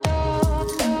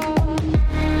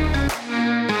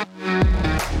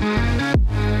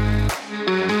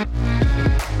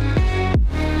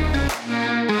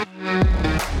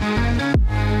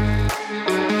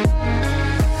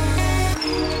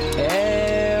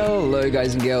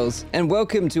guys and girls, and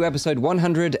welcome to episode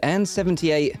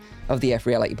 178 of the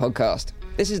F-Reality podcast.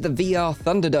 This is the VR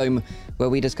Thunderdome, where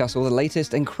we discuss all the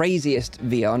latest and craziest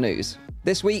VR news.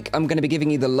 This week, I'm going to be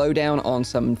giving you the lowdown on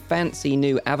some fancy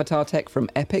new avatar tech from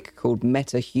Epic called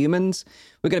MetaHumans.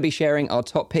 We're going to be sharing our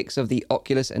top picks of the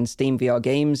Oculus and Steam VR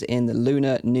games in the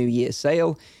Lunar New Year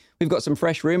sale. We've got some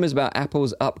fresh rumors about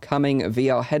Apple's upcoming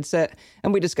VR headset,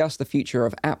 and we discuss the future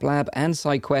of App Lab and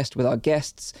SideQuest with our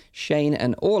guests, Shane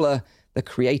and Orla, the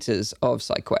creators of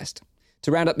SideQuest.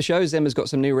 To round up the show, Zimmer's got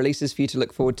some new releases for you to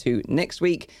look forward to next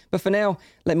week. But for now,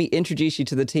 let me introduce you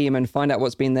to the team and find out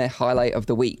what's been their highlight of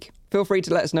the week. Feel free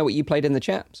to let us know what you played in the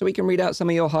chat so we can read out some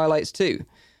of your highlights too.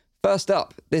 First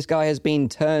up, this guy has been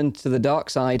turned to the dark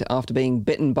side after being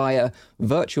bitten by a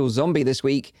virtual zombie this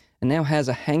week and now has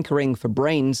a hankering for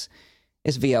brains.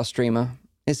 It's VR streamer.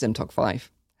 It's ZimTalk5.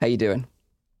 How you doing?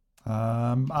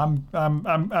 I'm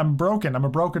broken. I'm a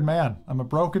broken man. I'm a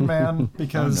broken man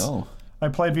because I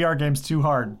played VR games too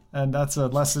hard, and that's a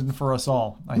lesson for us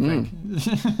all, I think.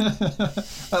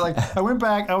 I went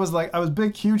back. I was a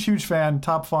big, huge fan.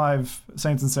 Top 5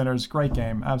 Saints and Sinners. Great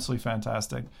game. Absolutely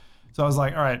fantastic. So I was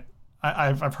like, all right,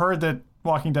 I've heard that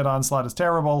Walking Dead Onslaught is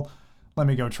terrible. Let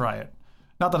me go try it.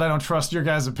 Not that I don't trust your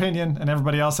guys' opinion and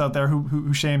everybody else out there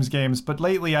who shames games, but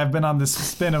lately I've been on this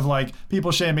spin of like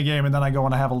people shame a game and then I go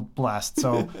and I have a blast.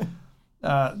 So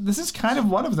this is kind of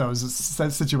one of those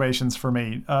situations for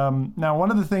me. Now, one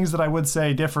of the things that I would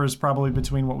say differs probably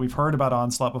between what we've heard about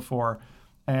Onslaught before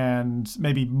and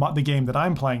maybe the game that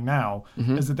I'm playing now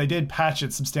is that they did patch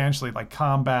it substantially, like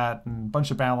combat and a bunch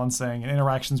of balancing and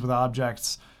interactions with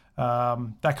objects,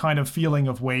 that kind of feeling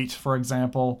of weight, for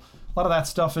example. A lot of that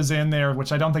stuff is in there,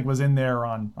 which I don't think was in there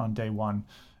on day one.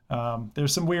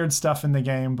 There's some weird stuff in the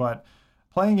game, but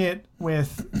playing it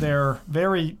with their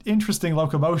very interesting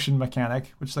locomotion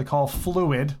mechanic, which they call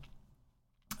fluid,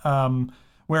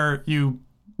 where you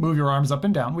move your arms up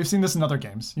and down. We've seen this in other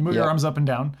games. You move your arms up and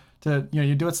down.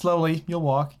 You do it slowly, you'll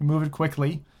walk. You move it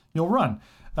quickly, you'll run.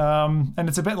 And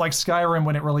it's a bit like Skyrim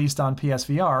when it released on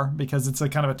PSVR, because it's a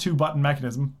kind of a 2-button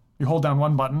mechanism. You hold down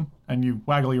one button and you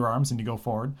waggle your arms and you go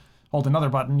forward. Hold another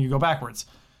button, you go backwards.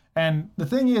 And the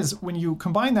thing is, when you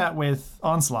combine that with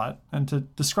Onslaught, and to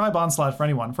describe Onslaught for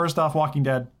anyone, first off, Walking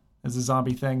Dead is a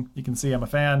zombie thing. You can see I'm a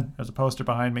fan. There's a poster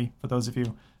behind me for those of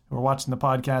you who are watching the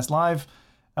podcast live.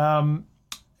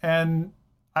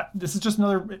 This is just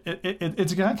another,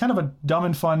 it's kind of a dumb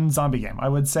and fun zombie game. I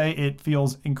would say it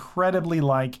feels incredibly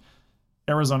like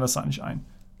Arizona Sunshine,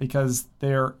 because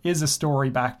there is a story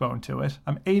backbone to it.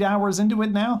 I'm 8 hours into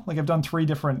it now. Like, I've done 3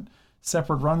 different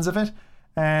separate runs of it.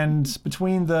 And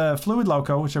between the Fluid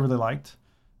Loco, which I really liked,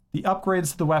 the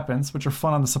upgrades to the weapons, which are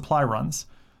fun on the supply runs,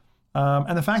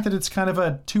 and the fact that it's kind of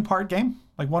a 2-part game.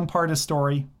 Like, one part is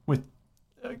story with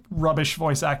rubbish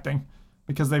voice acting,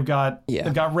 because they've got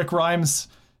Rick Grimes,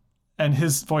 and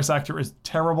his voice actor is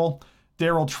terrible.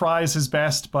 Daryl tries his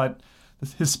best, but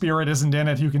his spirit isn't in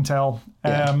it, you can tell.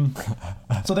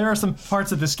 So there are some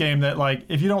parts of this game that, like,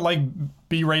 if you don't like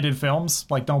B-rated films,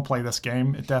 like, don't play this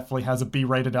game. It definitely has a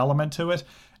B-rated element to it.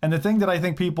 And the thing that I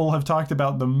think people have talked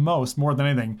about the most, more than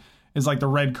anything, is like the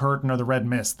red curtain or the red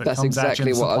mist that comes at you in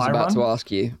the supply run. That's exactly what I was about to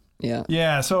ask you.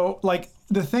 Yeah, so, like,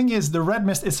 the thing is, the red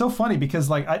mist, it's so funny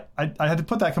because, like, I had to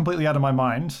put that completely out of my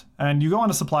mind. And you go on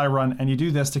a supply run and you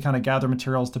do this to kind of gather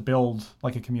materials to build,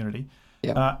 like, a community.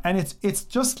 And it's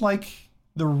just like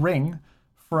the Ring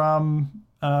from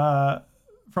a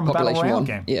Battle Royale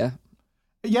game.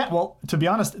 Yeah, well, to be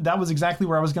honest, that was exactly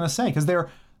where I was going to say, because their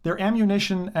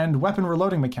ammunition and weapon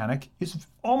reloading mechanic is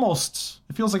almost,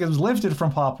 it feels like it was lifted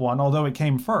from Pop 1, although it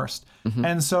came first.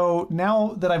 And so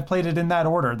now that I've played it in that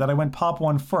order, that I went Pop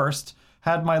 1 first,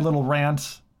 had my little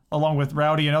rant along with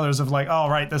Rowdy and others of like, oh,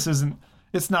 right,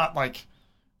 it's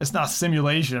not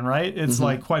simulation, right? It's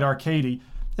like quite arcadey.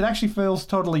 It actually feels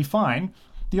totally fine.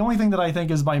 The only thing that I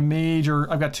think is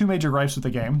I've got 2 major gripes with the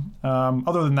game.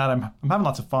 Other than that, I'm having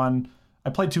lots of fun. I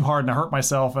played too hard and I hurt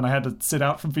myself and I had to sit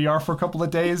out from VR for a couple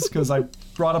of days because I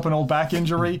brought up an old back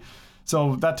injury.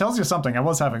 So that tells you something. I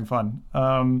was having fun.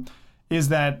 Is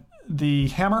that the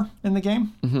hammer in the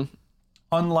game,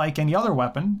 unlike any other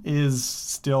weapon, is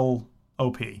still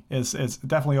OP. It's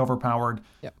definitely overpowered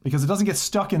because it doesn't get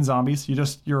stuck in zombies.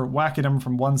 You're whacking them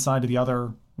from one side to the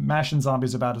other. Mashing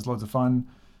zombies about is loads of fun.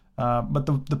 But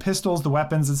the pistols, the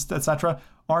weapons, etc.,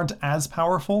 aren't as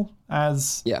powerful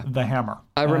as the hammer.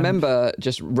 I remember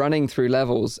just running through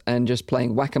levels and just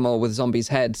playing whack-a-mole with zombies'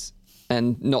 heads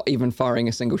and not even firing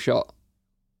a single shot.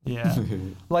 Yeah.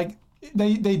 Like,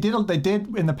 they did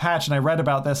in the patch, and I read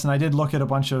about this, and I did look at a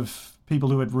bunch of people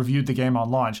who had reviewed the game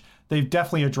on launch, they've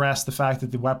definitely addressed the fact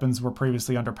that the weapons were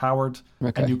previously underpowered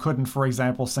and you couldn't, for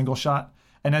example, single shot.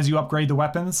 And as you upgrade the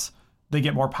weapons, they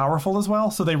get more powerful as well.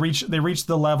 So they reach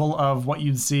the level of what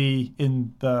you'd see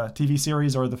in the TV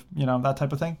series or the that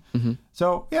type of thing. Mm-hmm.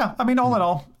 So yeah, I mean, all in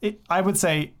all, I would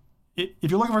say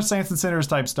if you're looking for Saints and Sinners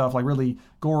type stuff, like really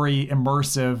gory,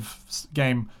 immersive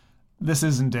game, this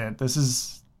isn't it. This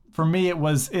is. For me,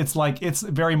 it's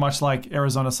very much like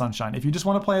Arizona Sunshine. If you just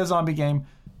want to play a zombie game,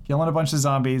 killing a bunch of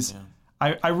zombies,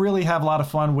 I really have a lot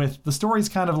of fun with the story's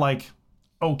kind of like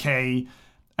okay,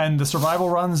 and the survival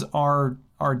runs are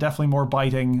definitely more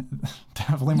biting,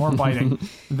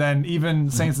 than even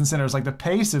Saints and Sinners. Like the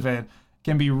pace of it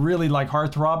can be really like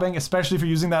heart throbbing, especially if you're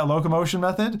using that locomotion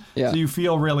method. Yeah. So you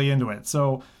feel really into it.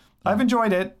 So I've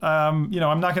enjoyed it. I'm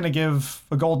not going to give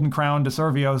a golden crown to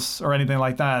Survios or anything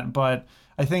like that, but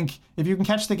I think if you can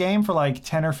catch the game for like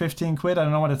 10 or 15 quid, I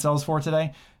don't know what it sells for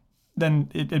today, then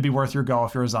it'd be worth your go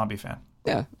if you're a zombie fan.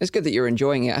 Yeah, it's good that you're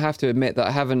enjoying it. I have to admit that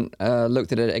I haven't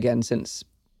looked at it again since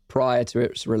prior to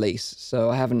its release, so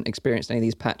I haven't experienced any of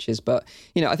these patches. But,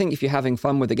 I think if you're having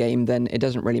fun with the game, then it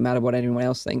doesn't really matter what anyone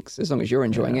else thinks. As long as you're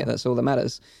enjoying it, that's all that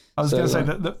matters. I was going to say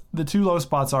that the two low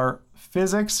spots are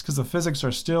physics, because the physics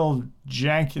are still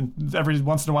jank, and every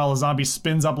once in a while a zombie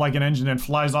spins up like an engine and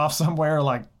flies off somewhere,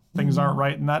 like things aren't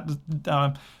right in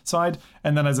that side.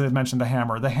 And then, as I mentioned, the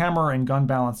hammer and gun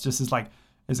balance just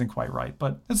isn't quite right.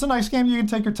 But it's a nice game you can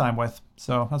take your time with.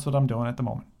 So that's what I'm doing at the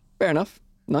moment. Fair enough.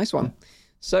 Nice one.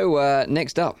 So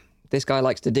next up, this guy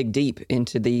likes to dig deep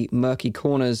into the murky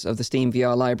corners of the Steam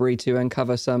VR library to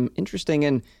uncover some interesting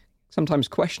and sometimes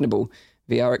questionable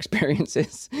VR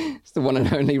experiences. It's the one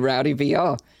and only Rowdy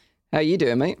VR. How you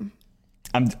doing, mate?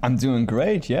 I'm doing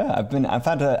great, yeah. I've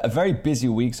had a very busy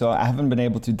week, so I haven't been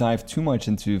able to dive too much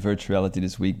into virtual reality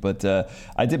this week, but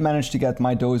I did manage to get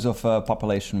my dose of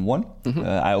Population 1. Mm-hmm.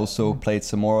 I also played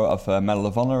some more of Medal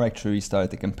of Honor. Actually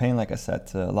restarted the campaign, like I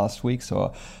said last week,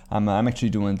 so I'm actually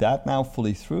doing that now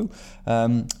fully through.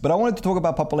 But I wanted to talk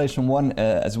about Population 1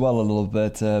 as well a little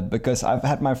bit, because I've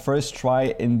had my first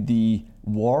try in the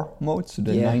war mode, so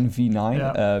the 9v9.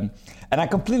 Yeah. And I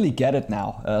completely get it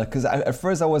now, because at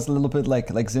first I was a little bit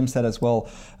like Zim said as well.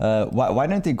 Why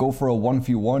don't they go for a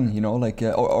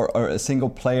 1v1? Or a single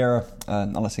player,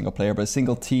 not a single player, but a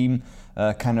single team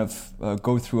kind of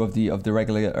go through of the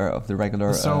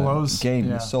regular solos game,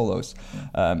 the solos.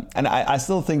 And I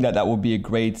still think that would be a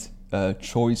great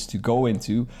choice to go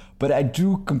into, but I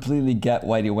do completely get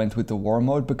why they went with the war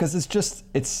mode, because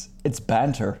it's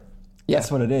banter. Yeah.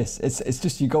 That's what it is. It's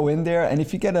just you go in there, and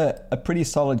if you get a pretty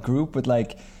solid group with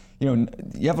you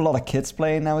have a lot of kids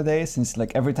playing nowadays, since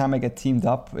every time I get teamed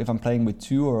up, if I'm playing with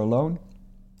two or alone,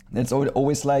 it's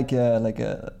always like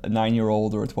a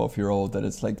 9-year-old or a 12-year-old that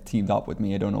is teamed up with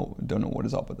me. I don't know what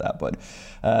is up with that, but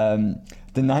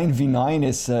the 9v9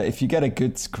 is if you get a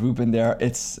good group in there,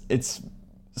 it's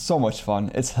so much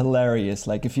fun. It's hilarious.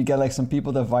 If you get some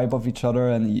people that vibe off each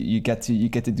other, and you get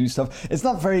to do stuff. It's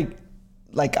not very.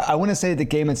 I want to say the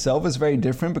game itself is very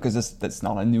different, because it's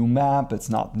not a new map, it's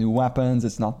not new weapons,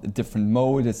 it's not a different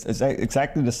mode. It's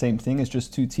exactly the same thing. It's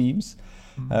just two teams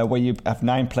where you have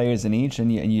 9 players in each,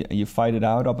 and you fight it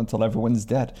out up until everyone's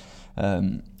dead,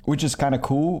 which is kind of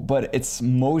cool. But it's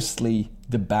mostly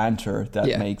the banter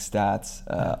that makes that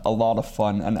a lot of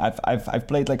fun. And I've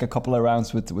played a couple of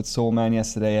rounds with Soul Man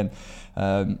yesterday, and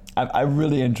I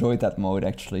really enjoyed that mode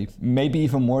actually. Maybe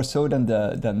even more so than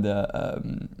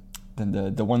the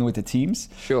one with the teams.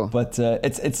 Sure. But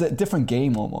it's a different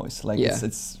game almost.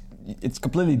 It's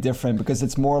completely different, because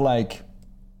it's more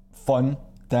fun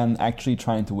than actually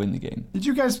trying to win the game. Did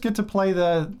you guys get to play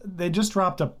they just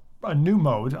dropped a new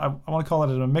mode, I want to call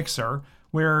it a mixer,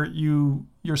 where your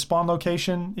spawn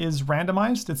location is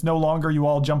randomized. It's no longer you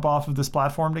all jump off of this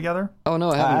platform together. Oh no,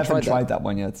 I haven't tried that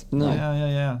one yet. No.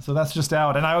 Yeah. So that's just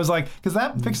out, and I was because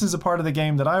that fixes a part of the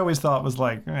game that I always thought was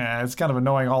it's kind of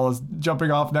annoying. All is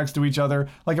jumping off next to each other.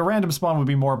 A random spawn would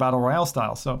be more battle royale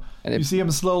style. So you see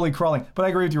them slowly crawling. But I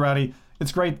agree with you, Rowdy.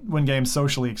 It's great when games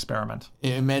socially experiment.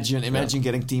 Imagine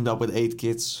getting teamed up with 8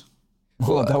 kids.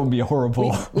 Well, that would be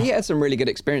horrible. We had some really good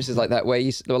experiences like that, where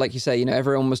like you say,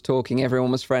 everyone was talking,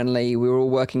 everyone was friendly, we were all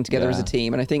working together as a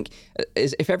team. And I think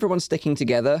if everyone's sticking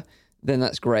together, then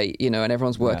that's great, and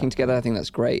everyone's working together, I think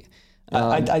that's great.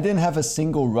 I didn't have a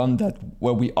single run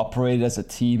where we operated as a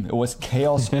team. It was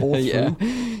chaos all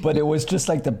through, but it was just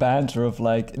like the banter of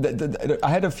like. I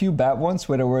had a few bad ones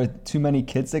where there were too many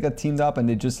kids that got teamed up, and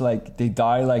they just like they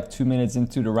die like 2 minutes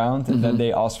into the round, and then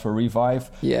they ask for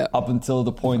revive. Yeah. Up until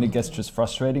the point it gets just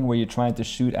frustrating, where you're trying to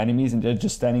shoot enemies and they're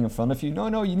just standing in front of you.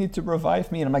 No, you need to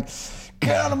revive me, and I'm like,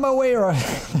 get out of my way,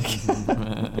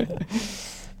 right?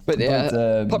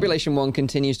 But Population 1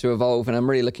 continues to evolve, and I'm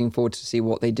really looking forward to see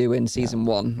what they do in Season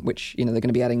 1, which, they're going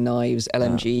to be adding knives,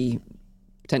 LMG,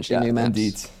 potentially new maps.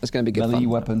 Indeed. It's going to be good melee fun.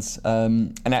 weapons.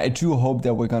 And I do hope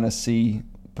that we're going to see,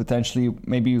 potentially,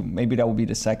 maybe that will be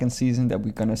the second season, that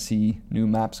we're going to see new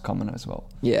maps coming as well.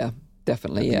 Yeah,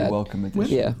 definitely, yeah. Welcome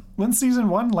addition. When's Season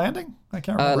 1 landing? I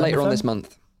can't remember. Later on this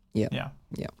month. Yeah.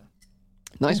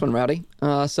 Nice one, Rowdy.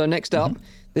 So next up,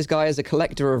 this guy is a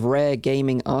collector of rare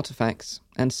gaming artifacts,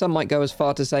 and some might go as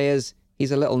far to say as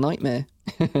he's a little nightmare.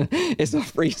 It's our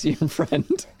Frisian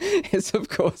friend. It's, of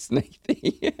course,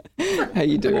 Nathy. How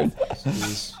you doing?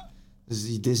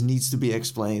 This needs to be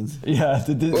explained. Yeah,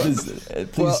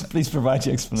 please provide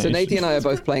your explanation. So Nathy and I are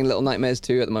both playing Little Nightmares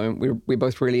 2 at the moment. We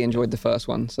both really enjoyed the first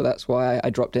one, so that's why I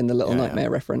dropped in the Little Nightmare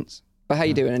reference. But how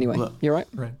you doing anyway? Look, you all right?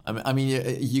 Right. I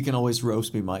mean, you can always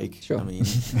roast me, Mike. Sure. I mean,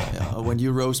 when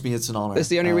you roast me, it's an honor. That's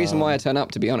the only reason why I turn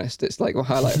up, to be honest. It's like a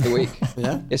highlight of the week.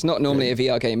 Yeah? It's not normally a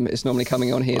VR game. It's normally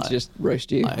coming on here to just roast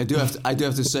you. I do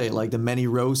have to say, like the many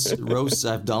roasts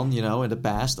I've done, in the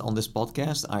past on this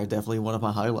podcast are definitely one of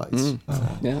my highlights.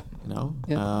 Yeah.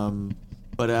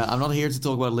 But I'm not here to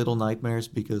talk about Little Nightmares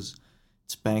because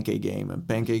it's a Pancake game, and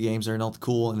Pancake games are not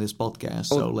cool in this podcast.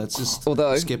 So let's just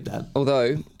skip that.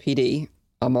 Although PD,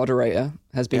 our moderator,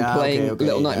 has been playing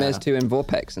Little Nightmares 2 in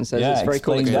Vorpex and says it's very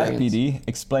cool experience.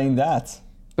 Explain that.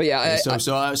 But yeah,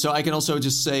 so I can also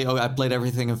just say, I played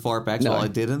everything in Vorpex while I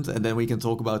didn't, and then we can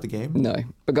talk about the game. No,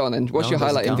 but go on then. What's your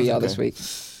highlight in VR this week?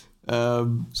 I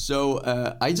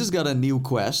just got a new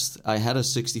Quest. I had a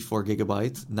 64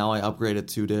 gigabyte. Now I upgraded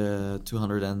to the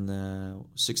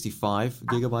 265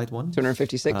 gigabyte one.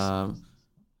 256.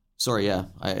 Sorry, yeah.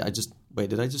 I just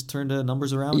did I just turn the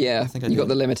numbers around? Yeah, I think you got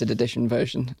the limited edition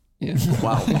version. Yeah.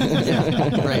 Wow.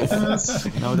 Yeah, great.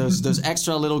 Those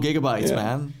extra little gigabytes,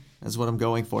 man. That's what I'm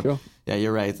going for. Sure. Yeah,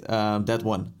 you're right. That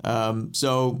one.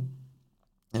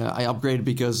 I upgraded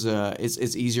because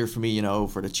it's easier for me,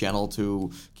 for the channel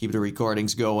to keep the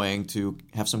recordings going, to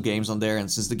have some games on there. And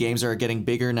since the games are getting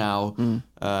bigger now,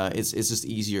 it's just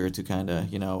easier to kind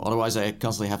of, otherwise I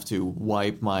constantly have to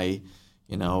wipe my,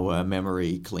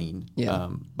 memory clean. Yeah.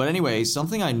 But anyway,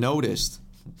 something I noticed,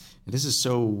 and this is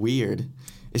so weird,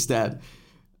 is that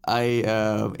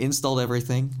I installed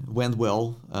everything, went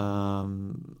well.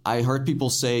 I heard people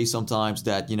say sometimes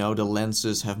that, the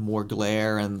lenses have more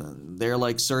glare and there are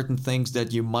like certain things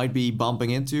that you might be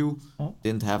bumping into.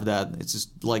 Didn't have that. It's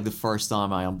just like the first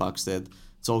time I unboxed it.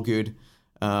 It's all good.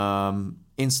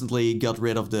 Instantly got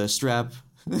rid of the strap.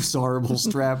 This horrible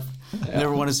strap.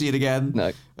 Never want to see it again.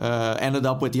 No. Ended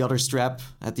up with the other strap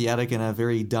at the attic in a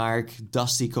very dark,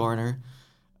 dusty corner.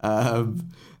 So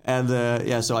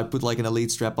I put like an Elite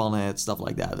strap on it, stuff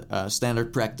like that.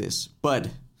 Standard practice. But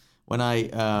when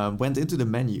I went into the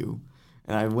menu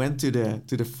and I went to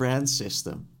the friend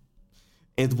system,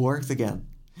 it worked again.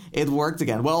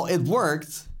 Well, it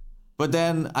worked, but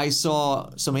then I saw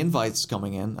some invites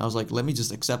coming in. I was like, let me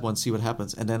just accept one, see what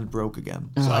happens. And then it broke again.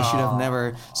 So I should have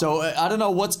never... So I don't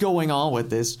know what's going on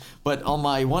with this, but on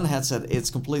my one headset,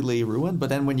 it's completely ruined. But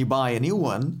then when you buy a new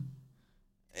one,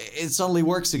 it suddenly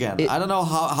works again. I don't know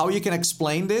how you can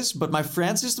explain this, but my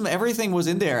friend system, everything was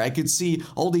in there. I could see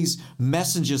all these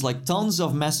messages, like tons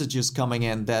of messages coming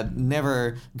in that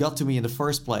never got to me in the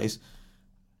first place.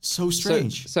 So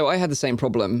strange. So I had the same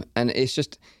problem, and it's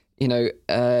just,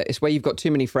 it's where you've got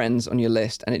too many friends on your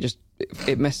list, and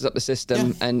it messes up the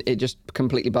system, and it just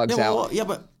completely bugs out.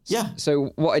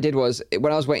 So what I did was,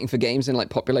 when I was waiting for games in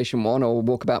like Population 1 or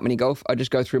Walkabout Mini Golf, I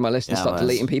just go through my list and start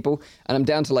deleting people, and I'm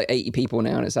down to like 80 people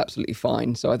now, and it's absolutely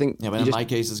fine. So I think... Yeah, but in my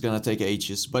case, it's going to take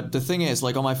ages. But the thing is,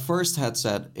 like on my first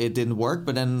headset, it didn't work,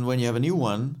 but then when you have a new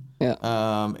one... Yeah.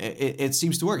 It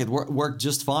seems to work. It worked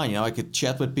just fine. I could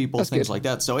chat with people, That's things good. like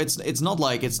that. So it's not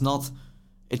like it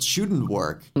shouldn't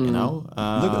work,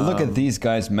 Look at these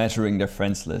guys measuring their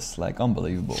friends list, like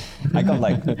unbelievable. I got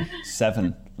like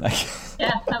 7.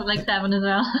 Yeah, I have like 7 as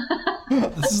well.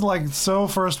 This is like so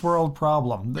first world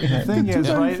problem. The thing is,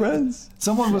 right? Friends.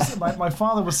 Someone was my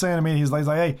father was saying to me, he's like,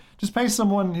 hey, just pay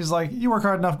someone. He's like, you work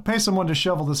hard enough, pay someone to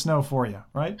shovel the snow for you,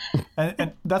 right?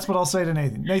 And that's what I'll say to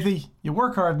Nathan. Nathan, you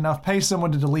work hard enough, pay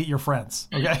someone to delete your friends.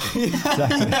 Okay.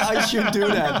 Exactly. I should do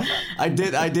that. I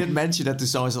did mention that to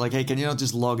someone. So like, hey, can you not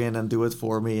just log in and do it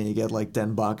for me, and you get like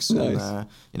 $10 Nice.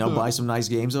 and buy some nice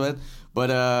games of it.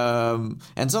 But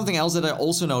and something else that I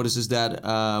also noticed is that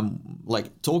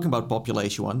like talking about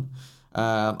Population One,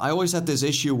 I always had this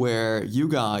issue where you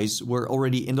guys were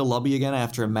already in the lobby again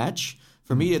after a match.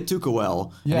 For me, it took a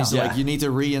while. Yeah. And it's Yeah. like you need to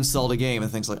reinstall the game and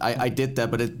things like. I did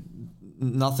that, but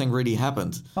nothing really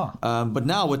happened. Huh. But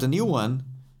now with the new one,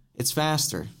 it's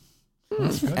faster.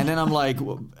 And then I'm like,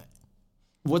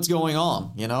 what's going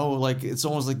on? You know, like it's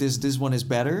almost like this one is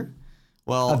better.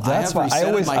 Well, That's why I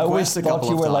always thought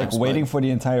you were like waiting for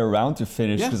the entire round to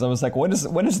finish, Yeah. because I was like, what is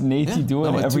Natey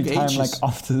doing No, it every took time ages. like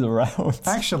after the round?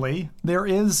 Actually, there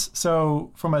is,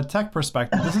 so from a tech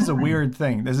perspective, this is a weird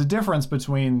thing. There's a difference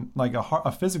between like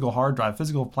a physical hard drive,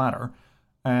 physical platter,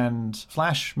 and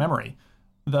flash memory.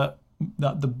 The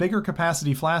bigger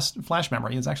capacity flash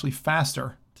memory is actually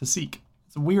faster to seek.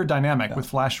 It's a weird dynamic with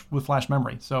flash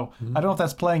memory. So I don't know if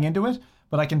that's playing into it,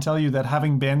 but I can tell you that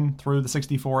having been through the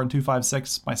 64 and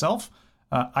 256 myself,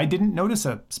 I didn't notice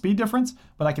a speed difference,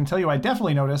 but I can tell you I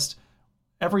definitely noticed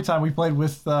every time we played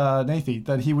with Nathy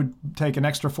that he would take an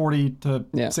extra 40 to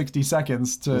 60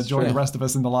 seconds to join the rest of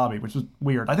us in the lobby, which was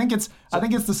weird. I think it's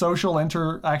the social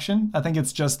interaction. I think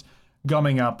it's just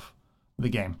gumming up the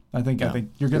game. I think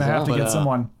you're going to have to get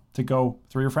someone to go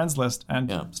through your friends list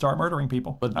and start murdering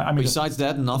people. But I mean, besides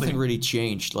that, nothing really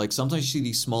changed. Like sometimes you see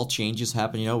these small changes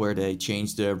happen, you know, where they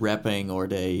change the wrapping or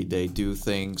they do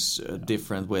things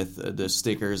different with the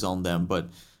stickers on them. But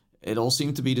it all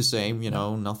seemed to be the same, you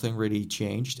know, nothing really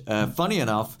changed. Funny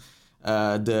enough,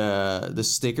 the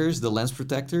stickers, the lens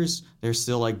protectors, there's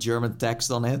still like German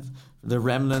text on it. The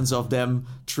remnants of them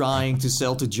trying to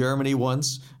sell to Germany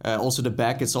once. Also the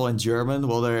back, it's all in German.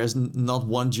 Well, there is not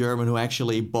one German who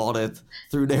actually bought it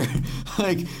through there.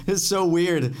 Like, it's so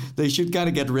weird. They should kind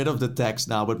of get rid of the text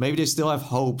now, but maybe they still have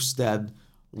hopes that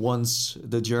once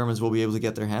the Germans will be able to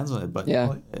get their hands on it. But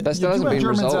that still you hasn't have been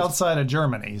Germans resolved. outside of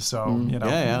Germany, so you know.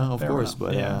 Yeah, of fair course.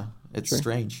 enough. But it's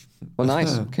strange. Well,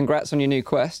 nice. Congrats on your new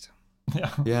quest.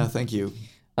 Yeah, thank you.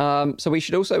 So we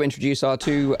should also introduce our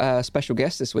two special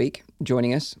guests this week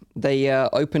joining us. They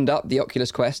opened up the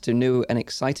Oculus Quest to new and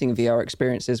exciting VR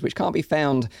experiences which can't be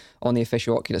found on the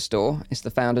official Oculus store. It's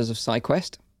the founders of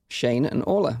SideQuest, Shane and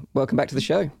Orla. Welcome back to the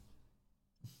show.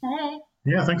 Hey.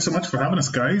 Yeah, thanks so much for having us,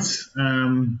 guys.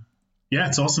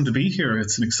 It's awesome to be here.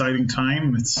 It's an exciting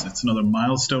time. It's another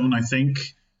milestone, I think.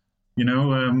 You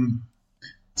know,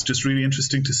 it's just really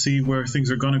interesting to see where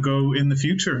things are going to go in the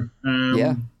future.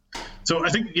 So I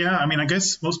think, I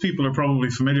guess most people are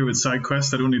probably familiar with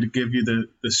SideQuest. I don't need to give you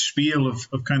the spiel of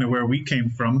kind of where we came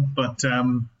from. But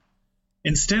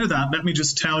instead of that, let me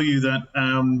just tell you that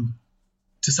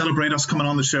to celebrate us coming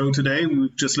on the show today,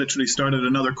 we've just literally started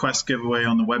another Quest giveaway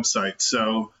on the website.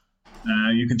 So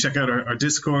you can check out our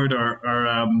Discord,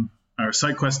 our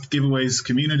SideQuest giveaways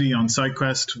community on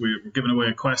SideQuest. We're giving away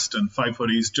a Quest and 5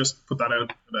 hoodies. Just put that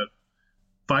out about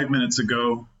 5 minutes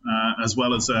ago, as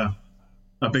well as a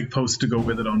big post to go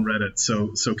with it on Reddit.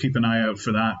 So keep an eye out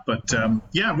for that. But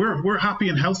we're happy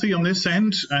and healthy on this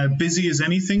end. Busy as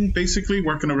anything, basically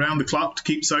working around the clock to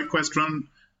keep SideQuest run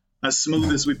as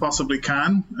smooth as we possibly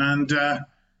can. And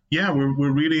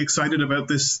we're really excited about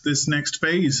this next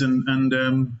phase.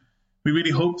 And we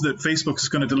really hope that Facebook is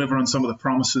going to deliver on some of the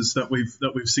promises that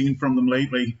we've seen from them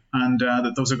lately, and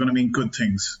that those are going to mean good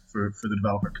things for the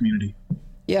developer community.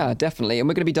 Yeah, definitely. And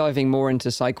we're going to be diving more into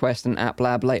SideQuest and App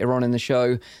Lab later on in the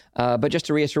show. But just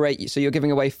to reiterate, so you're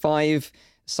giving away 5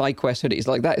 SideQuest hoodies.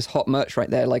 Like, that is hot merch right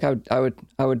there. Like, I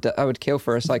would kill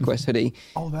for a SideQuest hoodie.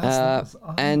 That's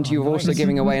and you're also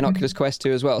giving away an Oculus Quest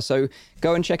 2 as well. So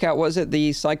go and check out, what is it, the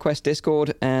SideQuest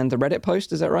Discord and the Reddit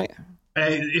post, is that right?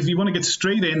 If you want to get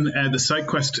straight in, the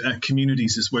SideQuest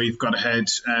communities is where you've got to head.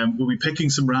 We'll be picking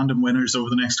some random winners over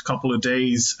the next couple of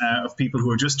days of people who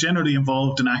are just generally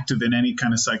involved and active in any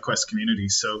kind of SideQuest community.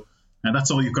 So that's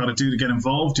all you've got to do to get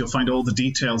involved. You'll find all the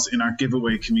details in our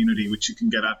giveaway community, which you can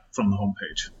get at from the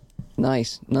homepage.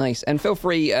 Nice. And feel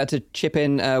free to chip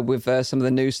in with some of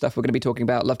the news stuff we're going to be talking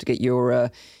about. Love to get your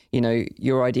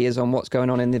ideas on what's going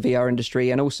on in the VR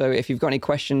industry. And also, if you've got any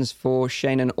questions for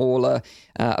Shane and Orla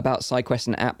about SideQuest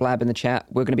and App Lab in the chat,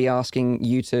 we're going to be asking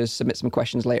you to submit some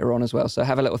questions later on as well. So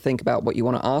have a little think about what you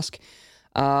want to ask.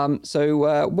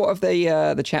 So what have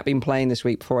the chat been playing this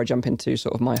week before I jump into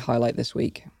sort of my highlight this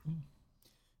week?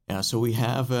 Yeah, so we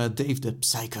have Dave the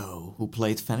Psycho, who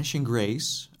played Vanishing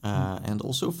Grace and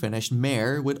also finished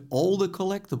Mare with all the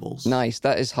collectibles. Nice,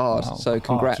 that is hard. Wow. So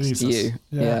congrats to you.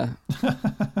 Yeah.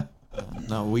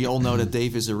 No, we all know that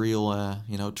Dave is a real,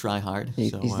 try-hard.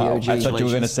 He's So, the OG. I thought you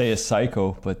were going to congratulations. say a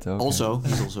psycho, but okay.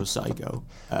 He's also psycho.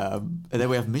 And then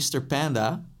we have Mr.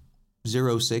 Panda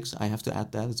 06. I have to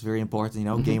add that. It's very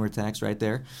important, gamer tags right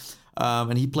there.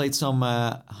 And he played some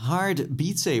hard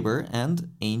Beat Saber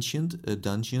and Ancient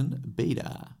Dungeon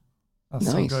Beta. That's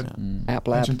so Nice. good. App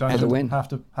Lab Ancient for the Dungeon, win.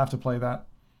 have to play that.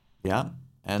 Yeah.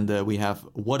 And we have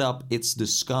What Up, It's the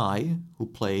Sky, who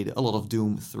played a lot of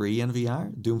Doom 3 in VR.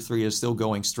 Doom 3 is still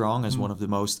going strong as one of the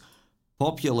most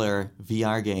popular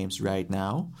VR games right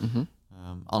now.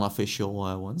 Unofficial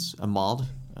ones. A mod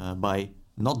by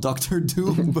not Dr.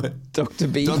 Doom, but Dr.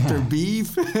 B. Dr.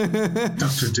 Beef.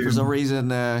 Dr. Doom. For some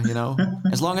reason,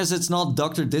 as long as it's not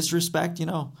Dr. Disrespect,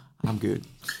 I'm good.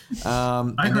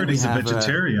 I heard he's a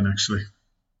vegetarian, actually.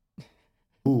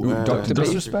 Dr. Beef?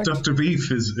 Disrespect? Dr.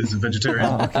 Beef is a vegetarian.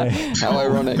 Oh, okay. How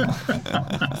ironic.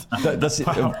 Does he,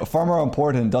 far more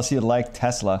important, does he like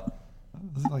Tesla?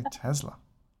 This is like Tesla.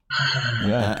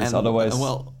 Yeah, because otherwise...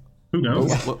 well, Who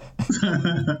knows?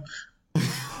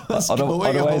 what's Other- going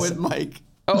on otherwise- with Mike?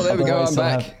 Oh, there we go. Otherwise I'm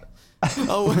I'll back.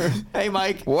 Oh, hey,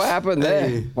 Mike. What happened there?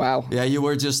 Hey. Wow. Yeah, you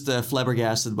were just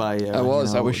flabbergasted by. I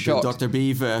was the shocked. Dr.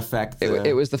 Beef effect.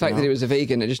 It was the fact that he was a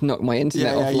vegan. It just knocked my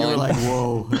internet Yeah, offline. you were like,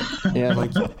 whoa. Yeah.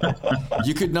 Like,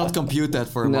 you could not compute that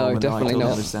for a No, moment. definitely I totally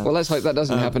not. Understand. Well, let's hope that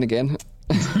doesn't happen again.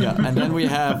 Yeah, and then we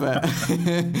have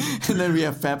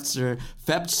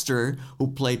Fapster, who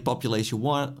played Population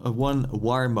One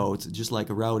War Mode, just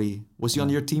like a Rowdy. Was he on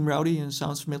your team, Rowdy?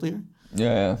 Sounds familiar.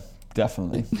 Yeah,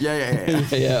 definitely. Yeah.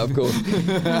 Yeah, of course.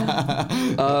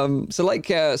 So like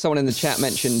someone in the chat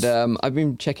mentioned, I've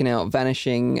been checking out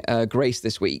Vanishing Grace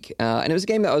this week. And it was a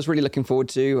game that I was really looking forward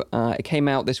to. It came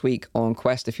out this week on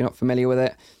Quest, if you're not familiar with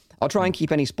it. I'll try and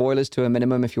keep any spoilers to a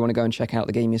minimum if you want to go and check out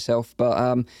the game yourself.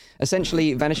 But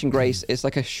essentially, Vanishing Grace is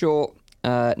like a short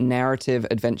narrative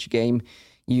adventure game.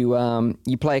 You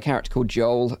play a character called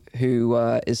Joel who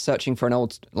is searching for an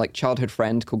old like childhood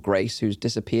friend called Grace who's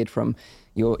disappeared from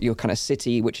your kind of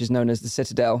city, which is known as the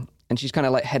Citadel, and she's kind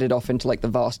of like headed off into like the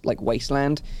vast like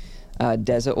wasteland,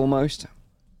 desert almost.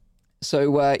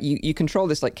 So you control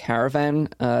this like caravan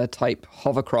type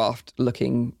hovercraft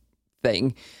looking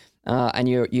thing, and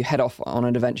you head off on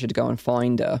an adventure to go and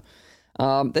find her.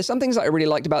 There's some things that I really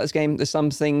liked about this game. There's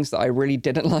some things that I really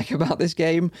didn't like about this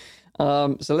game.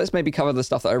 So let's maybe cover the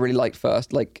stuff that I really liked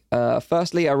first. Like,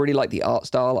 firstly, I really liked the art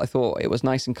style. I thought it was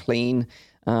nice and clean.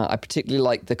 I particularly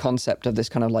liked the concept of this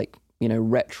kind of like,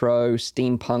 retro,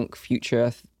 steampunk,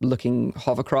 future-looking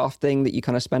hovercraft thing that you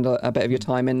kind of spend a bit of your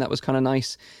time in. That was kind of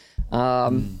nice.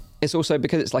 It's also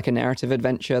because it's like a narrative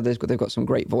adventure. They've got some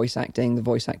great voice acting. The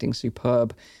voice acting's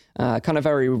superb. Kind of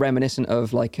very reminiscent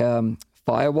of like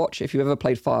Firewatch. If you've ever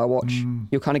played Firewatch,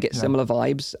 you'll kind of get similar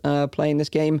vibes playing this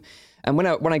game. And when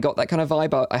I got that kind of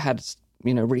vibe, I had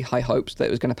really high hopes that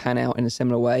it was going to pan out in a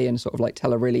similar way and sort of like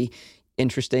tell a really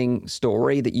interesting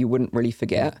story that you wouldn't really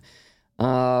forget.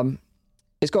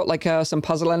 It's got like some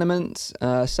puzzle elements.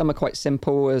 Some are quite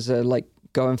simple, as like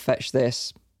go and fetch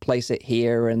this, place it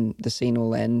here, and the scene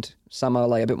will end. Some are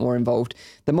like a bit more involved.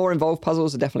 The more involved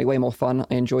puzzles are definitely way more fun.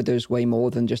 I enjoyed those way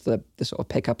more than just the sort of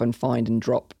pick up and find and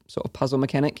drop sort of puzzle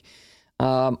mechanic.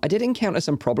 I did encounter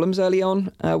some problems early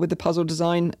on with the puzzle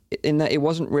design in that it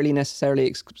wasn't really necessarily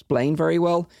explained very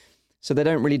well. So they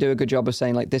don't really do a good job of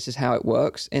saying like, this is how it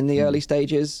works in the early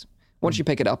stages. Once you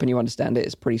pick it up and you understand it,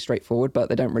 it's pretty straightforward, but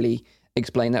they don't really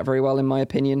explain that very well, in my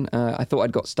opinion. I thought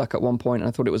I'd got stuck at one point and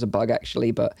I thought it was a bug actually,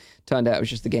 but turned out it was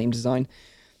just the game design.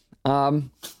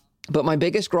 But my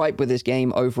biggest gripe with this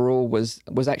game overall was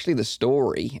actually the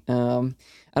story. And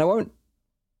I won't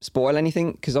spoil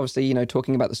anything because obviously,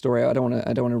 talking about the story, I don't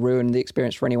want to ruin the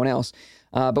experience for anyone else.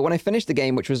 But when I finished the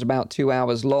game, which was about 2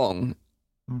 hours long,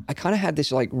 I kind of had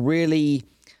this like really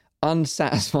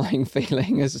unsatisfying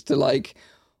feeling as to like,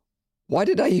 why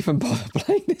did I even bother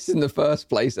playing this in the first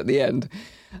place at the end?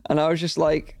 And I was just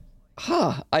like,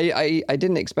 I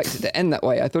didn't expect it to end that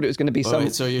way. I thought it was going to be some...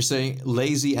 So you're saying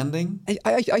lazy ending?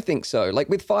 I think so. Like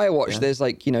with Firewatch, there's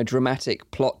like,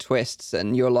 dramatic plot twists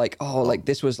and you're like, like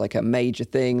this was like a major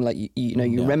thing. Like,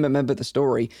 you remember the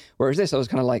story. Whereas this, I was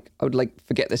kind of like, I would like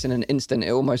forget this in an instant. It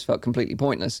almost felt completely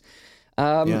pointless.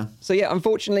 So yeah,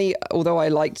 unfortunately, although I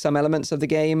liked some elements of the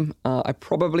game, I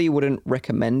probably wouldn't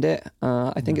recommend it.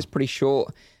 I think it's pretty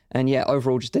short And yeah,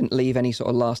 overall just didn't leave any sort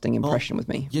of lasting impression with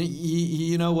me.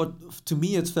 You know what? To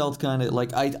me, it felt kind of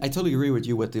like I totally agree with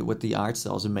you with the art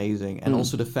style is amazing, and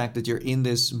also the fact that you're in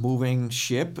this moving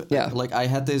ship. Yeah. Like I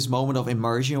had this moment of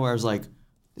immersion where I was like,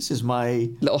 "This is my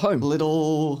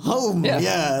Little home."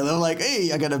 Yeah. And I'm like,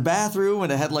 "Hey, I got a bathroom,"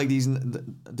 and I had like these.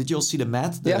 Did you all see the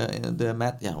mat? The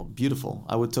mat. Yeah, beautiful.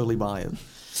 I would totally buy it.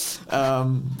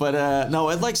 But no,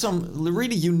 it's like some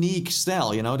really unique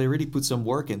style. You know, they really put some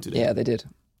work into it. Yeah, they did.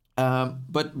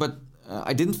 But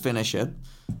I didn't finish it.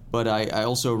 But I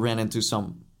also ran into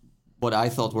some what I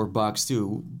thought were bugs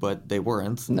too, but they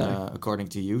weren't, according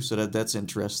to you. So that's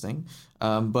interesting.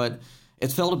 But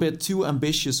it felt a bit too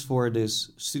ambitious for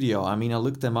this studio. I mean, I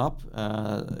looked them up.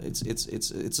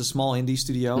 It's a small indie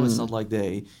studio. It's not like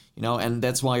they, and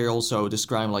that's why you're also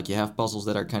describing like you have puzzles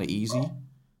that are kind of easy,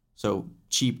 so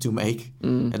cheap to make,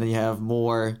 and then you have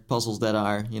more puzzles that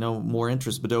are more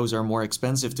interest, but those are more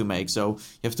expensive to make. So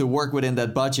you have to work within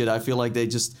that budget. I feel like they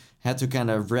just had to kind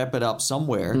of wrap it up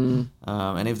somewhere,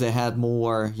 and if they had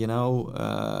more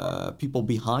people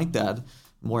behind that,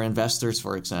 more investors,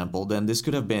 for example, then this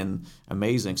could have been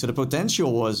amazing. So the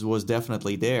potential was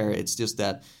definitely there. It's just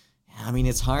that, I mean,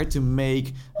 it's hard to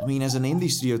make, as an indie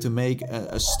studio, to make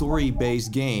a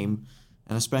story-based game,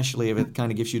 and especially if it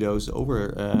kind of gives you those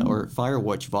or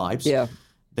Firewatch vibes. Yeah.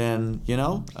 Then,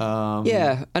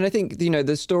 yeah, and I think,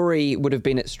 the story would have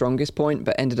been its strongest point,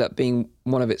 but ended up being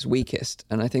one of its weakest.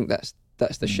 And I think that's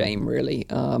the shame, really.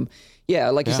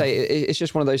 You say, it's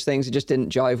just one of those things. It just didn't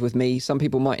jive with me. Some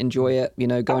people might enjoy it.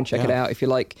 Go and check it out. If you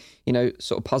like,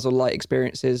 sort of puzzle-like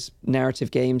experiences,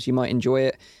 narrative games, you might enjoy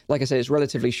it. Like I say, it's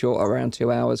relatively short, around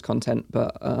 2 hours content,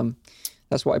 but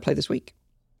that's what I played this week.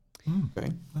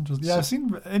 Okay. Interesting. Yeah, I've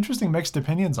seen interesting mixed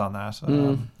opinions on that,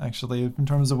 actually, in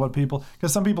terms of what people...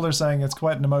 Because some people are saying it's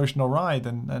quite an emotional ride,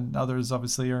 and others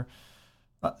obviously are...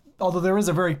 although there is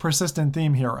a very persistent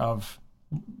theme here of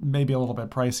maybe a little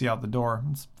bit pricey out the door.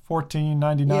 It's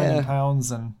 $14.99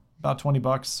 pounds and about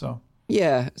 $20, so...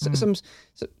 Yeah,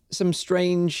 some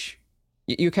strange...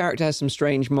 Your character has some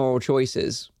strange moral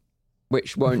choices,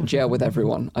 which won't gel with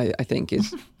everyone, I think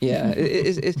is,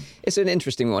 it's an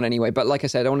interesting one anyway. But like I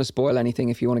said, I don't want to spoil anything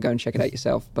if you want to go and check it out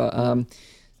yourself. But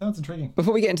sounds intriguing.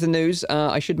 Before we get into the news,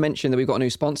 I should mention that we've got a new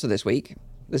sponsor this week.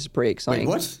 This is pretty exciting.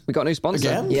 Wait, what? We got a new sponsor.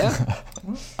 Again? Yeah.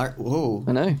 Whoa.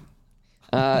 I know.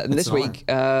 This week,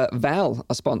 Val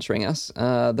are sponsoring us,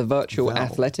 the Virtual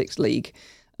Athletics League.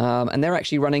 And they're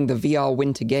actually running the VR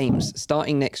Winter Games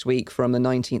starting next week from the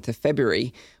 19th of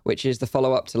February, which is the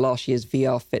follow-up to last year's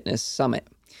VR Fitness Summit.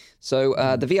 So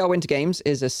the VR Winter Games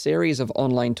is a series of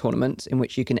online tournaments in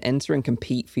which you can enter and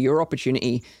compete for your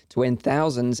opportunity to win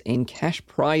thousands in cash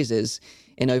prizes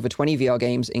in over 20 VR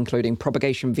games, including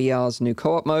Propagation VR's new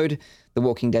co-op mode, The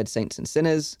Walking Dead Saints and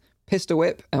Sinners, Pistol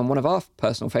Whip, and one of our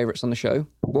personal favorites on the show,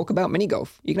 Walkabout Mini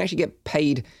Golf. You can actually get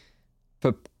paid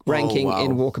for ranking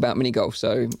in Walkabout Mini Golf,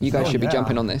 so you guys should be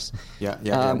jumping on this.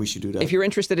 Yeah, we should do that. If you're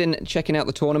interested in checking out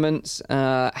the tournaments,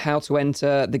 how to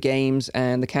enter the games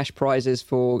and the cash prizes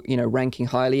for ranking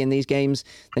highly in these games,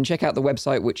 then check out the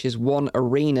website, which is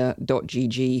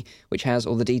onearena.gg, which has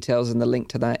all the details, and the link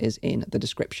to that is in the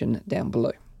description down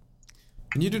below.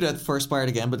 Can you do that first part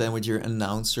again, but then with your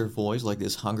announcer voice, like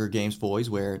this Hunger Games voice,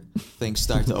 where things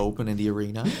start to open in the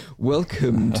arena?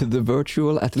 Welcome to the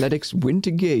Virtual Athletics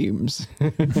Winter Games.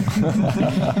 You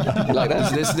like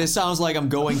that? This sounds like I'm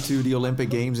going to the Olympic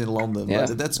Games in London. Yeah.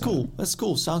 But that's cool. That's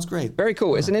cool. Sounds great. Very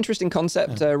cool. It's an interesting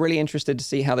concept. Really interested to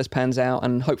see how this pans out,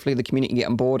 and hopefully the community get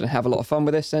on board and have a lot of fun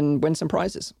with this and win some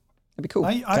prizes. That'd be cool.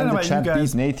 I don't know about you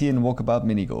guys. Beat Nathan Walkabout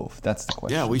Mini Golf? That's the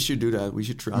question. Yeah, we should do that. We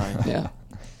should try. Yeah.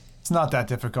 It's not that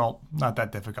difficult. Not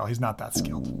that difficult. He's not that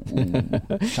skilled.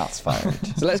 Shots fired.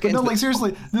 So let's get into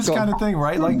seriously, this kind of thing,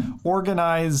 right? Like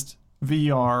organized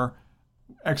VR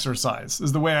exercise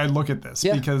is the way I look at this,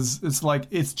 because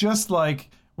it's just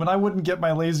like when I wouldn't get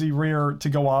my lazy rear to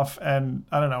go off and,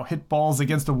 I don't know, hit balls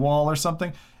against a wall or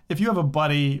something. If you have a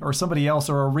buddy or somebody else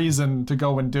or a reason to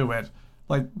go and do it,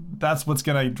 like that's what's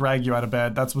going to drag you out of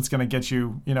bed. That's what's going to get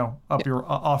you,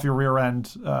 off your rear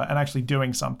end and actually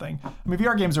doing something. I mean,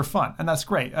 VR games are fun, and that's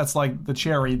great. That's like the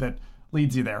cherry that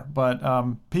leads you there. But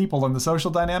people in the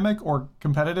social dynamic or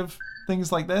competitive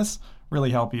things like this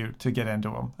really help you to get into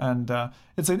them. And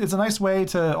it's a nice way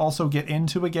to also get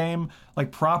into a game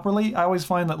like properly. I always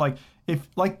find that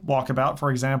if Walkabout,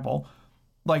 for example,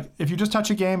 like if you just touch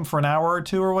a game for an hour or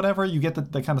two or whatever, you get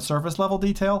the kind of surface level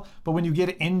detail. But when you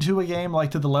get into a game,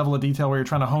 like to the level of detail where you're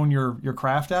trying to hone your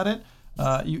craft at it,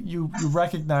 you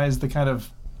recognize the kind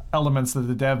of elements that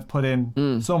the dev put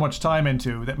in so much time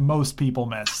into that most people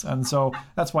miss. And so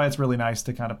that's why it's really nice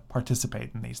to kind of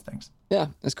participate in these things. Yeah,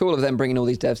 it's cool of them bringing all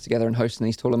these devs together and hosting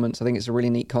these tournaments. I think it's a really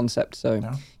neat concept. So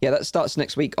yeah, that starts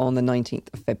next week on the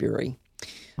 19th of February.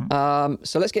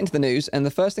 So let's get into the news. And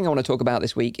the first thing I want to talk about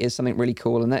this week is something really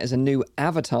cool, and that is a new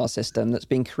avatar system that's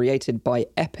been created by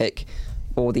Epic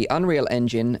for the Unreal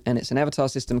Engine, and it's an avatar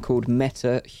system called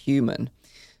MetaHuman.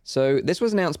 So this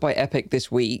was announced by Epic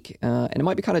this week, and it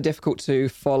might be kind of difficult to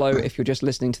follow if you're just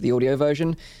listening to the audio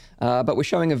version, but we're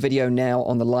showing a video now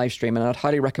on the live stream, and I'd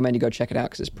highly recommend you go check it out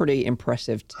because it's pretty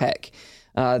impressive tech.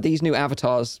 These new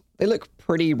avatars, they look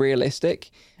pretty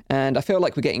realistic, and I feel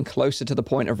like we're getting closer to the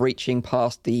point of reaching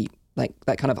past the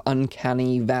that kind of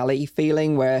uncanny valley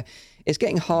feeling where it's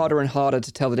getting harder and harder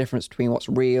to tell the difference between what's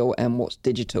real and what's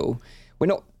digital. We're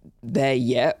not there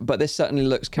yet, but this certainly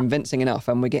looks convincing enough,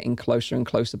 and we're getting closer and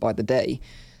closer by the day.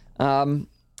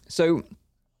 So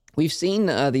we've seen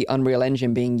the Unreal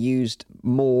Engine being used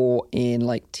more in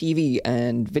like TV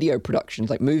and video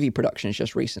productions, like movie productions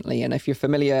just recently. And if you're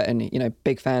familiar and,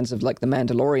 big fans of like The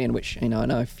Mandalorian, which, I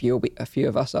know a few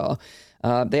of us are,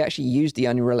 they actually used the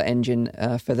Unreal Engine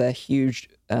for their huge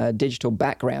digital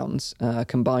backgrounds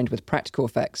combined with practical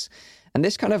effects. And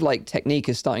this kind of like technique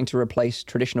is starting to replace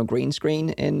traditional green screen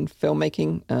in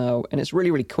filmmaking. And it's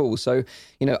really, really cool. So,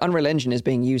 Unreal Engine is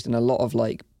being used in a lot of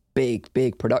like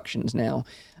big productions now.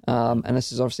 And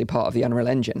this is obviously part of the Unreal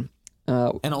Engine.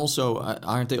 And also,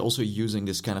 aren't they also using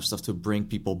this kind of stuff to bring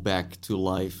people back to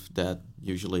life that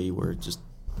usually were just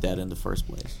dead in the first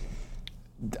place?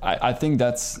 I think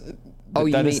that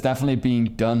is definitely being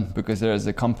done because there is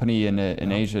a company in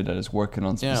Asia that is working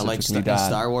on specifically like in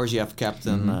Star Wars, you have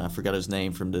Captain, I forgot his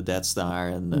name, from the Death Star,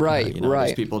 and right.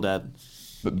 Those people that.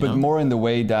 But more in the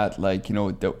way that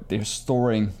they're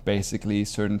storing basically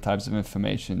certain types of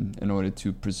information in order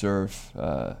to preserve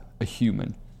a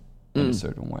human in a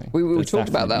certain way. We talked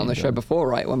about that on the show before,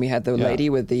 right? When we had the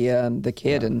lady with the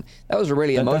kid, and that was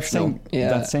really emotional.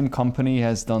 That same company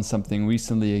has done something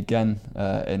recently again,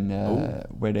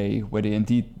 where they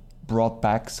indeed brought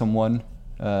back someone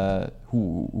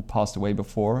who passed away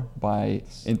before by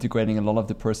integrating a lot of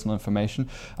the personal information.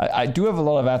 I do have a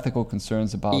lot of ethical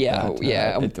concerns about that.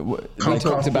 We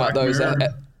talked about those.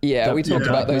 We talked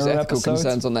about those ethical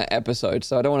concerns on that episode,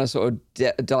 so I don't want to sort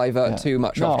of divert too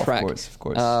much off track. Of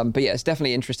course. But yeah, it's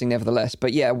definitely interesting nevertheless.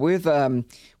 But yeah, with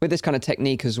this kind of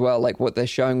technique as well, like what they're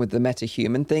showing with the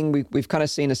MetaHuman thing, we've kind of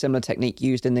seen a similar technique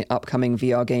used in the upcoming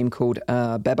VR game called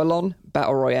Babylon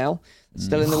Battle Royale.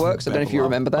 Still in the works. I don't know if you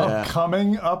remember that.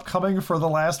 Upcoming for the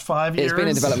last 5 years. It's been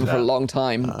in development for a long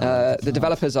time. The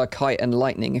developers are Kite and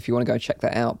Lightning, if you want to go check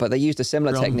that out. But they used a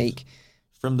similar technique.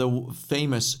 From the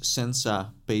famous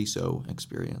Senza Peso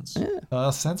experience.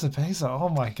 Senza Peso. Oh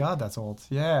my God, that's old.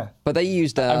 Yeah. But they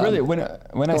used. I really, when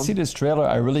I see this trailer,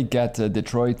 I really get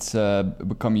Detroit's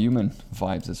Become Human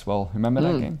vibes as well. Remember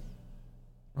that game?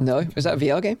 No, is that a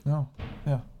VR game? No.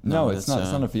 Yeah. No, it's not.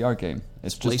 It's not a VR game.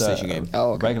 It's just PlayStation game.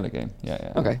 Oh, okay. Regular game.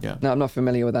 Yeah. Okay. Yeah. No, I'm not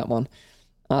familiar with that one.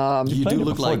 You do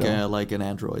look like an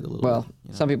android a little bit. Well,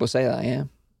 some people say that. Yeah,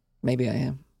 maybe I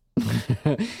am.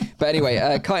 But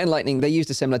anyway, Kite and Lightning, they used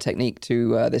a similar technique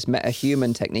to this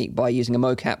MetaHuman technique by using a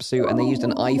mocap suit, and they used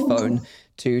an iPhone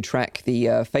to track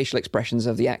the facial expressions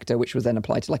of the actor, which was then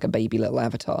applied to like a baby little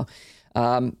avatar.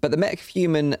 But the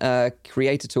MetaHuman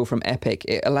creator tool from Epic,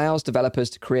 it allows developers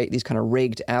to create these kind of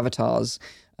rigged avatars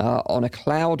on a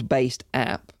cloud-based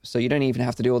app. So you don't even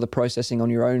have to do all the processing on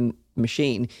your own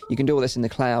machine. You can do all this in the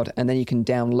cloud, and then you can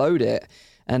download it,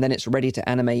 and then it's ready to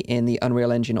animate in the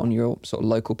Unreal Engine on your sort of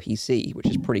local PC, which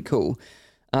is pretty cool.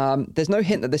 There's no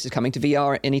hint that this is coming to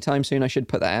VR anytime soon. I should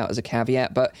put that out as a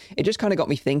caveat, but it just kind of got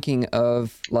me thinking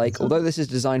of, like, although this is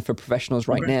designed for professionals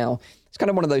right now, it's kind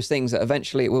of one of those things that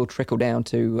eventually it will trickle down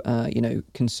to,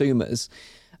 consumers.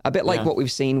 A bit like what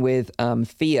we've seen with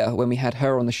Fia when we had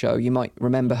her on the show. You might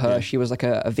remember her. Yeah. She was like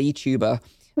a VTuber,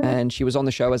 and she was on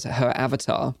the show as her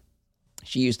avatar.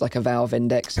 She used like a Valve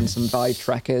Index and some Vive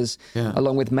trackers,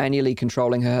 along with manually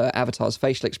controlling her avatar's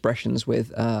facial expressions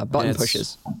with button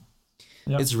pushes.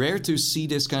 Yep. It's rare to see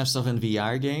this kind of stuff in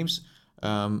VR games.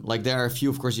 Like there are a few,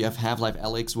 of course, you have Half-Life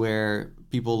Alyx where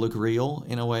people look real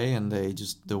in a way, and they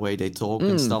just the way they talk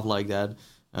and stuff like that.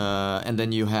 And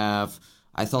then you have,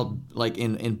 I thought, like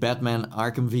in Batman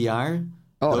Arkham VR,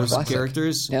 those classic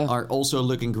characters are also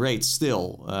looking great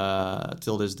still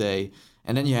till this day.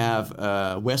 And then you have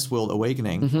Westworld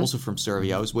Awakening, also from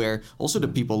Survios, where also the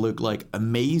people look like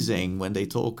amazing when they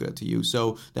talk to you.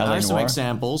 So there are some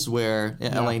examples where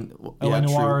L.A.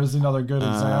 Noire is another good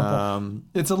example.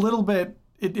 It's a little bit,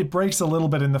 it breaks a little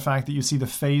bit in the fact that you see the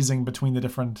phasing between the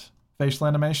different facial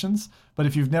animations. But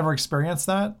if you've never experienced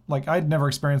that, like I'd never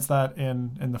experienced that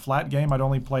in the flat game. I'd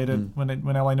only played it when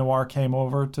LA Noire came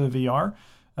over to VR.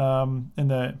 In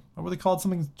the, what were they called?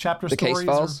 Something chapter the stories? Case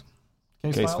Files.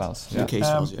 Case Files. Yeah. Case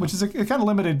Files, yeah. Which is a kind of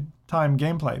limited time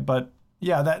gameplay. But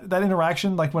yeah, that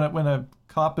interaction, like when a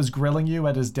cop is grilling you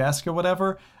at his desk or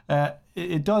whatever,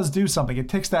 it does do something. It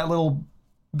ticks that little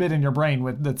bit in your brain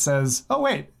that says, "Oh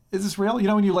wait, is this real?" You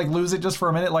know, when you like lose it just for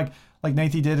a minute, like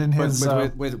Nathy did in his.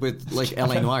 But with like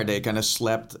LA Noire, they kind of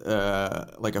slapped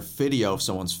like a video of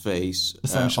someone's face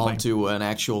onto an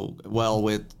actual. Well,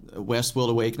 with Westworld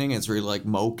Awakening, it's really like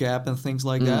mocap and things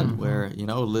like that, where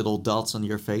little dots on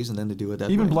your face, and then they do it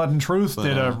that Even way. Blood and Truth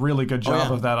did a really good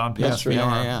job of that on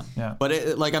PSVR. Yeah.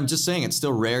 But like I'm just saying, it's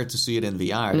still rare to see it in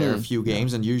VR. There are a few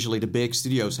games, and usually the big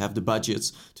studios have the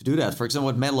budgets to do that. For example,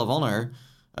 with Medal of Honor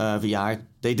VR,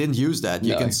 they didn't use that.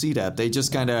 You can see that. They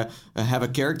just kind of have a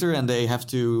character, and they have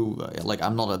to, like,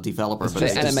 I'm not a developer, but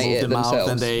they just move the mouth,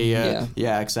 and they,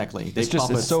 exactly. They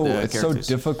it's so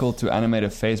difficult to animate a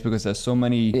face because there's so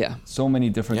many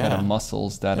different kind of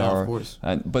muscles that are. Of course.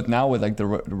 But now with like the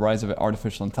rise of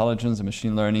artificial intelligence and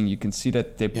machine learning, you can see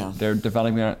that they're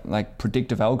developing like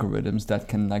predictive algorithms that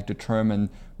can like determine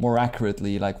more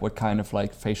accurately like what kind of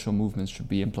like facial movements should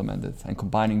be implemented, and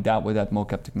combining that with that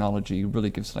mocap technology really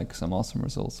gives like some awesome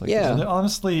results. Like,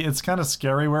 honestly, it's kind of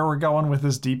scary where we're going with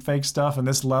this deepfake stuff and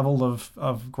this level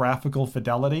of graphical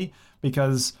fidelity,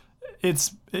 because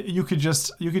you can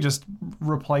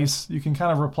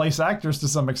kind of replace actors to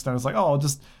some extent. It's like, oh, I'll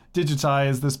just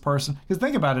digitize this person. Because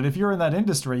think about it, if you're in that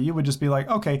industry, you would just be like,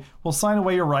 okay, we'll sign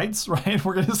away your rights, right?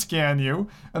 We're going to scan you,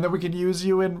 and then we can use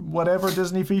you in whatever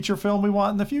Disney feature film we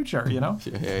want in the future, you know?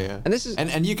 Yeah. And this is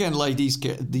and you can, like,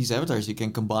 these avatars you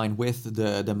can combine with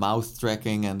the mouth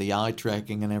tracking and the eye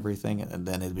tracking and everything, and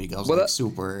then it becomes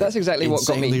super. That's exactly what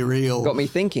got me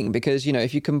thinking, because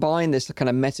if you combine this kind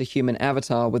of meta-human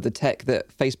avatar with the tech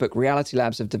that Facebook Reality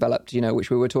Labs have developed, which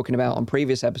we were talking about on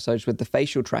previous episodes with the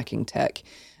facial tracking tech.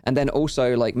 And then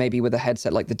also, like, maybe with a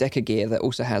headset like the Deca Gear that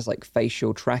also has, like,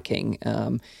 facial tracking,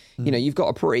 you've got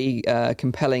a pretty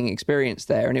compelling experience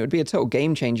there. And it would be a total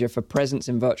game changer for presence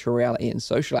in virtual reality and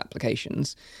social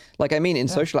applications. Like, I mean, in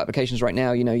social applications right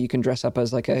now, you can dress up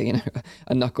as, like, a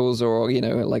Knuckles or,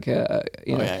 like a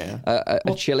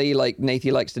Chili like Nathy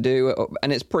likes to do.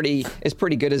 And it's pretty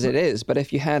good as it is. But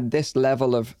if you had this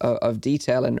level of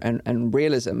detail and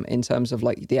realism in terms of,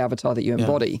 like, the avatar that you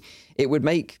embody, it would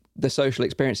make the social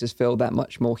experiences feel that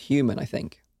much more human, I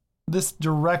think. This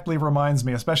directly reminds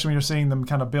me, especially when you're seeing them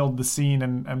kind of build the scene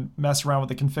and mess around with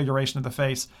the configuration of the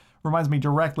face, reminds me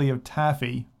directly of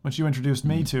Taffy, which you introduced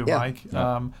me to, Mike,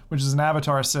 which is an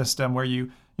avatar system where you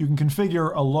can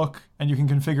configure a look and you can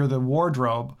configure the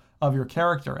wardrobe of your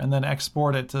character and then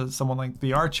export it to someone like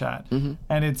VRChat.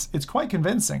 And it's quite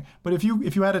convincing. But if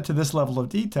you add it to this level of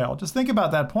detail, just think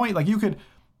about that point. Like, you could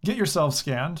get yourself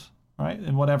scanned, right,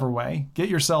 in whatever way, get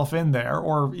yourself in there,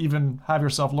 or even have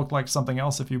yourself look like something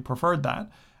else if you preferred that.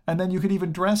 And then you could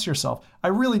even dress yourself. I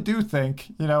really do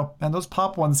think, and those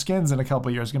Pop One skins in a couple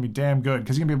of years are going to be damn good,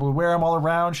 because you're going to be able to wear them all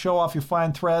around, show off your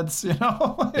fine threads,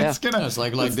 It's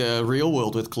like the real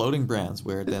world with clothing brands,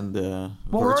 where then the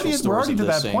we're already to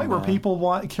that point where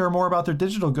people care more about their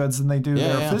digital goods than they do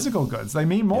their physical goods. They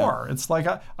mean more. It's like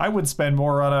I would spend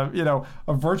more on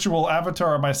a virtual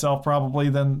avatar of myself probably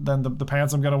than the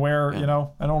pants I'm going to wear, and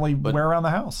only wear around the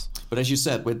house. But as you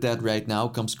said, with that right now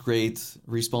comes great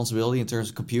responsibility in terms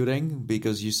of computing,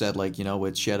 because you said, like,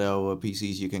 with Shadow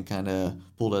PCs you can kind of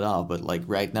pull it off, but like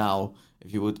right now,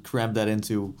 if you would cram that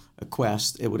into a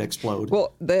Quest, it would explode.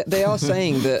 Well, they are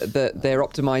saying that they're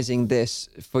optimizing this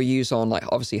for use on, like,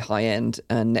 obviously high-end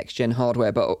and next-gen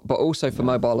hardware, but also for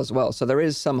mobile as well. So there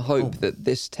is some hope that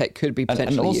this tech could be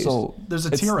potentially and also, used. There's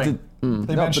a tiering.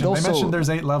 They mentioned there's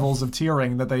 8 levels of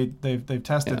tiering that they've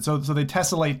tested. Yeah. So they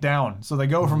tessellate down. So they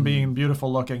go from being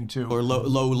beautiful looking to or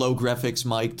low graphics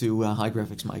mic to high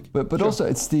graphics mic. But also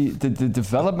it's the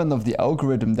development of the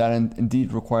algorithm that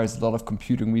indeed requires a lot of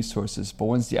computing resources. But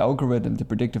once the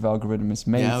predictive algorithm is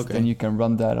made, then you can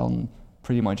run that on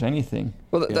pretty much anything.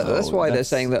 Well, that's why they're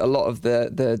saying that a lot of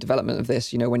the development of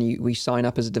this, when we sign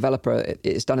up as a developer,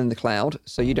 it's done in the cloud,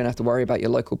 so you don't have to worry about your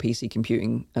local PC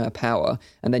computing power,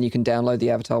 and then you can download the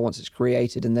avatar once it's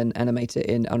created and then animate it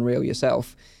in Unreal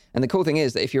yourself. And the cool thing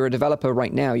is that if you're a developer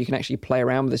right now, you can actually play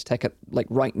around with this tech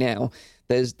right now.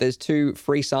 There's 2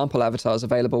 free sample avatars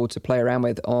available to play around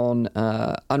with on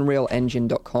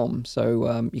unrealengine.com,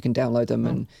 so you can download them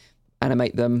and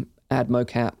animate them, add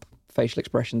mocap, facial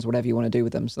expressions, whatever you want to do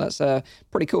with them. So that's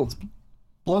pretty cool.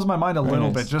 Blows my mind a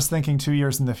little bit just thinking 2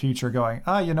 years in the future going,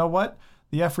 you know what?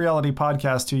 the F Reality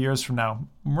podcast 2 years from now,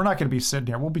 we're not going to be sitting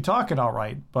here. We'll be talking all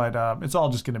right, but it's all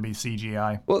just going to be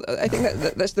CGI. Well, I think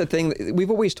that's the thing.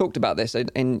 We've always talked about this,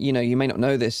 and you know, you may not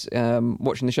know this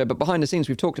watching the show, but behind the scenes,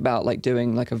 we've talked about like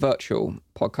doing like a virtual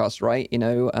podcast, right? You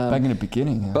know, Back in the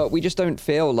beginning. Yeah. but we just don't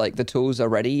feel like the tools are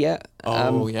ready yet.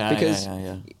 Because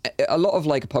a lot of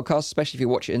like podcasts, especially if you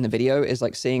watch it in the video, is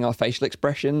like seeing our facial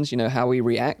expressions, you know, how we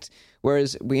react.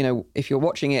 Whereas, you know, if you're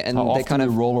watching it and How they often kind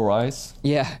of you roll our eyes.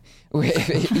 Yeah,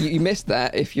 you missed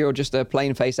that if you're just a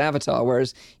plain face avatar.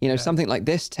 Whereas, you know, something like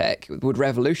this tech would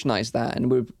revolutionize that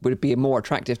and would be more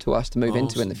attractive to us to move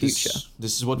into in the future.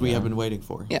 This is what we have been waiting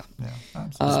for. Yeah.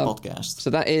 This podcast.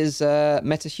 So that is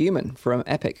MetaHuman from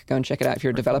Epic. Go and check it out if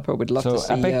you're a developer. We'd love to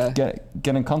see. Epic,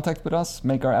 get in contact with us,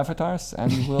 make our avatars,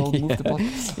 and we'll move the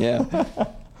podcast. Yeah.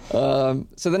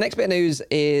 So the next bit of news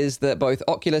is that both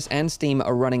Oculus and Steam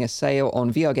are running a sale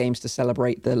on VR games to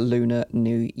celebrate the Lunar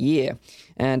New Year.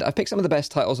 And I've picked some of the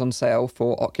best titles on sale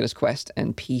for Oculus Quest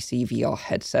and PC VR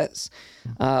headsets.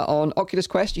 On Oculus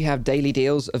Quest, you have daily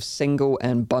deals of single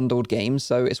and bundled games,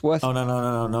 so it's worth... Oh,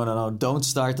 no. Don't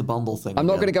start the bundle thing. I'm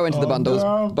not going to go into the bundles,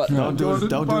 but... Don't do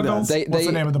that. What's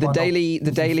the name of the bundle?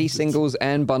 The daily singles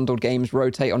and bundled games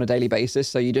rotate on a daily basis,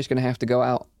 so you're just going to have to go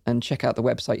out and check out the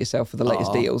website yourself for the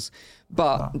latest deals.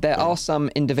 But there are some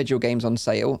individual games on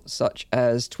sale, such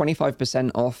as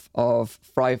 25% off of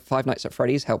Five Nights at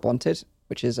Freddy's Help Wanted,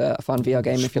 which is a fun VR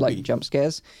game if you like jump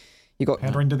scares. You got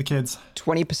Pandering to the kids.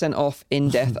 20% off In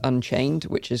Death Unchained,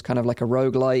 which is kind of like a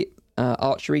roguelite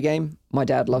archery game. My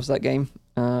dad loves that game.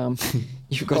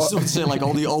 You've got... I would say like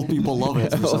all the old people love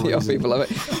it. all the old people love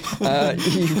it.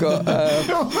 You've got...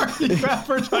 What are you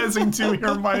advertising to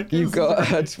here, Mike? You've got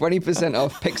 20%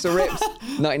 off Pixel Ripped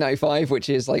 1995, which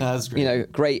is like, you know,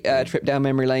 great trip down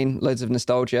memory lane, loads of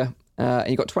nostalgia. And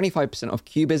you've got 25% off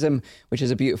Cubism, which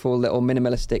is a beautiful little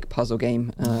minimalistic puzzle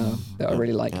game that I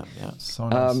really like. Yeah. So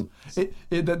nice.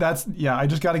 I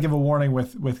just got to give a warning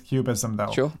with Cubism,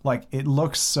 though. Sure. Like, it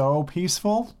looks so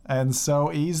peaceful and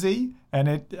so easy, and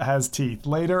it has teeth.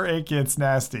 Later, it gets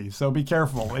nasty. So be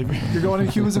careful. If you're going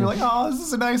into Cubism, you're like, oh, this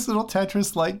is a nice little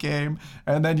Tetris-like game.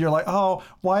 And then you're like, oh,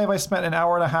 why have I spent an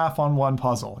hour and a half on one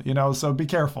puzzle? You know, so be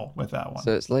careful with that one.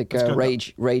 So it's like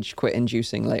rage quit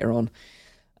inducing later on.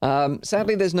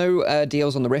 Sadly, there's no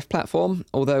deals on the Rift platform,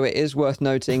 although it is worth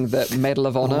noting that Medal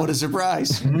of Honor... What a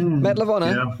surprise. Medal of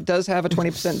Honor does have a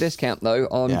 20% discount, though,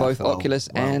 on both Oculus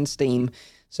and Steam.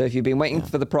 So if you've been waiting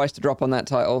for the price to drop on that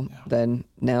title, then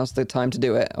now's the time to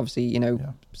do it. Obviously, you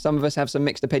know, some of us have some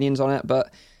mixed opinions on it,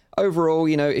 but... Overall,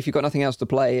 you know, if you've got nothing else to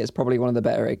play, it's probably one of the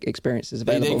better experiences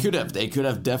available. They could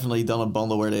have definitely done a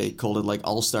bundle where they called it like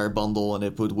All-Star Bundle, and they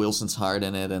put Wilson's Heart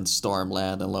in it, and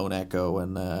Stormland, and Lone Echo,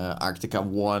 and Arctica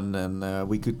 1, and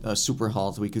we could Super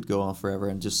Hot. We could go on forever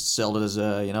and just sell it as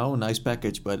a nice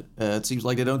package. But it seems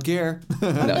like they don't care. Do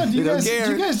you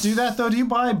guys do that though? Do you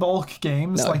buy bulk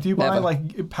games? No, like, do you buy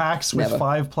like packs with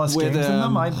 5+ games in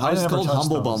them? It's called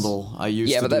Humble Bundle. I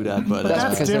used to do that, but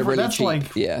that's because they're really cheap.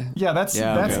 Like,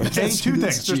 that's two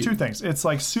things. There's two things. It's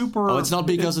like super... Oh, it's not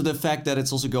because of the fact that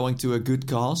it's also going to a good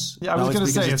cause? Yeah, I was going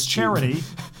to say it's charity,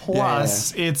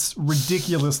 plus it's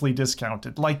ridiculously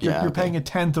discounted. Like, you're paying a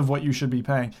tenth of what you should be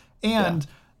paying. And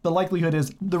the likelihood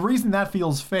is, the reason that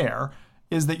feels fair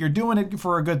is that you're doing it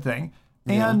for a good thing.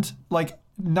 And, like,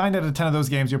 9 out of 10 of those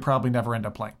games you'll probably never end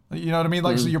up playing. You know what I mean?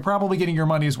 Like, so you're probably getting your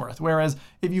money's worth. Whereas,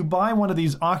 if you buy one of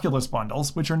these Oculus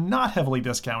bundles, which are not heavily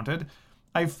discounted...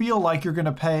 I feel like you're going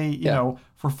to pay, you know,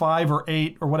 for 5 or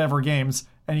 8 or whatever games,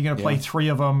 and you're going to play 3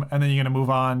 of them, and then you're going to move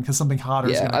on because something hotter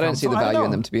is going to come. I don't see the value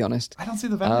in them, to be honest. I don't see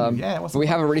the value. We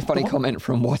have a really funny comment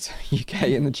from What UK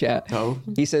in the chat. Oh.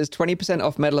 He says 20%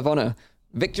 off Medal of Honor.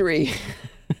 Victory.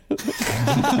 He's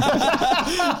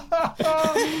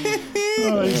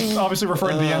obviously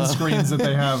referring to the end screens that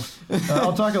they have.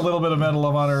 I'll talk a little bit of Medal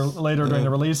of Honor later during the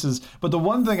releases. But the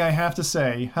one thing I have to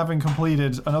say, having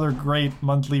completed another great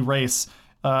monthly race,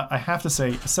 I have to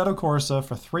say, Assetto Corsa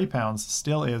for £3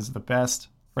 still is the best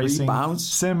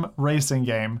sim racing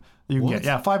game that you can get.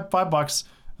 Yeah, $5,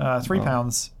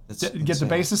 £3. You get the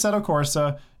base Assetto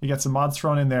Corsa. You get some mods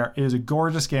thrown in there. It is a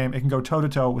gorgeous game. It can go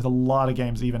toe-to-toe with a lot of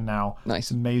games even now. Nice.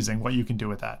 It's amazing what you can do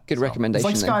with that. Good recommendation.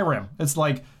 It's like Skyrim. It's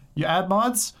like you add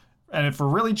mods, and for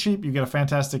really cheap, you get a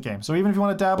fantastic game. So even if you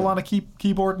want to dabble on a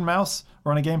keyboard and mouse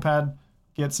or on a gamepad,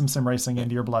 get some sim racing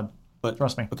into your blood. But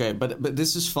trust me. Okay, but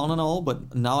this is fun and all,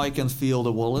 but now I can feel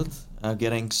the wallet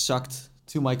getting sucked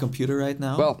to my computer right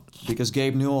now. Well, because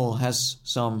Gabe Newell has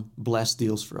some blast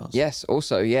deals for us. Yes,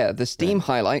 also, the Steam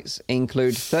highlights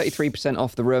include 33%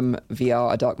 off The Room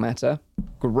VR: A Dark Matter.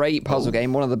 Great puzzle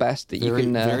game, one of the best that you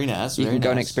can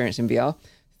go and experience in VR.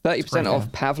 30%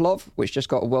 off Pavlov, which just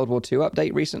got a World War II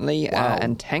update recently,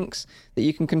 and tanks that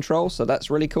you can control. So that's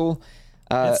really cool.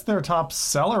 It's their top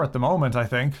seller at the moment, I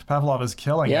think. Pavlov is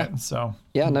killing it. So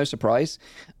yeah, no surprise.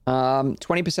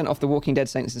 20% off The Walking Dead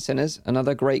Saints and Sinners,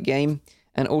 another great game,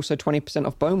 and also 20%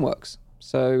 off Boneworks.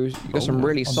 So you've got some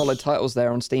really solid titles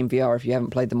there on Steam VR if you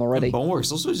haven't played them already. And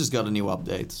Boneworks also just got a new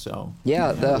update. So the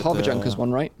Harborjunkers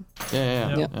one, right?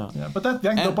 Yeah. But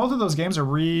both of those games are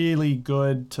really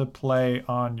good to play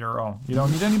on your own. You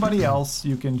don't need anybody else.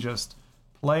 You can just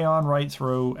play on right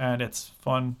through, and it's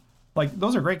fun. Like,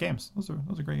 those are great games. Those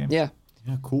are great games. Yeah,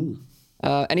 cool.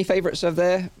 Any favorites of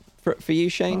there for you,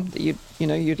 Shane? That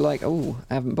you'd like? Oh,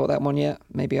 I haven't bought that one yet.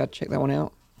 Maybe I'd check that one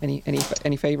out.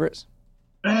 Any favorites?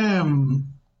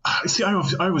 See, I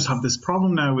always have this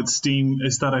problem now with Steam,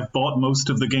 is that I've bought most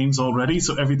of the games already.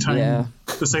 So every time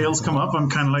the sales come up, I'm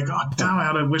kind of like, oh damn,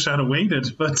 I wish I had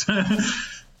waited. But I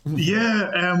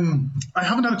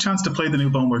haven't had a chance to play the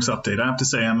new Boneworks update. I have to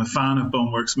say, I'm a fan of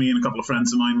Boneworks. Me and a couple of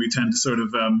friends of mine, we tend to sort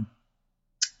of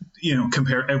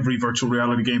compare every virtual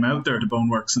reality game out there to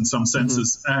Boneworks in some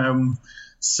senses.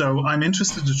 So I'm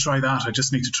interested to try that. I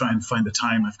just need to try and find the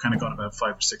time. I've kind of got about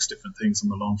 5 or 6 different things on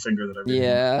the long finger that I really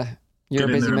you're get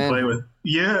a busy in there man. and play with.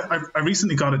 Yeah, I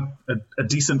recently got a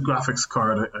decent graphics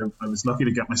card. I was lucky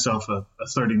to get myself a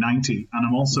 3090, and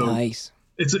I'm also nice.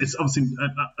 It's obviously,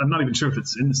 I'm not even sure if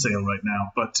it's in the sale right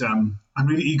now, but I'm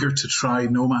really eager to try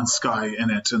No Man's Sky in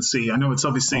it and see. I know it's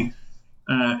obviously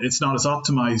it's not as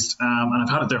optimized, and I've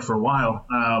had it there for a while,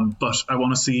 but I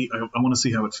want to see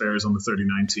how it fares on the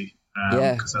 3090.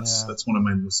 Because that's one of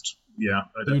my most I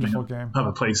beautiful definitely game. have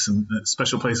a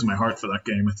special place in my heart for that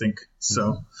game, I think.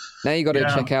 So now you got to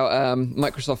check out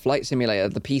Microsoft Flight Simulator,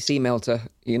 the PC melter,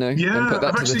 and put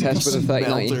that to the test with a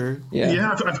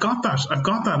 3090. I've got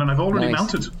that, and I've already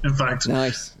melted, in fact.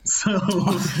 Nice. So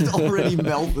already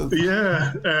melted.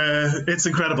 It's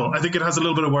incredible. I think it has a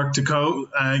little bit of work to go.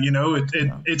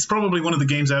 It's probably one of the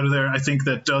games out of there, I think,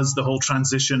 that does the whole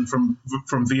transition from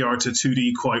VR to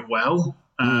 2D quite well.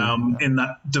 In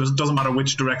that it doesn't matter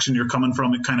which direction you're coming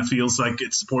from, it kind of feels like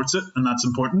it supports it, and that's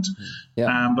important.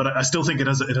 But I still think it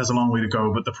has a long way to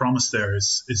go, but the promise there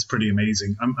is pretty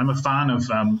amazing. I'm a fan of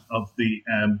the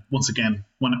once again,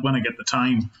 when I get the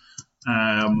time,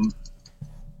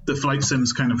 the flight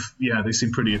sims kind of they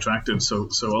seem pretty attractive, so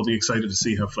I'll be excited to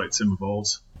see how Flight Sim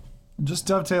evolves. Just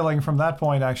dovetailing from that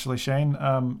point, actually, Shane,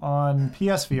 on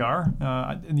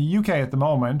PSVR in the UK at the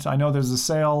moment, I know there's a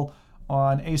sale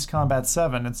on Ace Combat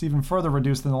 7. It's even further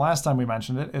reduced than the last time we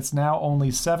mentioned it. It's now only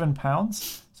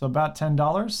 £7, so about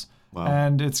 $10. Wow.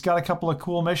 And it's got a couple of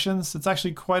cool missions. It's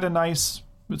actually quite a nice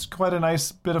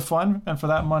bit of fun. And for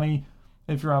that money,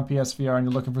 if you're on PSVR and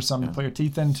you're looking for something to put your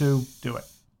teeth into, do it.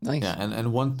 Nice. Yeah,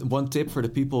 and one tip for the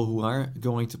people who are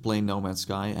going to play No Man's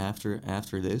Sky after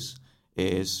this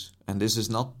is, and this is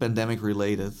not pandemic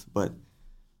related, but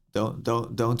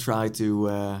don't try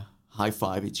to high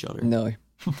five each other. No.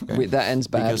 Okay. That ends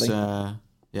badly.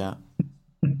 Because,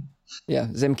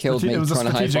 Zim killed me trying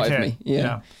to high-five me.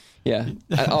 Yeah. And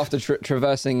after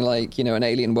traversing an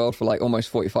alien world for almost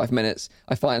 45 minutes,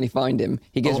 I finally find him.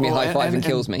 He gives me a high five and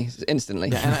kills me instantly.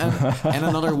 Yeah, and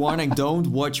another warning: don't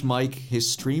watch Mike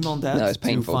his stream on that. No, it's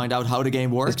painful. To find out how the game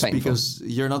works, because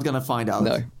you're not gonna find out.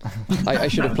 No, I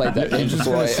should have played that game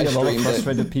before I streamed a lot of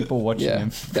frustrated people watching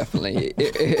him. Definitely.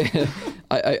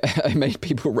 I made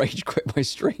people rage quit my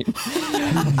stream.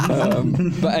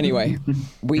 But anyway,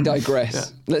 we digress.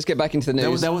 Yeah. Let's get back into the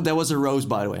news. That was a rose,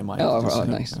 by the way, Mike. Oh,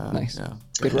 nice. Nice. Yeah.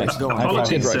 Good race.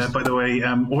 Apologies, by the way.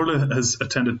 Orla has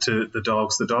attended to the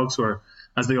dogs. The dogs were,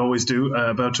 as they always do,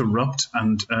 about to erupt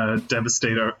and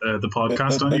devastate the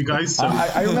podcast on you guys. So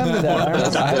I remember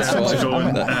that. I had to go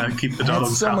and keep the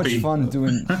dogs happy.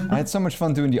 I had so much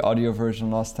fun doing the audio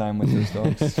version last time with those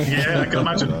dogs. Yeah, I can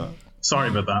imagine. Sorry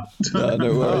about that.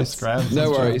 No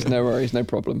worries. No worries. No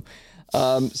problem.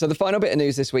 So the final bit of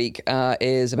news this week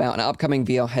is about an upcoming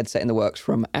VR headset in the works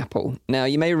from Apple. Now,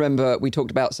 you may remember we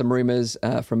talked about some rumors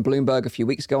from Bloomberg a few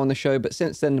weeks ago on the show, but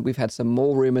since then we've had some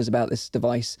more rumors about this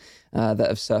device that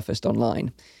have surfaced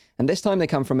online. And this time they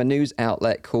come from a news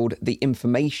outlet called The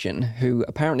Information, who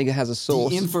apparently has a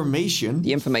source. The Information?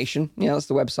 The Information. Yeah, that's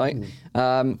the website.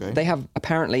 Okay. They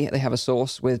have a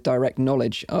source with direct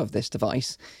knowledge of this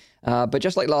device. But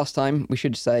just like last time, we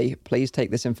should say, please take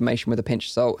this information with a pinch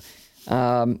of salt.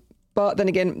 But then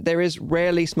again, there is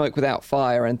rarely smoke without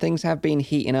fire, and things have been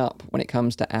heating up when it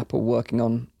comes to Apple working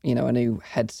on, a new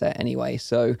headset anyway.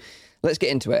 So let's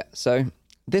get into it. So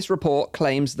this report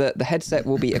claims that the headset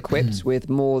will be equipped with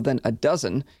more than a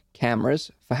dozen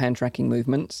cameras for hand tracking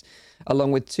movements,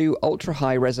 along with 2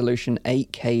 ultra-high resolution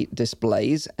 8K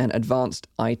displays and advanced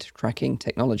eye tracking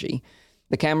technology.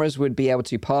 The cameras would be able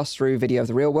to pass through video of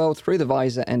the real world through the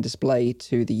visor and display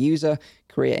to the user,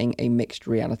 creating a mixed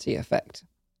reality effect.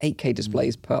 8K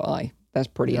displays per eye. That's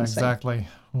pretty insane. Exactly.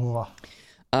 Ooh.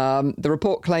 The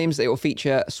report claims that it will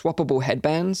feature swappable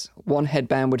headbands. One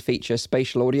headband would feature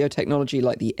spatial audio technology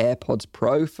like the AirPods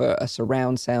Pro for a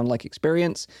surround sound-like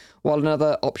experience, while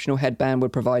another optional headband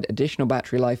would provide additional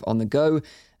battery life on the go,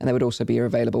 and they would also be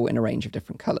available in a range of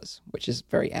different colors, which is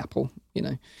very Apple, you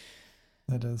know.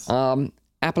 It is.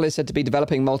 Apple is said to be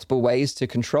developing multiple ways to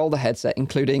control the headset,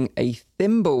 including a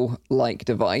thimble-like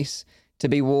device to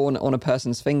be worn on a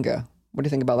person's finger. What do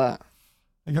you think about that?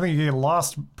 I think you get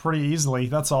lost pretty easily.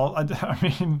 That's all. I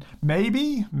mean,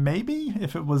 maybe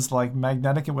if it was like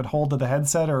magnetic, it would hold to the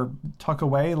headset or tuck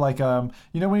away. Like, when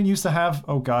you used to have,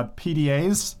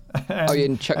 PDAs. And, you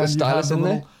can chuck the stylus in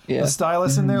there? Yeah. The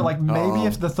stylus in there. Like, maybe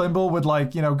if the thimble would,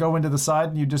 go into the side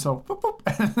and you just go, boop,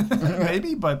 boop.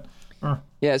 Maybe, but...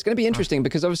 Yeah, it's going to be interesting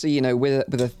because obviously,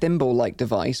 with a thimble-like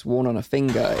device worn on a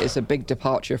finger, it's a big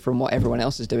departure from what everyone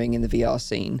else is doing in the VR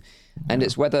scene. And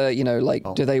it's whether,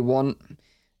 do they want...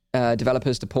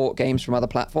 developers to port games from other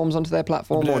platforms onto their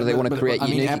platform, or do they want to create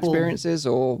unique experiences?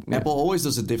 Or Apple always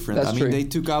does it different. That's true. They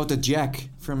took out the jack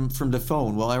from the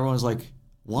phone. Well, everyone's like,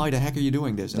 "Why the heck are you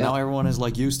doing this?" And now everyone is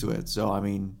used to it. So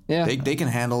they can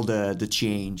handle the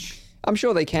change. I'm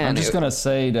sure they can. I'm just going to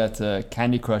say that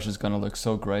Candy Crush is going to look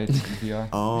so great in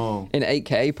VR. In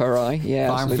 8K per eye, yeah.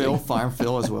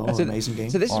 Farmville as well, amazing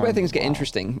game. So this is where things get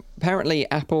interesting. Apparently,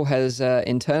 Apple has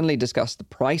internally discussed the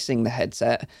pricing the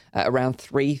headset at around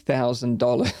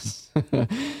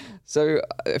 $3,000. So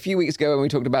a few weeks ago when we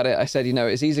talked about it, I said,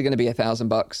 it's either going to be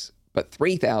 $1,000, but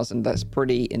 $3,000, that's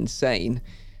pretty insane.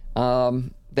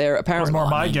 They're apparently... That was more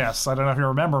my guess. I don't know if you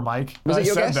remember, Mike. Was it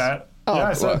your guess? That. Oh, yeah,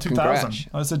 I said 2000.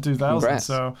 I said 2000. Congrats.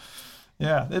 So,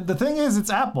 yeah. The thing is,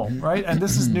 it's Apple, right? And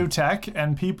this is new tech,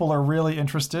 and people are really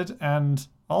interested. And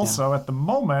also, at the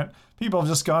moment, people have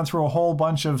just gone through a whole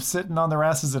bunch of sitting on their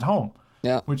asses at home.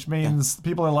 Yeah. Which means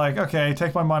people are like, okay,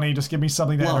 take my money, just give me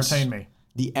something to entertain me.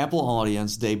 The Apple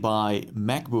audience, they buy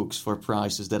MacBooks for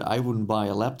prices that I wouldn't buy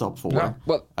a laptop for. Yeah.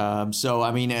 Well, so I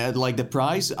mean, the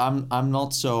price, I'm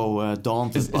not so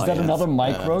daunted. Is that another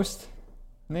mic roast,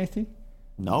 Nathan?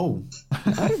 No.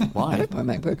 Why? I don't buy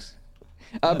MacBooks.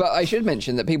 But I should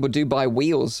mention that people do buy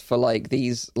wheels for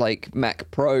these Mac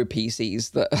Pro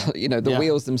PCs that the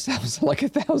wheels themselves are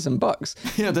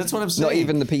 $1,000. Yeah, that's what I'm saying. Not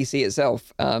even the PC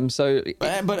itself.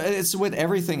 But it's with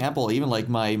everything Apple. Even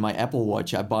my Apple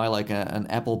Watch, I buy an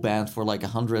Apple band for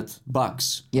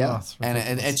 $100. Yeah,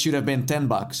 and it should have been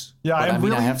 $10. Yeah,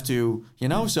 but I have to,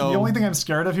 So the only thing I'm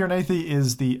scared of here, Nathan,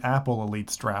 is the Apple Elite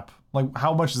strap.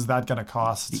 How much is that going to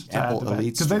cost? The Apple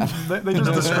Elite strap. Because they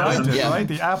just described it, right?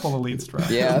 The Apple Elite strap.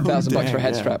 Yeah, $1,000 for a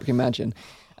head strap, you can imagine.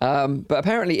 But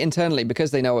apparently internally,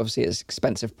 because they know obviously it's an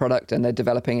expensive product and they're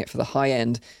developing it for the high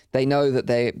end, they know that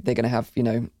they're going to have, they're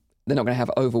not going to have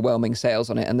overwhelming sales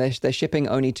on it. And they're shipping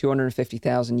only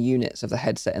 250,000 units of the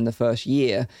headset in the first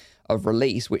year of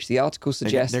release, which the article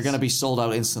suggests they're going to be sold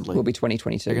out instantly. Will be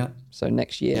 2022, so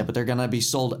next year. Yeah, but they're going to be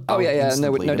sold out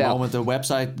instantly. No doubt. The moment the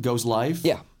website goes live.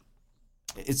 Yeah.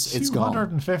 It's gone.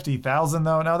 250,000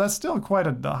 though. Now that's still quite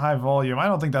a high volume. I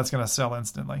don't think that's going to sell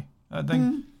instantly. I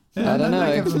think. I don't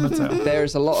know.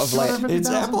 There's a lot of it's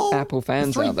Apple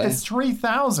fans out there. It's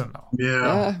 3,000 though.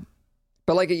 Yeah.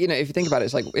 But if you think about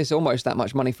it, it's almost that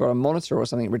much money for a monitor or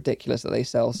something ridiculous that they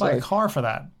sell. Buy a car for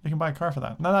that. You can buy a car for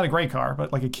that. Not a great car,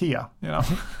 but like a Kia. Well,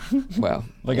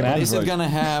 an Android. Is it gonna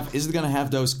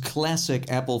have those classic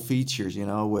Apple features?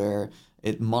 Where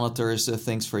it monitors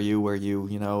things for you, where you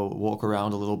walk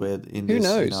around a little bit in Who this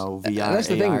knows? VR. And that's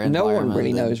the thing. No one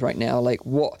really knows right now.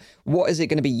 What is it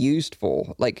going to be used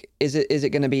for? Is it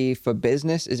going to be for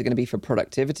business? Is it going to be for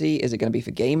productivity? Is it going to be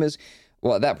for gamers?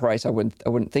 Well, at that price, I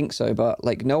wouldn't think so.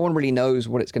 But no one really knows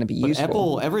what it's going to be used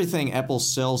for. Everything Apple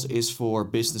sells is for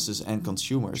businesses and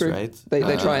consumers, True. right?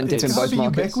 They try and dip in both markets. It's got to be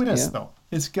ubiquitous, though.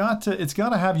 It's got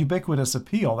to have ubiquitous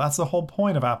appeal. That's the whole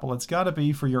point of Apple. It's got to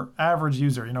be for your average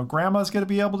user. Grandma's got to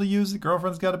be able to use it.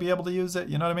 Girlfriend's got to be able to use it.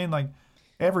 You know what I mean?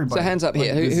 Everybody. So hands up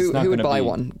here. Who would buy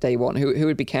one day one? Who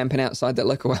would be camping outside that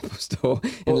local Apple store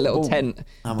in a little tent?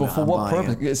 But for what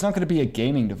purpose? It's not going to be a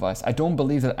gaming device. I don't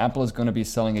believe that Apple is going to be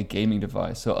selling a gaming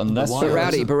device. So unless... But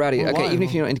rowdy. Okay, even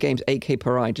if you're not into games, 8K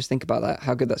per eye, just think about that.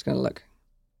 How good that's going to look.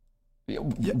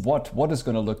 What is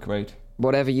going to look great?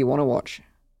 Whatever you want to watch.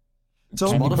 So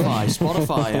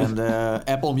Spotify and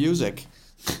Apple Music.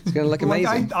 It's going to look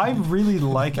amazing. I really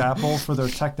like Apple for their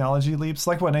technology leaps.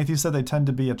 Like what Nathan said, they tend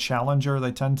to be a challenger.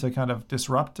 They tend to kind of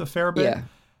disrupt a fair bit. Yeah.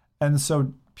 And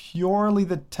so purely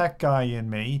the tech guy in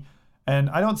me, and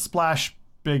I don't splash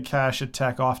big cash at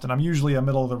tech often. I'm usually a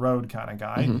middle of the road kind of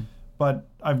guy. But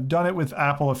I've done it with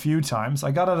Apple a few times.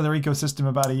 I got out of their ecosystem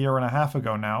about a year and a half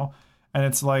ago now. And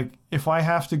it's like, if I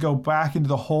have to go back into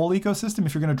the whole ecosystem,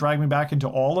 if you're going to drag me back into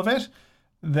all of it,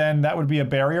 then that would be a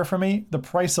barrier for me. The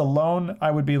price alone, I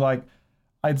would be like,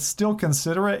 I'd still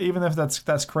consider it, even if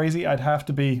that's crazy. I'd have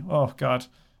to be, oh God,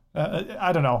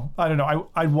 I don't know.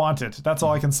 I want it. That's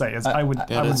all I can say. Is I would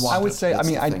want it. I would say, That's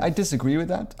the thing. I disagree with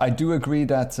that. I do agree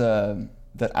that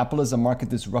that Apple is a market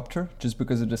disruptor just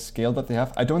because of the scale that they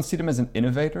have. I don't see them as an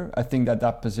innovator. I think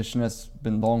that position has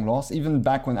been long lost. Even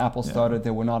back when Apple started,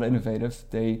 they were not innovative.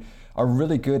 They are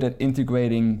really good at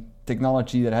integrating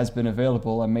technology that has been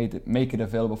available and make it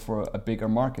available for a bigger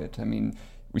market. I mean,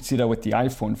 we see that with the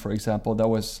iPhone, for example. That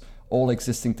was all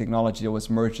existing technology that was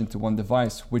merged into one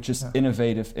device, which is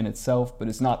innovative in itself, but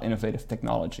it's not innovative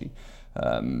technology.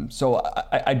 So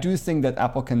I do think that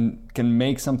Apple can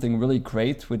make something really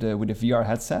great with a VR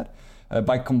headset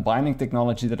by combining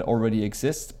technology that already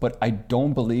exists. But I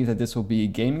don't believe that this will be a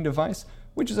gaming device,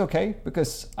 which is okay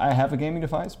because I have a gaming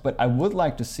device. But I would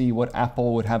like to see what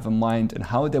Apple would have in mind and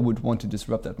how they would want to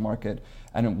disrupt that market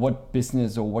and what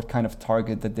business or what kind of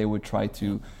target that they would try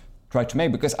to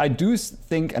make. Because I do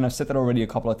think, and I've said that already a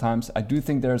couple of times, I do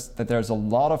think there's a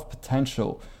lot of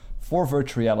potential for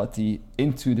virtual reality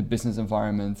into the business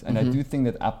environment, and I do think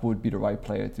that Apple would be the right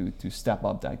player to step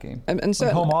up that game. And so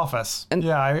like home office. And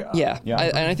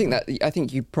I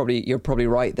think you're probably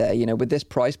right there. You know, with this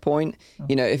price point,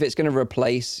 you know, if it's going to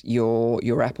replace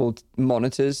your Apple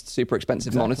monitors, super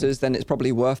expensive monitors, then it's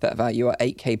probably worth that value at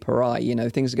 8K per eye. You know,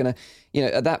 things are going to, you know,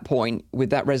 at that point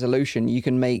with that resolution, you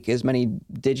can make as many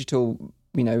digital,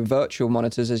 you know, virtual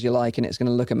monitors as you like, and it's going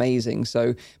to look amazing.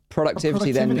 So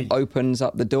productivity then opens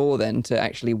up the door then to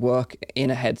actually work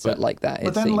in a headset like that.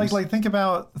 But then seems. like think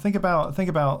about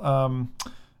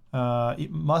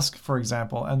Musk, for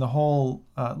example, and the whole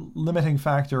limiting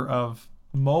factor of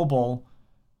mobile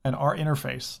and our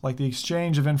interface, like the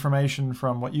exchange of information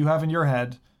from what you have in your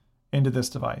head into this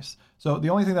device. So the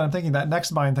only thing that I'm thinking, that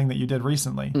NextMind thing that you did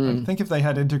recently, I think if they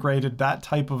had integrated that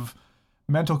type of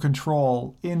mental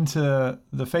control into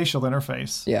the facial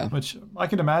interface, which I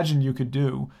could imagine you could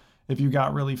do if you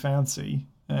got really fancy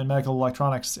and medical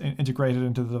electronics integrated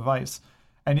into the device.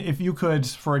 And if you could,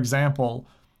 for example,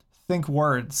 think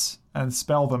words and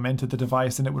spell them into the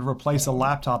device, and it would replace a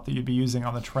laptop that you'd be using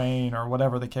on the train or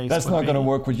whatever the case. That's not going to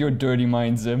work with your dirty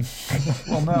mind, Zim.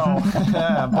 Well, no,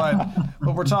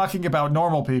 but we're talking about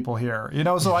normal people here, you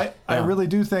know. So I really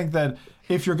do think that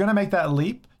if you're going to make that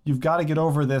leap, you've got to get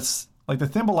over this. Like the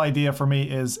thimble idea for me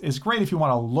is great if you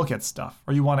want to look at stuff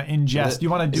or you want to ingest, you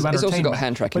want to do entertainment. It's also got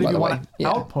hand tracking, by the way.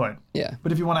 Output.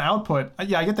 But if you want to output, I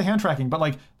get the hand tracking, but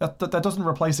like that doesn't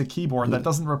replace a keyboard. That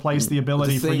doesn't replace the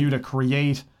ability for you to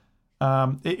create.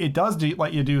 It does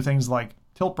let you do things like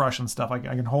tilt brush and stuff. I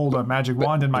can hold a magic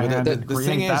wand in my hand and create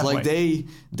thing that is, like, way.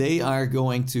 they are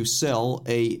going to sell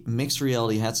a mixed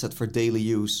reality headset for daily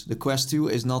use. The Quest 2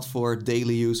 is not for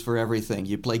daily use for everything.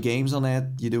 You play games on it,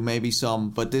 you do maybe some,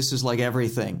 but this is like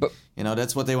everything. But, you know,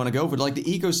 that's what they want to go for. Like the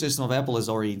ecosystem of Apple is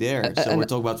already there. So we're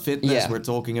talking about fitness, we're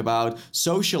talking about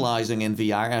socializing in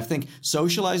VR. And I think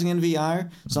socializing in VR,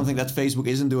 something that Facebook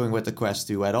isn't doing with the Quest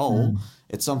 2 at all.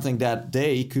 It's something that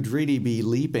they could really be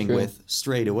leaping with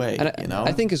straight away. And you know?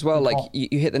 I think as well, like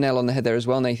you hit the nail on the head there as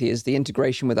well, Nathan, is the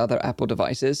integration with other Apple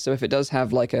devices. So if it does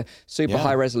have like a super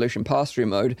high resolution pass-through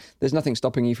mode, there's nothing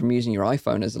stopping you from using your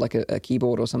iPhone as like a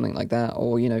keyboard or something like that,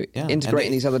 or, you know,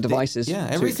 integrating these other devices.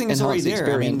 Everything is already there.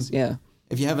 Experience. I mean,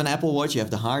 if you have an Apple Watch, you have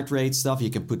the heart rate stuff. You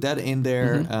can put that in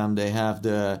there. They have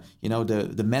the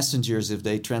messengers. If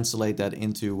they translate that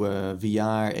into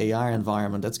VR, AR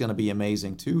environment, that's going to be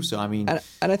amazing too. So I mean,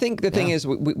 and I think the thing is,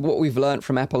 what we've learned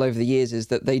from Apple over the years is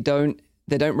that they don't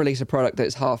release a product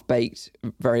that's half baked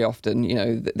very often. You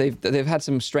know, they've had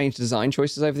some strange design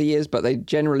choices over the years, but they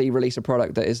generally release a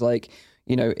product that is like,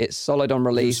 you know, it's solid on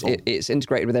release. It's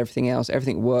integrated with everything else.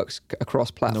 Everything works across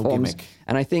platforms.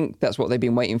 And I think that's what they've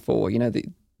been waiting for, you know,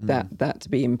 that to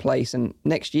be in place. And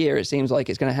next year, it seems like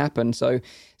it's going to happen. So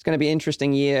it's going to be an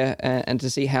interesting year and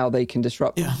to see how they can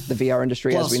disrupt the VR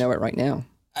industry as we know it right now.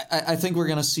 I think we're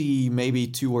going to see maybe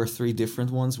 2 or 3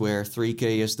 different ones where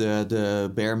 3K is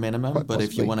the bare minimum. Quite possibly.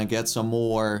 If you want to get some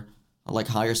more, like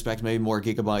higher spec, maybe more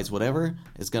gigabytes, whatever,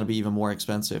 it's going to be even more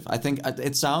expensive. I think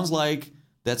it sounds like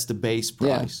that's the base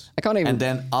price. I can't even. And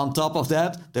then on top of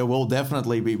that, there will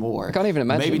definitely be more. I can't even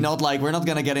imagine. Maybe not like, we're not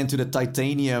going to get into the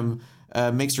titanium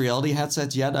mixed reality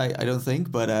headsets yet, I don't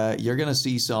think, but you're going to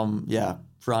see some,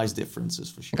 price differences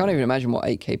for sure. I can't even imagine what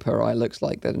 8K per eye looks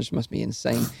like. That just must be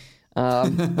insane.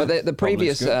 But the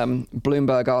previous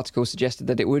Bloomberg article suggested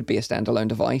that it would be a standalone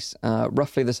device,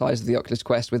 roughly the size of the Oculus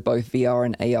Quest with both VR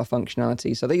and AR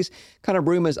functionality. So these kind of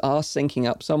rumors are syncing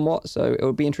up somewhat. So it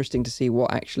would be interesting to see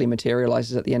what actually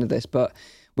materializes at the end of this. But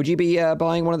would you be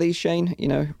buying one of these, Shane?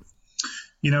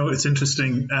 It's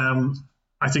interesting.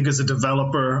 I think as a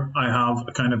developer, I have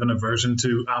a kind of an aversion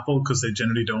to Apple because they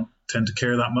generally don't tend to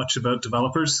care that much about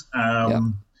developers.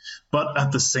 But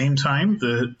at the same time,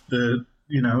 the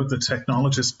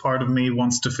technologist part of me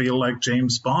wants to feel like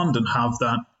James Bond and have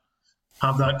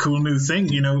that cool new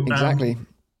thing. Exactly.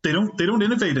 They don't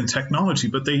innovate in technology,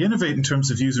 but they innovate in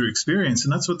terms of user experience,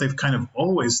 and that's what they've kind of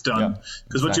always done.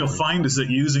 Because what you'll find is that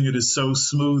using it is so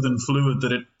smooth and fluid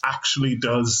that it actually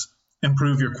does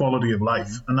improve your quality of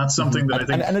life, and that's something that I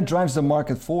think and it drives the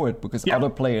market forward because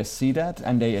other players see that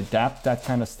and they adapt that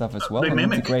kind of stuff as well. They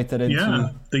mimic. Integrate that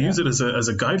into, they use it as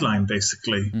a guideline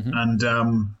basically, and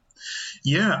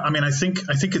I think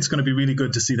it's going to be really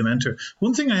good to see them enter.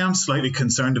 One thing I am slightly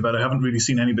concerned about, I haven't really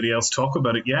seen anybody else talk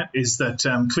about it yet, is that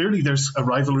clearly there's a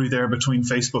rivalry there between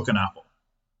Facebook and Apple.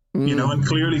 And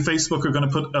clearly Facebook are going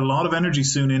to put a lot of energy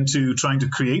soon into trying to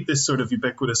create this sort of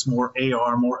ubiquitous, more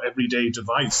AR, more everyday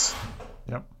device.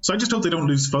 Yep. So I just hope they don't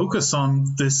lose focus on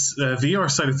this VR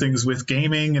side of things with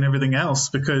gaming and everything else,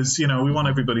 because, we want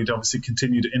everybody to obviously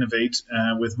continue to innovate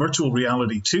with virtual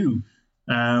reality too,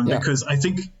 because I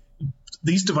think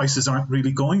these devices aren't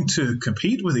really going to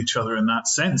compete with each other in that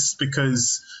sense,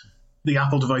 because the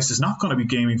Apple device is not going to be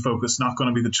gaming focused, not going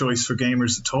to be the choice for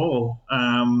gamers at all.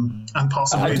 And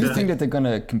possibly I do think that they're going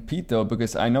to compete though,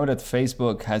 because I know that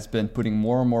Facebook has been putting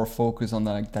more and more focus on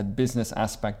that business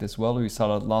aspect as well. We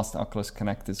saw that last Oculus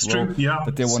Connect as well. True. Yeah.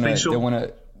 But they want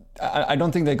to. I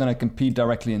don't think they're going to compete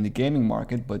directly in the gaming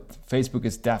market, but Facebook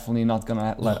is definitely not going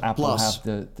to let Apple have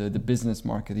the business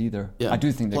market either. Yeah. I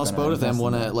do think they're Plus, both of them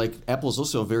want to, Apple's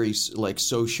also very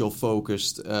social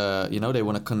focused. They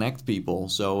want to connect people.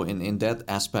 So in that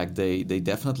aspect, they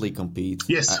definitely compete.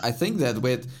 Yes. I think that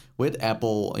with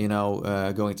Apple,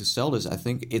 going to sell this, I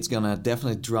think it's going to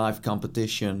definitely drive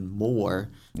competition more.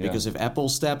 Yeah. Because if Apple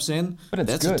steps in,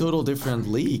 that's a total different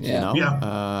league,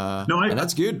 Yeah. And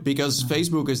that's good because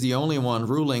Facebook is the only one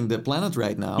ruling the planet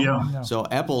right now. Yeah. So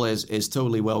Apple is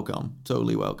totally welcome.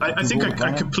 Totally welcome. I think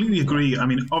I completely agree. I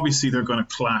mean, obviously they're going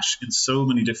to clash in so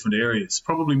many different areas,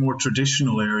 probably more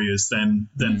traditional areas than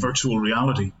virtual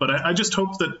reality. But I just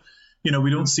hope that,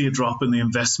 we don't see a drop in the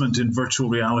investment in virtual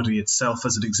reality itself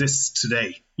as it exists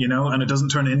today, and it doesn't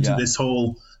turn into this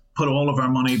whole put all of our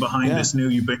money behind this new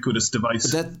ubiquitous device.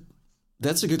 But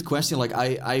that's a good question.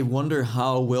 I wonder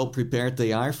how well prepared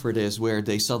they are for this, where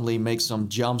they suddenly make some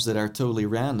jumps that are totally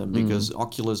random, because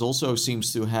Oculus also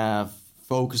seems to have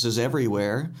focuses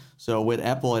everywhere. So with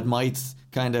Apple, it might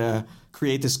kind of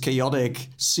create this chaotic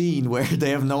scene where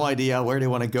they have no idea where they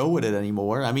want to go with it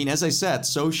anymore. I mean, as I said,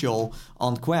 social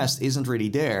on Quest isn't really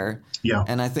there. Yeah.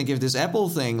 And I think if this Apple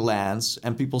thing lands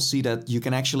and people see that you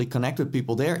can actually connect with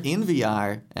people there in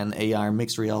VR and AR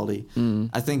mixed reality,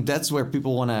 I think that's where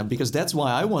people want to, because that's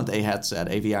why I want a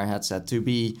VR headset, to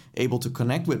be able to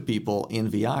connect with people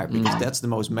in VR, because that's the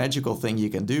most magical thing you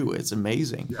can do. It's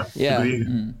amazing. Yeah.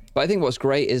 But I think what's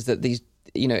great is that these,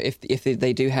 if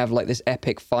they do have this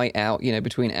epic fight out,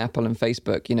 between Apple and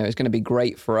Facebook, it's going to be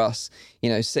great for us,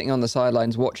 sitting on the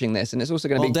sidelines watching this. And it's also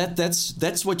going to be...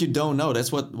 That's what you don't know.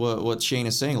 That's what Shane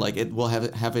is saying. It will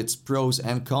have its pros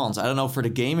and cons. I don't know for the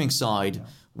gaming side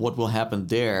what will happen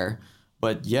there.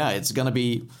 But it's going to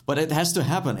be... But it has to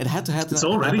happen. It had to happen,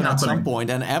 at some point.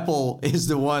 And Apple is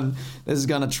the one that is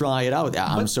going to try it out.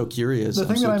 I'm so curious. The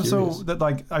thing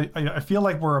I feel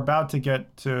like we're about to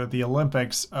get to the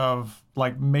Olympics of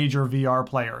major VR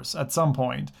players at some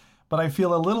point. But I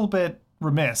feel a little bit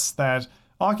remiss that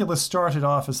Oculus started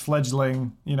off as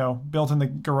fledgling, built in the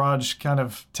garage kind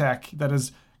of tech that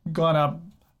has gone up,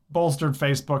 bolstered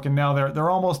Facebook, and now they're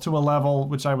almost to a level,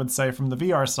 which I would say from the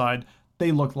VR side,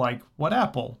 they look like what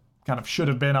Apple kind of should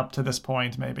have been up to this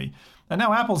point, maybe. And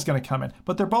now Apple's going to come in.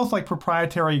 But they're both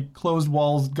proprietary closed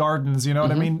walls gardens,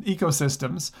 what I mean,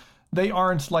 ecosystems. They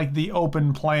aren't the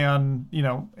open plan,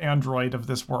 Android of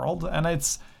this world. And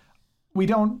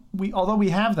although we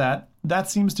have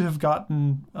that seems to have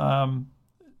gotten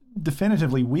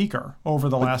definitively weaker over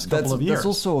the last couple of years. That's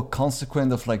also a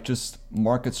consequence of just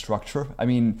market structure. I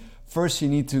mean, first you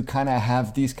need to kind of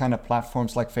have these kind of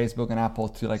platforms like Facebook and Apple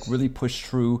to really push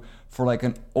through for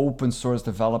an open source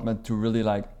development to really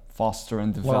foster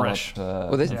and develop Flourish.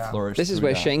 and flourish. This is through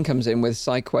where that. Shane comes in with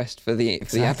SideQuest for the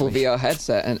Apple VR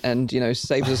headset and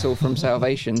saves us all from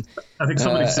salvation. I think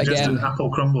somebody suggested again.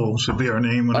 Apple Crumble should be our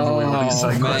name whenever we release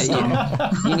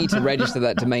SideQuest on. You need to register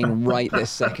that domain right this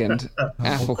second.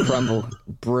 Apple Crumble,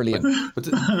 brilliant. But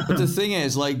the thing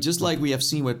is, just like we have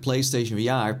seen with PlayStation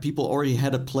VR, people already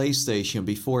had a PlayStation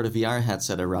before the VR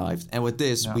headset arrived. And with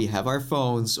this, we have our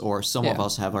phones, or some of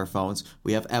us have our phones.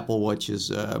 We have Apple Watches,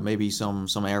 maybe some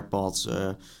AirPods,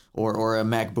 or a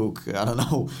MacBook. I don't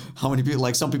know how many people.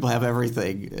 Like some people have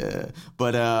everything.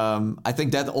 But I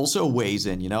think that also weighs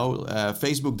in.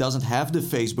 Facebook doesn't have the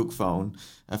Facebook phone.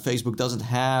 Facebook doesn't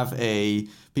have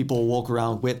people walk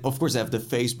around with. Of course, they have the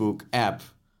Facebook app.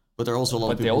 But there are also a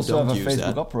lot of people who don't use that. But they also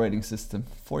have a Facebook operating system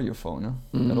for your phone. Huh?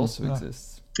 That also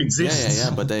exists. Exists,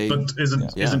 but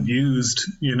isn't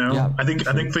used. I think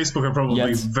Facebook are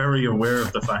probably very aware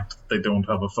of the fact that they don't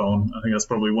have a phone. I think that's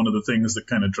probably one of the things that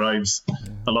kind of drives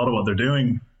a lot of what they're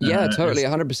doing. Yeah, totally,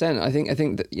 100%. I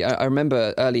think that I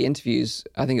remember early interviews.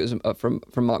 I think it was from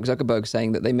Mark Zuckerberg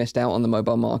saying that they missed out on the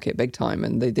mobile market big time,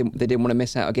 and they didn't want to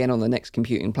miss out again on the next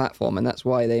computing platform, and that's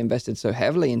why they invested so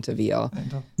heavily into VR.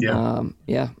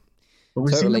 Yeah. But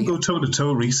we've seen them go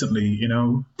toe-to-toe recently,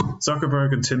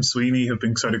 Zuckerberg and Tim Sweeney have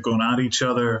been sort of going at each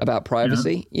other. About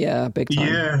privacy? Yeah, big time.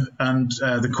 Yeah, and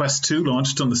the Quest 2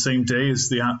 launched on the same day as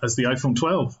the iPhone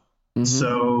 12. Mm-hmm.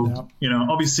 So,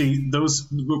 obviously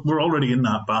we're already in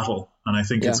that battle, and I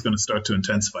think it's going to start to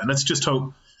intensify. Let's just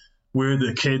hope we're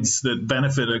the kids that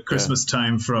benefit at Christmas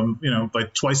time from, by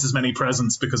twice as many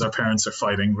presents because our parents are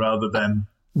fighting rather than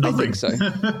nothing.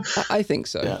 I think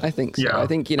so. Yeah. I think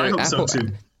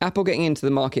Apple getting into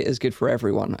the market is good for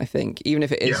everyone, I think, even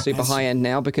if it is super high end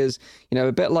now, because,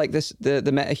 a bit like this, the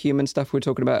MetaHuman stuff we were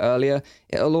talking about earlier,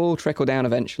 it'll all trickle down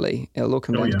eventually. It'll all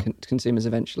come down to consumers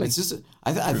eventually. It's just,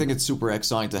 I think it's super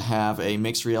exciting to have a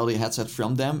mixed reality headset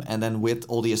from them, and then with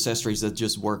all the accessories that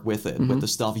just work with it, with the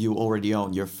stuff you already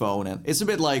own, your phone. And it's a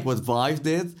bit like what Vive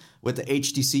did with the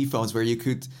HTC phones, where you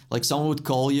could, someone would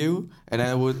call you and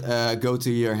then it would go to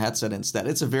your headset instead.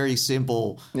 It's a very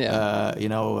simple,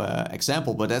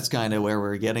 example, but that's kind of where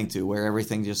we're getting to, where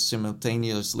everything just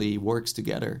simultaneously works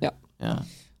together. Yeah.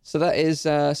 So that is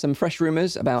some fresh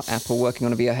rumors about Apple working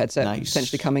on a VR headset,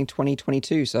 potentially coming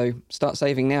 2022. So start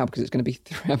saving now, because it's going to be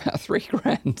about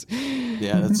 $3,000.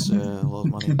 Yeah, that's a lot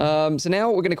of money. So now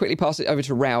we're going to quickly pass it over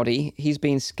to Rowdy. He's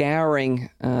been scouring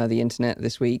the internet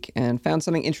this week and found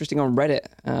something interesting on Reddit,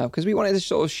 because we wanted to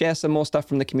sort of share some more stuff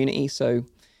from the community. So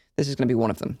this is going to be one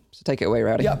of them. So take it away,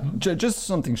 Rowdy. Yeah, just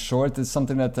something short. It's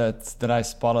something that I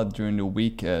spotted during the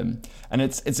week, and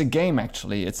it's a game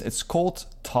actually. It's called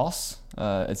Toss.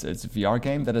 It's a VR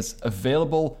game that is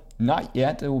available. Not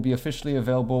yet. It will be officially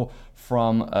available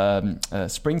from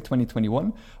spring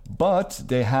 2021. But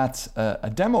they had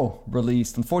a demo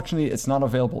released. Unfortunately, it's not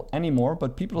available anymore,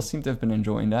 but people seem to have been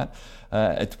enjoying that.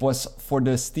 It was for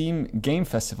the Steam Game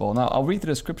Festival. Now, I'll read the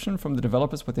description from the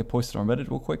developers, what they posted on Reddit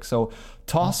real quick. So,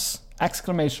 Toss, !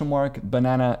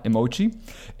 Banana emoji,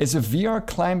 is a VR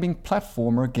climbing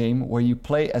platformer game where you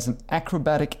play as an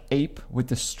acrobatic ape with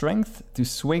the strength to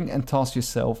swing and toss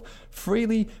yourself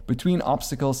freely between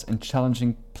obstacles and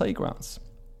challenging playgrounds.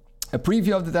 A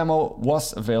preview of the demo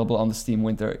was available on the Steam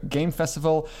Winter Game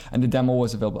Festival, and the demo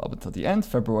was available up until the end,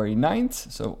 February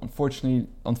 9th. So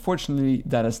unfortunately,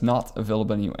 that is not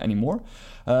available anymore.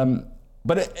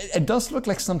 But it does look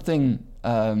like something...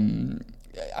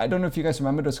 I don't know if you guys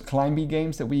remember those Climby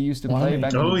games that we used to play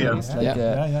back in the days.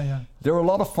 Yeah. They were a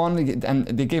lot of fun, and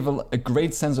they gave a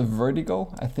great sense of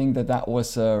vertigo. I think that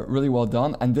was really well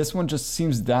done. And this one just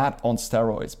seems that on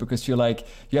steroids, because you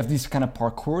have these kind of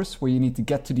parkours where you need to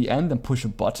get to the end and push a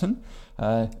button.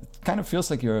 It kind of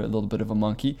feels like you're a little bit of a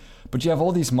monkey, but you have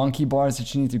all these monkey bars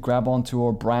that you need to grab onto,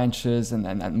 or branches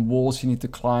and walls you need to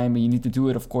climb, and you need to do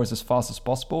it, of course, as fast as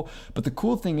possible. But the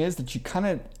cool thing is that you kind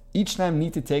of each time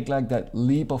need to take that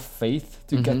leap of faith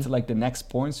to get to the next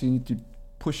point. So you need to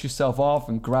push yourself off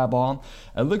and grab on.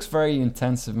 It looks very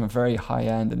intensive and very high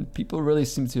end, and people really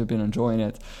seem to have been enjoying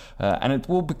it. And it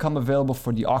will become available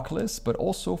for the Oculus, but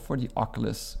also for the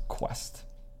Oculus Quest.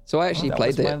 So I actually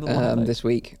played it this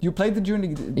week. You played it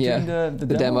during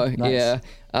the demo? Nice. Yeah.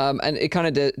 And it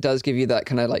kind of does give you that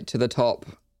kind of to the top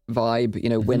vibe,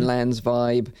 Windlands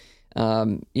vibe.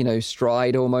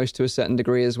 Stride almost to a certain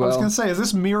degree as well. I was going to say, is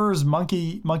this Mirror's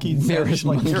Monkey Mirror's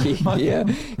Monkey? Yeah,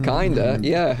 kinda.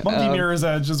 Yeah, Monkey Mirror's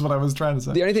Edge is what I was trying to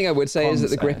say. The only thing I would say is that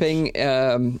the gripping,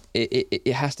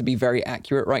 it has to be very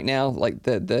accurate right now. Like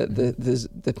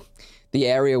the the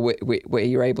area where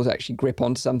you're able to actually grip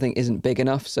onto something isn't big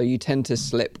enough, so you tend to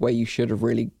slip where you should have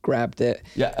really grabbed it.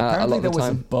 Yeah, apparently a lot of there the was a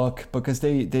time. bug because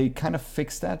they kind of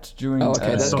fixed that during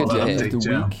that's good to hear.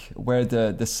 the week where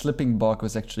the slipping bug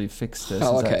was actually fixed. Since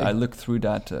I looked through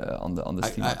that on the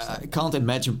Steam website. I can't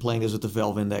imagine playing this with the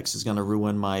Valve Index. It's gonna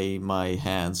ruin my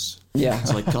hands. Yeah.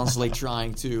 It's like constantly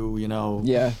trying to,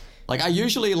 Yeah. Like I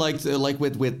usually like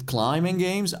with climbing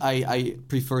games, I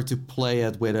prefer to play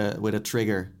it with a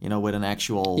trigger, with an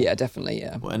actual. Yeah, definitely.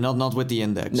 Yeah. Not with the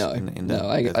index. No,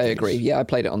 I agree. Yeah, I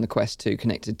played it on the Quest 2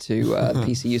 connected to the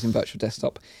PC using Virtual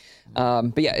Desktop.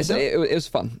 But yeah, it was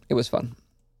fun. It was fun.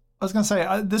 I was going to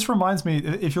say, this reminds me,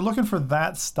 if you're looking for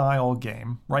that style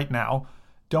game right now,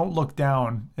 Don't Look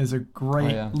Down is a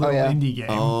great little indie game.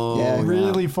 Oh, yeah.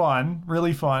 Really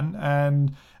fun.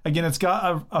 And again, it's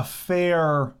got a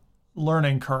fair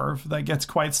learning curve that gets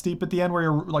quite steep at the end where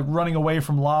you're like running away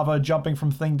from lava, jumping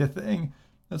from thing to thing.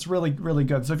 That's really, really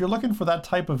good. So if you're looking for that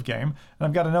type of game, and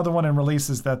I've got another one in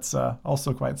releases that's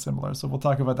also quite similar. So we'll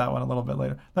talk about that one a little bit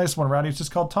later. Nice one, Rowdy. It's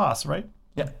just called Toss, right?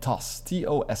 Yeah, Toss.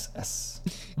 TOSS.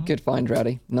 Good find,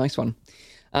 Rowdy. Nice one.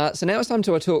 So now it's time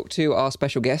to talk to our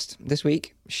special guest this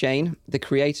week, Shane, the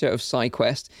creator of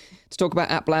SideQuest, to talk about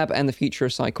App Lab and the future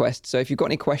of SideQuest. So if you've got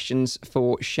any questions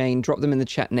for Shane, drop them in the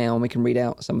chat now and we can read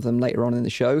out some of them later on in the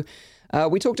show.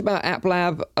 We talked about App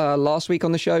Lab last week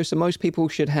on the show, so most people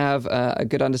should have a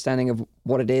good understanding of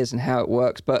what it is and how it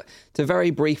works. But to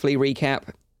very briefly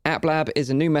recap, App Lab is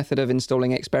a new method of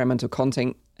installing experimental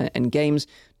content and games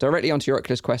directly onto your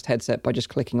Oculus Quest headset by just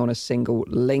clicking on a single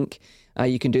link.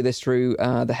 You can do this through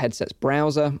the headset's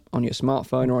browser on your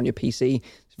smartphone or on your PC.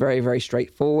 It's very, very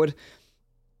straightforward.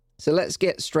 So let's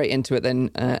get straight into it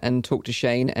then and talk to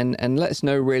Shane and let us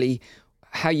know really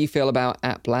how you feel about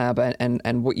App Lab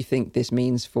and what you think this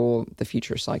means for the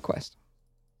future of SideQuest.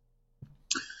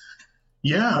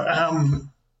 Yeah,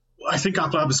 I think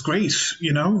App Lab is great.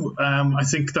 I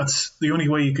think that's the only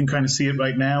way you can kind of see it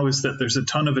right now is that there's a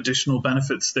ton of additional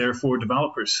benefits there for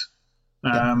developers.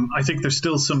 I think there's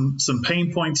still some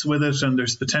pain points with it, and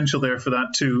there's potential there for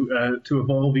that to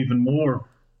evolve even more.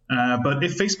 But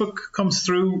if Facebook comes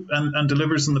through and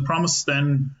delivers on the promise,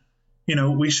 then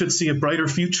we should see a brighter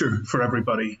future for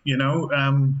everybody.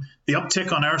 The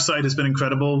uptick on our side has been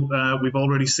incredible. We've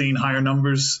already seen higher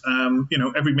numbers.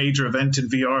 Every major event in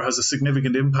VR has a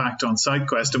significant impact on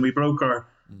SideQuest, and we broke our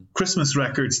Christmas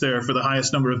records there for the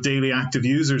highest number of daily active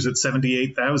users at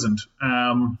 78,000.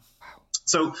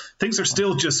 So things are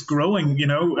still just growing.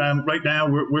 Right now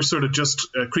we're sort of just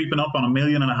creeping up on 1.5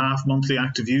 million monthly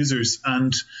active users,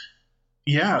 and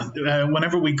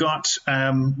whenever we got,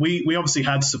 we obviously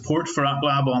had support for App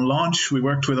Lab on launch. We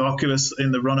worked with Oculus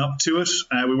in the run-up to it.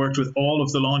 We worked with all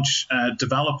of the launch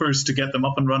developers to get them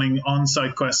up and running on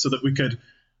SideQuest so that we could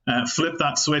flip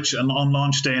that switch and on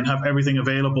launch day and have everything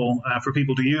available for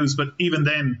people to use. But even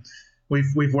then,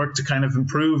 we've worked to kind of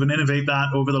improve and innovate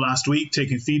that over the last week,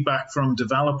 taking feedback from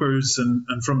developers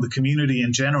and from the community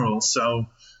in general. So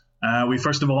we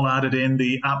first of all added in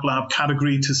the App Lab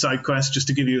category to SideQuest just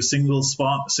to give you a single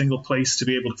spot, a single place to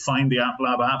be able to find the App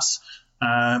Lab apps.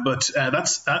 But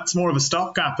that's more of a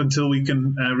stopgap until we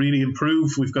can really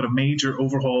improve. We've got a major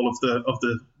overhaul of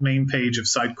the main page of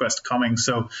SideQuest coming,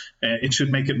 so it should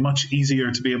make it much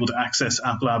easier to be able to access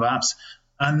App Lab apps.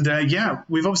 And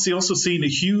we've obviously also seen a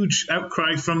huge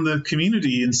outcry from the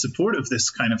community in support of this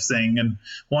kind of thing and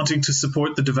wanting to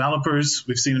support the developers.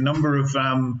 We've seen a number of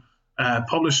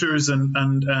publishers and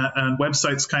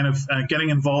websites kind of getting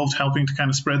involved, helping to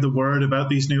kind of spread the word about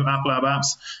these new App Lab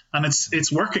apps. And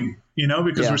it's working,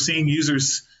 because we're seeing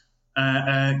users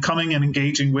coming and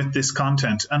engaging with this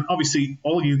content. And obviously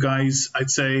all you guys,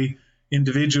 I'd say,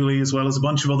 individually, as well as a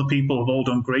bunch of other people, have all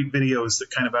done great videos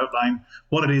that kind of outline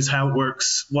what it is, how it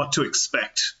works, what to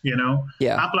expect.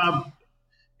 App Lab,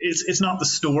 it's not the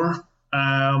store,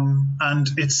 and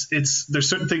there's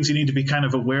certain things you need to be kind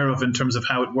of aware of in terms of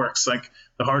how it works. Like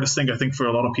the hardest thing I think for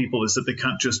a lot of people is that they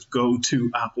can't just go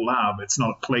to App Lab. It's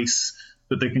not a place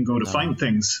that they can go to find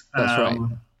things. That's right.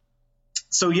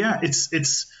 So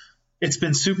it's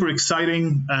been super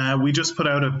exciting. We just put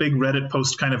out a big Reddit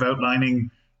post kind of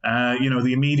outlining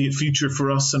the immediate future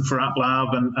for us and for App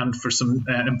Lab and for some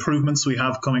improvements we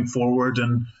have coming forward.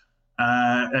 And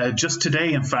just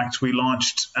today, in fact, we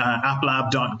launched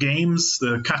applab.games,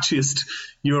 the catchiest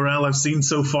URL I've seen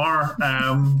so far,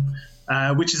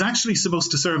 which is actually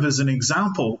supposed to serve as an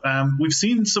example. We've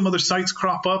seen some other sites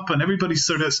crop up and everybody's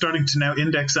sort of starting to now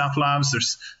index App Labs.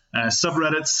 There's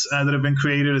subreddits that have been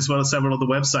created as well as several other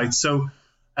websites. So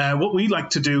what we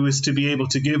like to do is to be able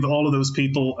to give all of those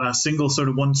people a single sort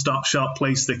of one-stop shop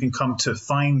place they can come to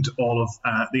find all of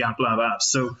the App Lab apps.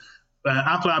 So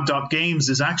AppLab.games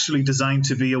is actually designed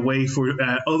to be a way for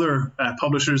other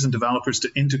publishers and developers to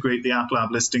integrate the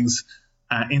AppLab listings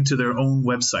into their own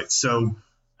websites. So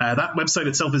that website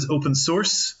itself is open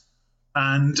source,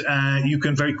 and you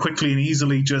can very quickly and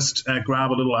easily just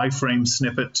grab a little iframe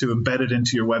snippet to embed it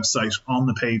into your website on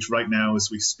the page right now as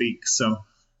we speak. So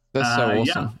that's so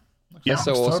awesome. Yeah, that's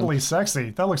so awesome. awesome. Totally sexy.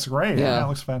 That looks great. Yeah, that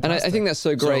looks fantastic. And I think that's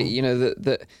so great,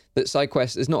 that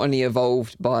SideQuest is not only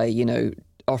evolved by,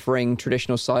 offering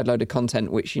traditional sideloaded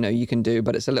content, which, you can do,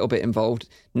 but it's a little bit involved.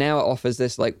 Now it offers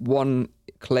this like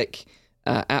one-click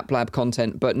AppLab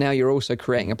content, but now you're also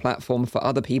creating a platform for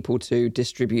other people to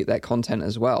distribute their content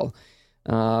as well.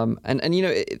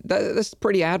 That's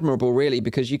pretty admirable, really,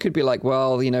 because you could be like,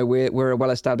 well, we're a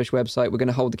well-established website. We're going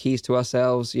to hold the keys to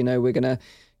ourselves. We're going to,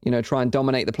 try and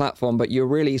dominate the platform. But you're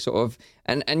really sort of,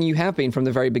 and you have been from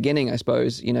the very beginning, I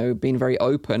suppose, being very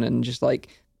open and just like,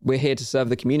 we're here to serve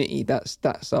the community.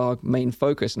 That's our main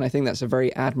focus. And I think that's a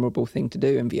very admirable thing to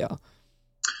do in VR.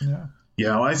 Yeah.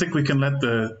 Well, I think we can let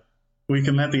the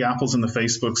Apples and the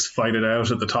Facebooks fight it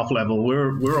out at the top level.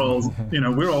 We're all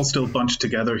we're all still bunched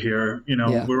together here.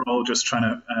 We're all just trying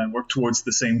to work towards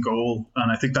the same goal,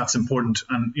 and I think that's important.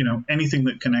 And anything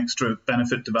that can extra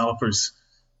benefit developers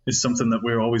is something that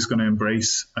we're always going to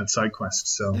embrace at SideQuest.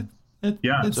 So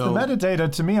it's the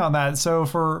metadata to me on that. So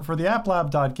for the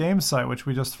AppLab.games site, which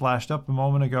we just flashed up a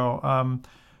moment ago,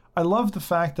 I love the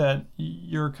fact that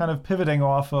you're kind of pivoting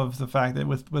off of the fact that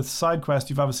with SideQuest,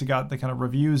 you've obviously got the kind of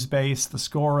reviews base, the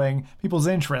scoring, people's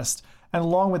interest, and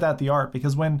along with that, the art.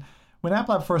 Because when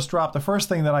AppLab first dropped, the first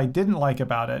thing that I didn't like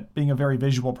about it, being a very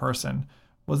visual person,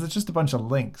 was it's just a bunch of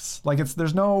links. Like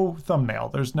there's no thumbnail,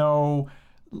 there's no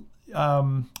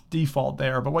default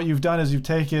there. But what you've done is you've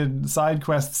taken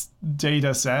SideQuest's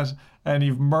data set and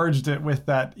you've merged it with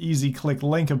that easy click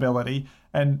link ability.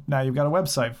 And now you've got a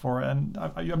website for it. And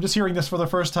I'm just hearing this for the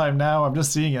first time now. I'm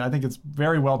just seeing it. I think it's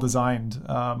very well designed.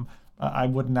 I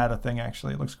wouldn't add a thing,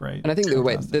 actually. It looks great. And I think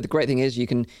the great thing is you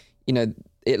can,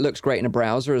 it looks great in a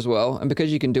browser as well. And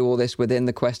because you can do all this within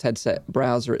the Quest headset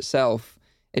browser itself,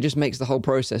 it just makes the whole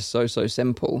process so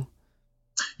simple.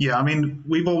 Yeah, I mean,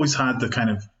 we've always had the kind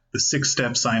of the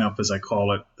 6-step sign up, as I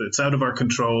call it. It's out of our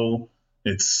control.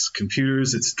 It's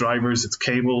computers, it's drivers, it's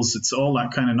cables, it's all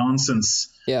that kind of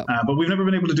nonsense. Yeah. But we've never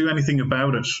been able to do anything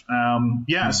about it.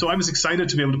 So I was excited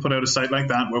to be able to put out a site like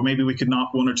that where maybe we could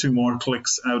knock 1 or 2 more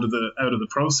clicks out of the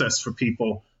process for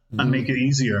people and make it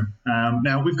easier.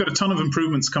 Now we've got a ton of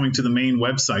improvements coming to the main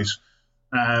website.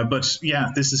 But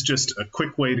yeah, this is just a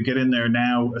quick way to get in there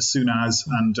now as soon as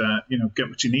and get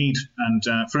what you need.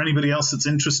 And for anybody else that's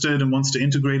interested and wants to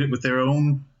integrate it with their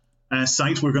own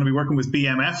site, we're going to be working with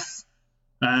BMF.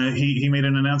 He made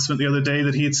an announcement the other day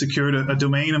that he had secured a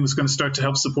domain and was going to start to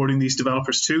help supporting these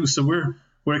developers too. So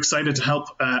we're excited to help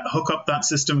hook up that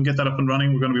system and get that up and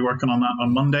running. We're going to be working on that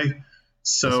on Monday.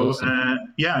 So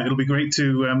awesome. It'll be great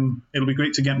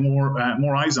to get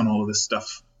more eyes on all of this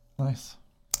stuff. Nice.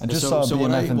 I just saw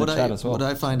BMF in the chat as well. What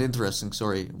I find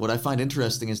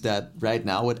interesting is that right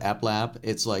now with AppLab,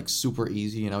 it's like super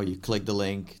easy. You click the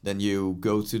link, then you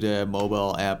go to the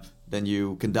mobile app, then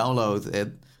you can download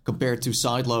it. Compared to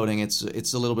sideloading,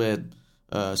 it's a little bit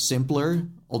simpler.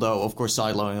 Although of course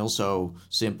sideloading is also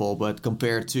simple, but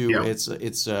compared to it's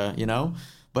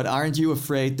But aren't you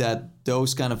afraid that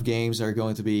those kind of games are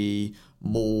going to be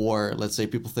more? Let's say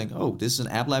people think, oh, this is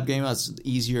an AppLab game. That's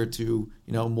easier to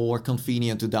more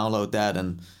convenient to download that.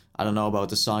 And I don't know about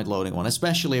the sideloading one,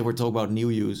 especially if we're talking about new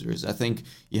users. I think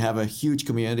you have a huge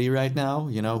community right now,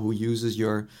 who uses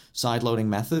your sideloading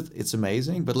method. It's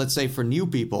amazing. But let's say for new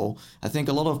people, I think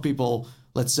a lot of people,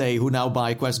 let's say, who now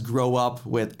buy Quest grow up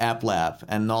with AppLab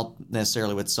and not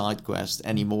necessarily with SideQuest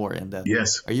anymore. And that,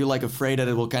 yes. Are you afraid that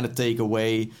it will kind of take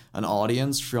away an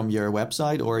audience from your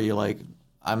website? Or are you like,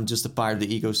 I'm just a part of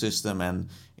the ecosystem, and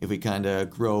if we kind of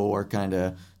grow or kind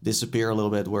of disappear a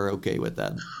little bit, we're okay with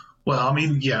that? Well, I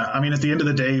mean, at the end of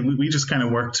the day, we just kind of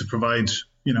work to provide,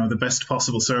 the best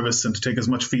possible service and to take as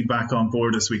much feedback on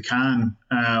board as we can.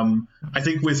 I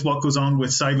think with what goes on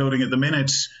with sideloading at the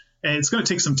minute, it's going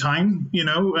to take some time.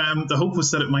 The hope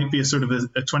was that it might be a sort of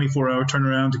a 24-hour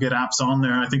turnaround to get apps on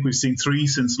there. I think we've seen 3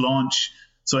 since launch.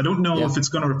 So I don't know if it's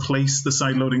going to replace the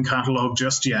sideloading catalog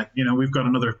just yet. We've got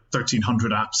another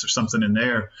 1,300 apps or something in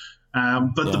there.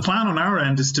 But the plan on our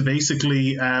end is to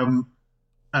basically...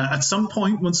 at some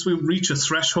point, once we reach a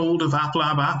threshold of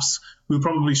AppLab apps, we'll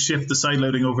probably shift the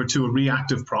sideloading over to a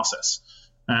reactive process.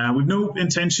 We've no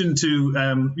intention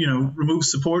to, remove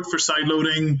support for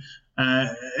sideloading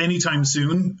anytime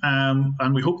soon,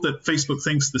 and we hope that Facebook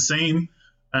thinks the same.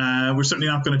 We're certainly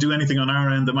not going to do anything on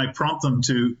our end that might prompt them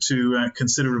to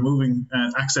consider removing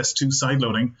access to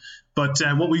sideloading. But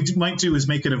what we might do is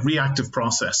make it a reactive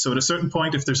process. So at a certain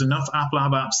point, if there's enough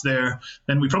AppLab apps there,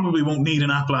 then we probably won't need an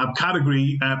AppLab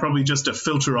category, probably just a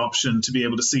filter option to be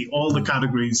able to see all the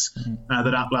categories that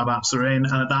AppLab apps are in.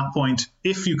 And at that point,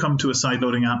 if you come to a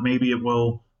sideloading app, maybe it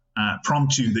will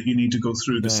prompt you that you need to go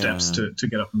through the steps to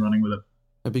get up and running with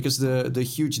it. Because the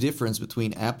huge difference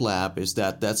between AppLab is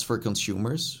that that's for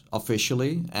consumers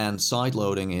officially, and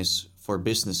sideloading is for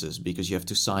businesses because you have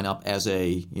to sign up as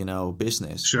a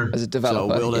business. Sure. As a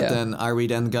developer. So are we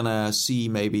then gonna see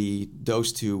maybe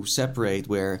those two separate,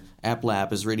 where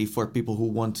AppLab is really for people who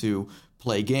want to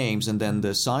play games, and then the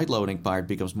sideloading part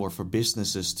becomes more for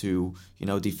businesses to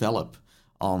develop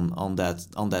on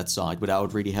that side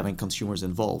without really having consumers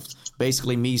involved.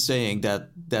 Basically, me saying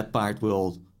that part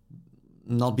will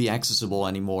not be accessible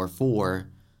anymore for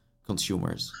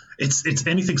consumers. It's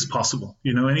anything's possible.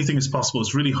 Anything is possible.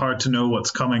 It's really hard to know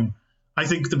what's coming. I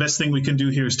think the best thing we can do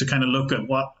here is to kind of look at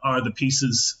what are the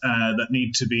pieces that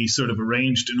need to be sort of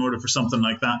arranged in order for something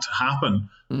like that to happen.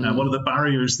 What are the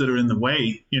barriers that are in the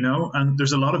way? And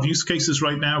there's a lot of use cases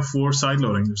right now for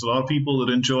sideloading. There's a lot of people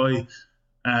that enjoy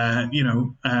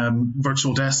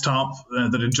virtual desktop,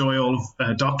 that enjoy all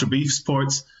of Dr. Beef's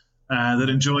ports, that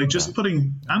enjoy just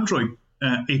putting Android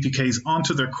APKs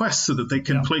onto their Quest so that they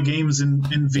can play games in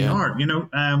VR.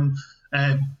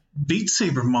 Beat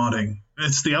Saber modding.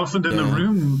 It's the elephant in the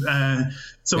room.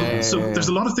 So there's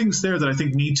a lot of things there that I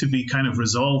think need to be kind of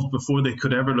resolved before they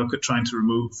could ever look at trying to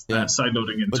remove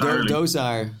sideloading entirely.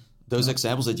 But those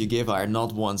examples that you give are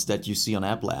not ones that you see on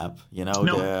AppLab. Not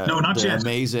the yet.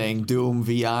 Amazing Doom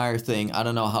VR thing. I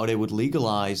don't know how they would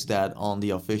legalize that on the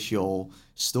official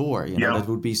store. That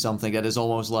would be something that is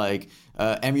almost like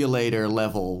emulator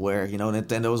level, where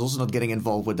Nintendo is also not getting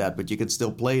involved with that, but you can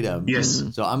still play them. Yes.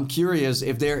 So I'm curious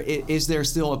if is there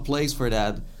still a place for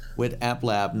that with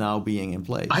AppLab now being in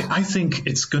place. I think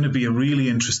it's going to be a really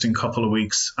interesting couple of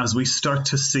weeks as we start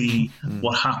to see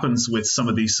what happens with some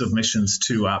of these submissions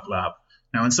to AppLab.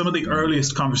 Now, in some of the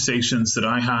earliest conversations that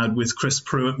I had with Chris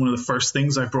Pruitt, one of the first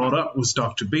things I brought up was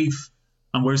Dr. Beef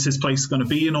and where's his place going to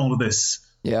be in all of this.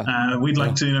 Yeah. We'd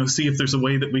like to see if there's a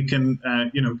way that we can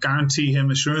guarantee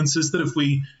him assurances that if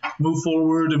we move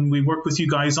forward and we work with you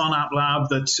guys on AppLab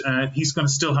that he's going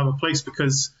to still have a place,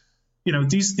 because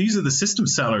these are the system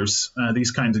sellers,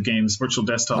 these kinds of games, Virtual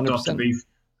Desktop, 100%. Dr. Beef,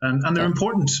 and they're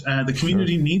important. The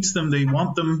community needs them. They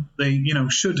want them. They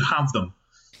should have them.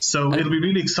 So it'll be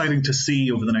really exciting to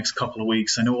see over the next couple of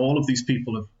weeks. I know all of these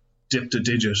people have dipped a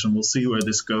digit, and we'll see where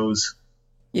this goes.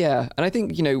 Yeah, and I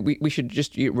think, we should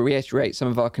just reiterate some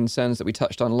of our concerns that we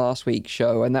touched on last week's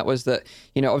show, and that was that,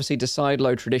 obviously to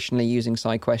sideload traditionally using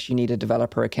SideQuest, you need a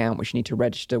developer account, which you need to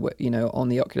register, on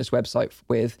the Oculus website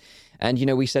with. And,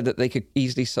 we said that they could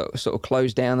easily sort of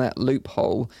close down that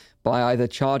loophole by either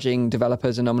charging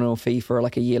developers a nominal fee for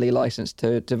like a yearly license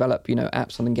to develop,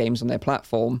 apps and games on their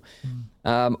platform,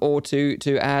 or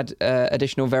to add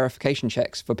additional verification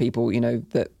checks for people,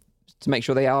 that to make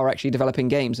sure they are actually developing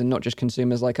games and not just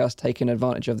consumers like us taking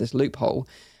advantage of this loophole.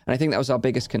 And I think that was our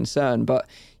biggest concern. But,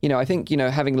 I think,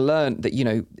 having learned that,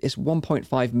 it's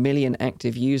 1.5 million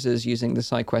active users using the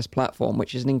SideQuest platform,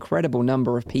 which is an incredible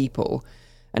number of people.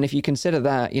 And if you consider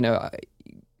that,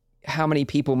 how many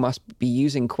people must be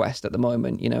using Quest at the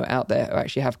moment, out there who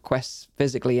actually have Quests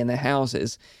physically in their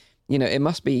houses, it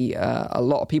must be a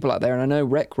lot of people out there. And I know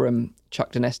Rec Room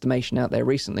chucked an estimation out there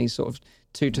recently, sort of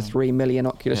 2 to 3 million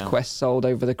Oculus Quests sold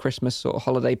over the Christmas sort of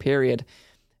holiday period.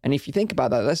 And if you think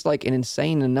about that, that's like an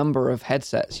insane number of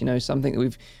headsets, something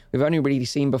that we've only really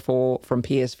seen before from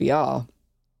PSVR.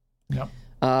 Yep.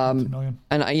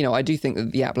 And I do think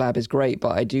that the AppLab is great,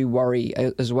 but I do worry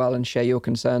as well and share your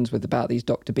concerns about these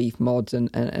Dr. Beef mods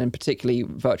and particularly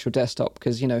Virtual Desktop,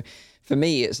 because, for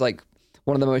me, it's like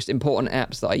one of the most important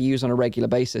apps that I use on a regular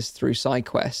basis through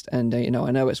SideQuest. And,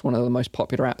 I know it's one of the most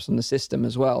popular apps on the system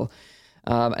as well.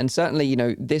 And certainly,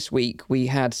 this week we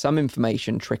had some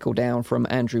information trickle down from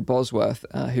Andrew Bosworth,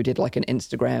 who did like an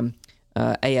Instagram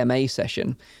AMA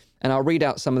session. And I'll read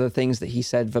out some of the things that he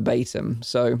said verbatim.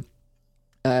 So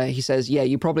he says,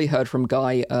 you probably heard from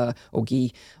Guy or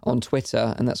Guy on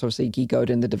Twitter, and that's obviously Guy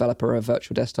Godin, the developer of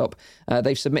Virtual Desktop.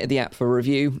 They've submitted the app for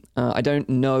review. I don't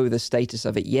know the status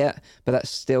of it yet, but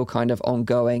that's still kind of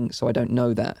ongoing, so I don't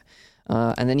know that.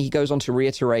 And then he goes on to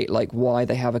reiterate why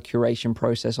they have a curation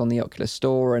process on the Oculus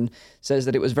Store, and says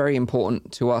that it was very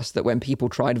important to us that when people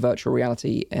tried virtual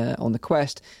reality on the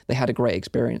Quest, they had a great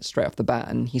experience straight off the bat.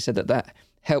 And he said that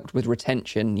helped with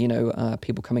retention,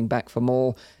 people coming back for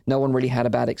more. No one really had a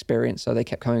bad experience, so they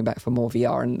kept coming back for more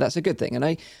VR, and that's a good thing. And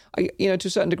I to a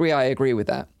certain degree, I agree with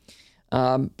that.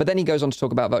 But then he goes on to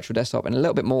talk about virtual desktop in a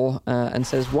little bit more and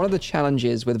says one of the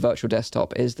challenges with virtual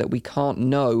desktop is that we can't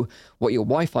know what your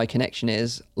Wi-Fi connection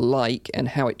is like and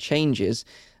how it changes.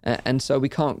 And so we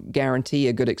can't guarantee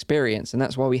a good experience. And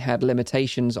that's why we had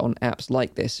limitations on apps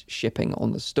like this shipping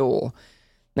on the store.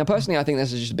 Now, personally, I think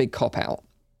this is just a big cop-out.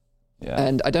 Yeah,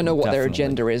 and I don't know what their definitely.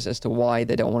 agenda is as to why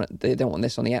they don't want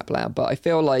this on the App Lab. But I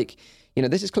feel like,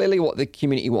 this is clearly what the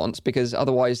community wants, because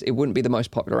otherwise it wouldn't be the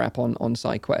most popular app on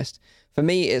SideQuest. For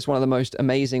me, it's one of the most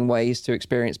amazing ways to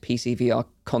experience PC VR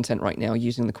content right now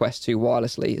using the Quest 2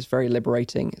 wirelessly. It's very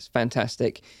liberating. It's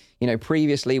fantastic.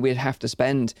 Previously we'd have to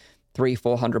spend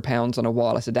 £300-400 on a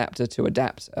wireless adapter to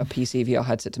adapt a PC VR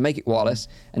headset to make it wireless,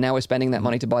 and now we're spending that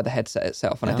money to buy the headset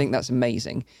itself. And I think that's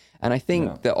amazing. And I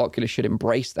think that Oculus should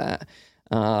embrace that.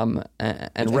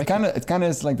 It kind of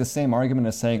is like the same argument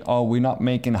as saying, oh, we're not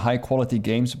making high quality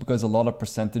games because a lot of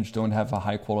percentage don't have a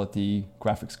high quality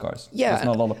graphics cards. Yeah. There's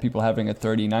not a lot of people having a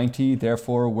 3090,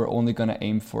 therefore we're only going to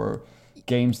aim for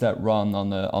games that run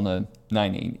on a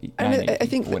 980. And I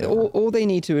think all they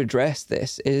need to address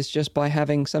this is just by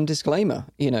having some disclaimer.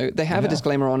 They have a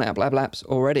disclaimer on App Lab apps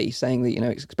already saying that,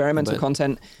 it's experimental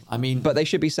content. But they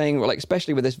should be saying,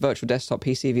 especially with this virtual desktop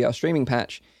PC VR streaming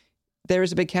patch, there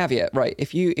is a big caveat, right?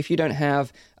 If you don't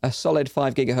have a solid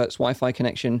 5 gigahertz Wi-Fi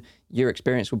connection, your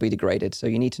experience will be degraded. So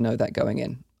you need to know that going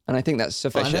in. And I think that's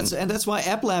sufficient. And that's why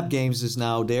App Lab Games is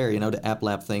now there, the App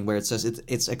Lab thing where it says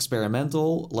it's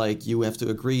experimental, like you have to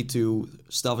agree to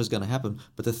stuff is going to happen.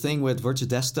 But the thing with Virtual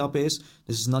Desktop is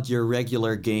this is not your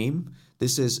regular game.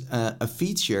 This is a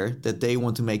feature that they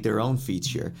want to make their own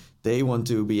feature. They want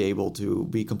to be able to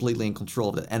be completely in control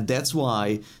of it. And that's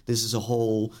why this is a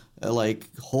whole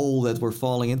hole that we're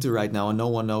falling into right now, and no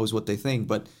one knows what they think.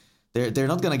 But they're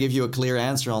not going to give you a clear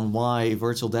answer on why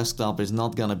Virtual Desktop is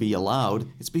not going to be allowed.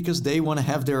 It's because they want to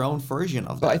have their own version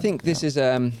of that. But I think this is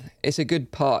it's a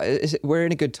good part. We're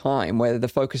in a good time where the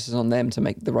focus is on them to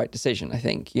make the right decision. I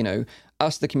think,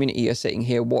 us, the community, are sitting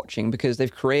here watching because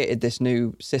they've created this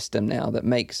new system now that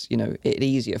makes, it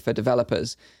easier for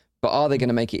developers. But are they going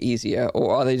to make it easier,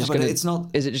 or are they just going to? It's not.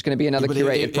 Is it just going to be another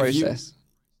curated process?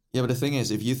 But the thing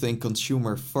is, if you think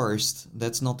consumer first,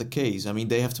 that's not the case. I mean,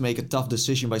 they have to make a tough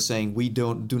decision by saying we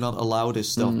do not allow this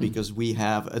stuff because we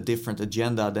have a different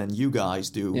agenda than you guys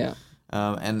do. Yeah.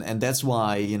 And that's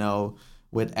why,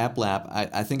 with App Lab,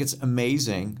 I think it's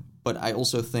amazing. But I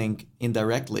also think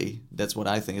indirectly, that's what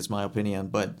I think is my opinion,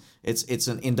 but it's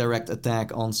an indirect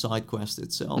attack on SideQuest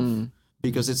itself.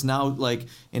 Because it's now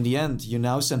in the end, you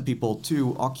now send people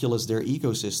to Oculus, their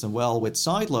ecosystem. Well, with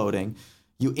sideloading,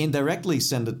 you indirectly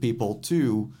send people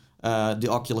to the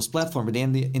Oculus platform. But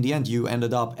in the end, you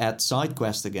ended up at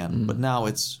SideQuest again. But now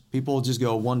it's people just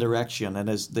go one direction, and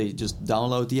they just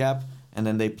download the app, and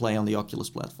then they play on the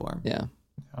Oculus platform. Yeah.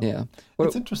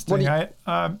 It's interesting.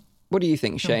 What do you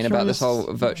think, Shane, about this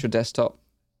whole virtual desktop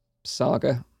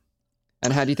saga?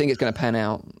 And how do you think it's going to pan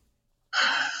out?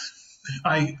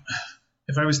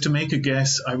 If I was to make a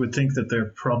guess, I would think that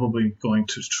they're probably going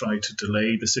to try to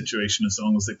delay the situation as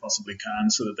long as they possibly can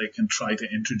so that they can try to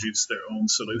introduce their own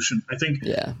solution. I think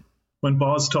when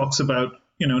Boz talks about,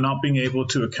 not being able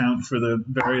to account for the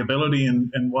variability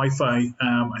in Wi-Fi,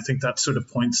 I think that sort of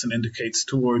points and indicates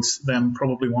towards them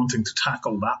probably wanting to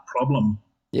tackle that problem.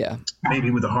 Yeah.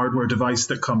 Maybe with a hardware device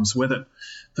that comes with it.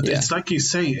 But it's like you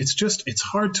say, it's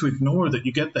hard to ignore that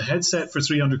you get the headset for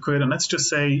 300 quid, and let's just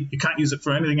say you can't use it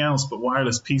for anything else but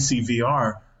wireless PC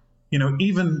VR.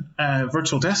 Even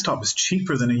virtual desktop is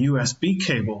cheaper than a USB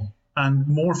cable and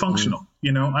more functional.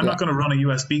 I'm not going to run a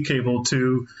USB cable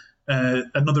to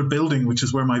another building, which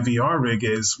is where my VR rig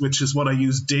is, which is what I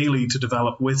use daily to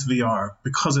develop with VR,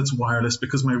 because it's wireless,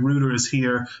 because my router is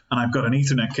here and I've got an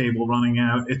Ethernet cable running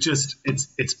out.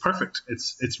 It's perfect.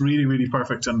 It's really, really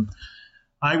perfect. And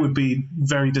I would be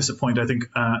very disappointed, I think,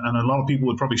 and a lot of people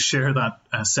would probably share that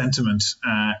sentiment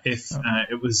if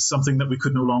it was something that we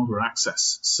could no longer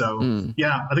access. So,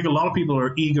 I think a lot of people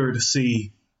are eager to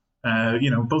see,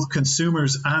 both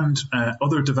consumers and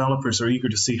other developers are eager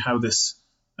to see how this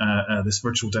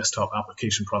virtual desktop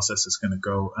application process is going to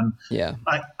go. And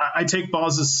I take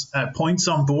Boz's points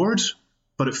on board,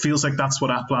 but it feels like that's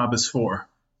what App Lab is for.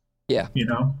 Yeah.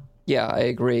 Yeah, I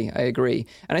agree.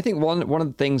 And I think one of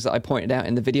the things that I pointed out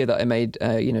in the video that I made,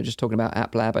 just talking about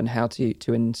App Lab and how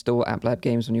to install App Lab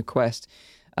games on your Quest,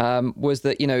 was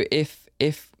that,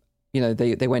 if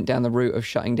they went down the route of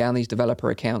shutting down these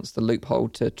developer accounts, the loophole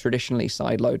to traditionally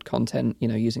sideload content,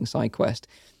 using SideQuest,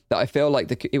 that I feel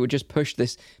like it would just push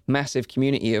this massive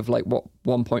community of like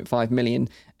 1.5 million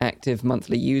active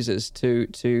monthly users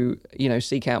to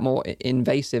seek out more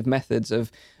invasive methods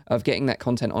of getting that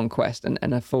content on Quest,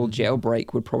 and a full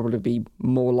jailbreak would probably be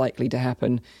more likely to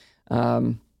happen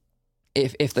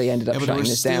if they ended up shutting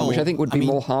this down, which I think would be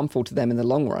more harmful to them in the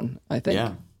long run, I think.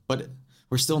 Yeah, but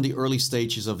we're still in the early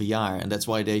stages of VR, and that's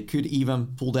why they could even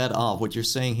pull that off. What you're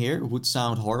saying here would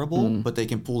sound horrible, but they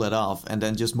can pull that off and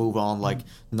then just move on like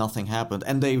nothing happened.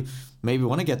 And they maybe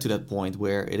want to get to that point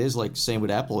where it is like same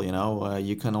with Apple,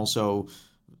 you can also,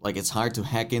 like, it's hard to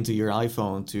hack into your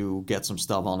iPhone to get some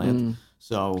stuff on it.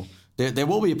 So there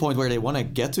will be a point where they want to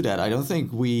get to that. I don't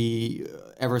think we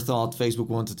ever thought Facebook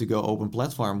wanted to go open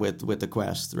platform with the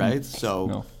Quest, right? So.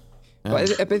 No.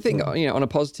 But I think, on a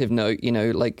positive note,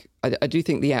 I do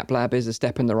think the App Lab is a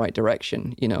step in the right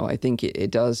direction. I think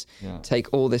it does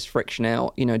take all this friction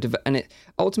out, and it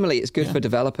ultimately it's good for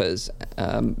developers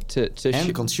and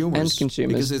consumers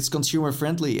because it's consumer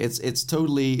friendly. It's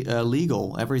totally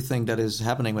legal. Everything that is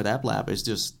happening with App Lab is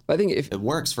just. I think it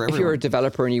works for everyone. If you're a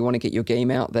developer and you want to get your game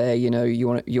out there, you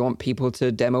want people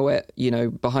to demo it,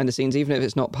 behind the scenes, even if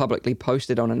it's not publicly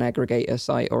posted on an aggregator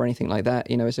site or anything like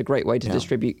that. It's a great way to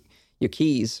distribute your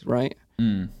keys, right?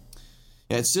 Yeah,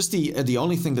 it's just the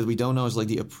only thing that we don't know is like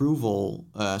the approval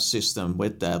system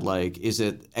with that. Like, is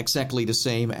it exactly the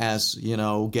same as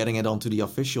getting it onto the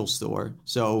official store?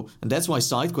 So, and that's why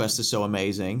SideQuest is so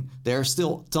amazing. There are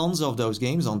still tons of those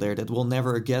games on there that will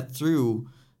never get through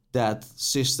that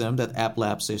system, that App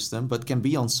Lab system, but can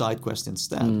be on SideQuest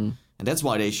instead. And that's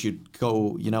why they should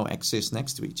go, exist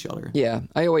next to each other. Yeah,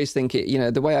 I always think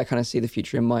the way I kind of see the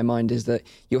future in my mind is that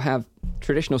you'll have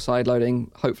traditional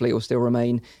sideloading, hopefully it will still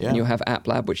remain, and you'll have App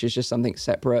Lab, which is just something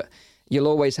separate. You'll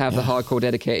always have the hardcore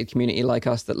dedicated community like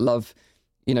us that love,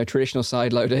 traditional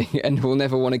sideloading and will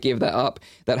never want to give that up,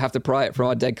 that have to pry it from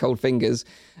our dead cold fingers.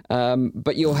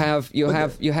 But you'll have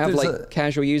like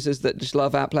casual users that just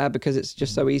love App Lab because it's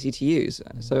just so easy to use.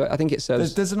 So I think it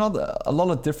serves. There's a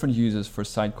lot of different users for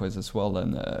SideQuest as well,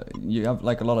 and you have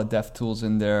like a lot of dev tools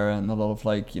in there and a lot of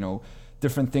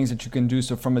different things that you can do.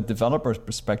 So from a developer's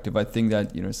perspective, I think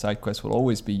that SideQuest will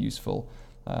always be useful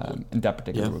in that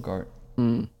particular regard.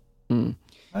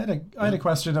 I had a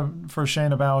question for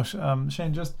Shane about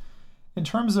Shane, just in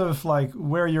terms of like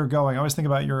where you're going. I always think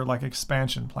about your like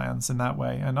expansion plans in that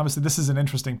way, and obviously this is an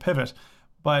interesting pivot.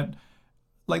 But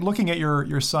like looking at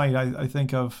your site, I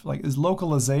think of like, is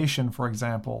localization, for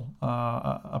example,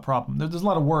 a problem? There's a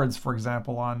lot of words, for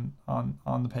example, on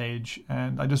the page,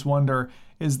 and I just wonder,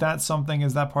 is that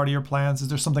part of your plans? Is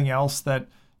there something else that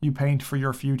you paint for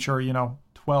your future?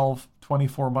 12,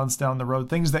 24 months down the road,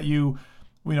 things that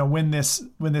when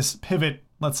this pivot,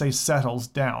 let's say, settles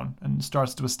down and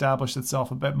starts to establish itself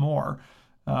a bit more,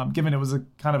 given it was a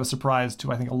kind of a surprise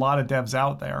to, I think, a lot of devs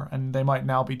out there, and they might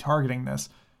now be targeting this.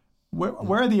 Where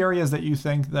are the areas that you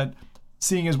think that,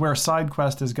 seeing as where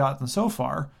SideQuest has gotten so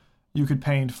far, you could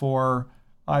paint for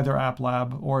either App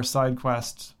Lab or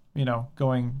SideQuest,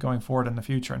 going forward in the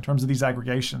future in terms of these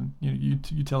aggregation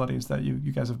utilities that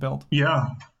you guys have built? Yeah.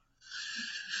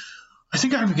 I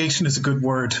think aggregation is a good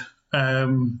word.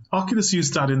 Oculus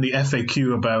used that in the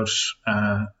FAQ about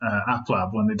App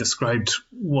Lab when they described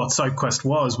what SideQuest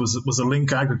was a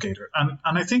link aggregator, and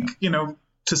I think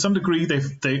to some degree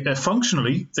they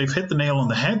functionally they've hit the nail on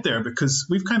the head there, because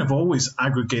we've kind of always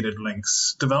aggregated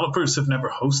links. Developers have never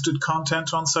hosted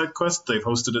content on SideQuest; they've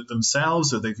hosted it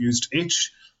themselves, or they've used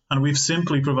Itch, and we've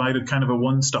simply provided kind of a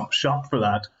one-stop shop for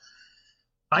that.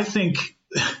 I think.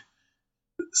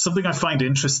 Something I find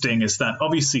interesting is that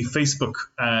obviously Facebook,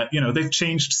 they've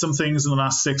changed some things in the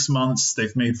last 6 months.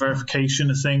 They've made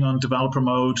verification a thing on developer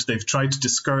mode. They've tried to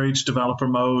discourage developer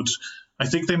mode. I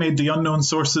think they made the unknown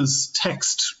sources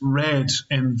text red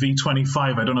in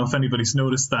V25. I don't know if anybody's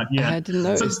noticed that yet. I didn't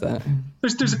notice that.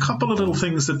 There's a couple of little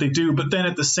things that they do, but then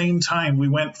at the same time, we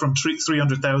went from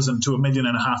 300,000 to 1.5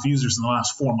 million users in the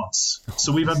last 4 months.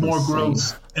 So we've had more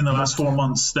growth in the last 4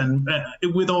 months than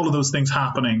with all of those things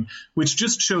happening, which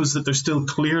just shows that there's still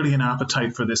clearly an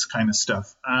appetite for this kind of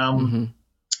stuff. I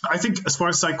think as far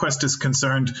as SideQuest is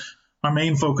concerned, our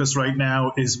main focus right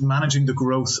now is managing the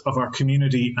growth of our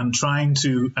community and trying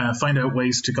to find out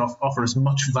ways to offer as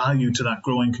much value to that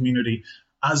growing community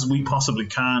as we possibly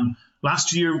can.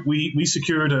 Last year, we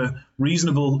secured a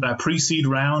reasonable pre-seed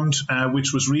round,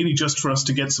 which was really just for us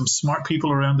to get some smart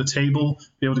people around the table,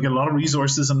 be able to get a lot of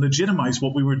resources and legitimize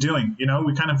what we were doing.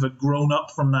 We kind of had grown up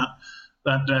from that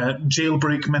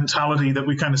jailbreak mentality that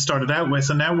we kind of started out with,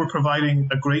 and now we're providing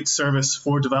a great service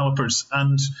for developers.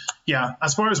 And yeah,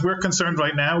 as far as we're concerned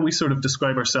right now, we sort of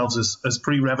describe ourselves as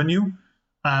pre-revenue.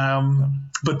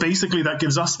 But basically, that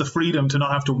gives us the freedom to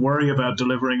not have to worry about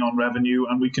delivering on revenue,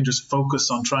 and we can just focus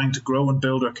on trying to grow and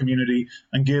build our community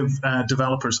and give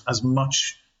developers as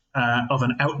much of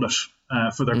an outlet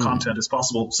for their content as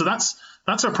possible. So that's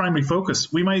our primary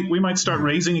focus. We might start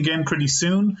raising again pretty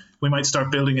soon. We might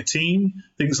start building a team.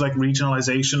 Things like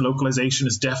regionalization, localization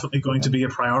is definitely going to be a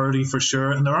priority for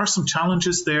sure. And there are some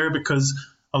challenges there because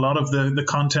a lot of the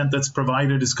content that's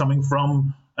provided is coming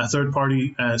from a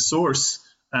third-party source.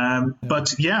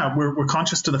 But yeah, we're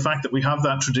conscious to the fact that we have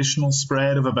that traditional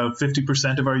spread of about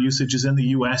 50% of our usage is in the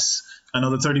US,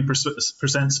 another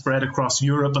 30% spread across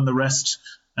Europe, and the rest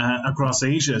across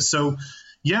Asia. So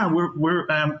yeah,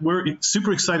 we're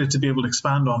super excited to be able to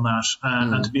expand on that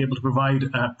and to be able to provide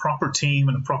a proper team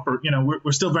and a proper,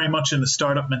 we're still very much in the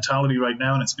startup mentality right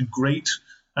now, and it's been great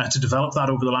to develop that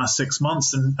over the last 6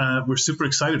 months, and we're super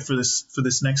excited for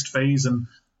this next phase and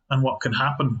what can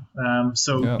happen. That's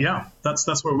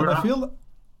where we're at.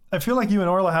 I feel like you and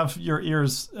Orla have your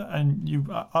ears, and you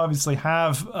obviously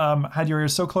have had your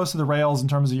ears so close to the rails in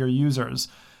terms of your users.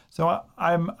 So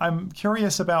I'm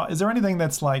curious about, is there anything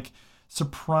that's like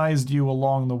surprised you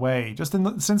along the way, just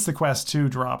since the Quest 2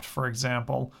 dropped, for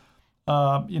example?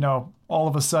 All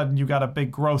of a sudden you got a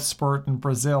big growth spurt in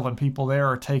Brazil, and people there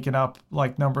are taking up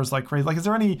like numbers like crazy. Like, is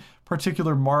there any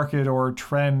particular market or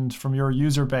trend from your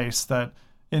user base that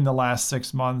in the last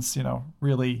 6 months,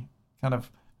 really kind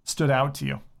of stood out to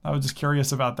you? I was just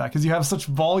curious about that because you have such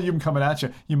volume coming at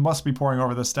you. You must be pouring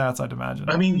over the stats, I'd imagine.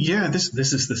 I mean, yeah, this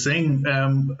is the thing.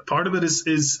 Part of it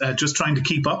is just trying to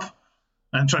keep up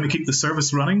and trying to keep the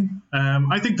service running.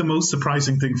 I think the most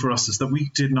surprising thing for us is that we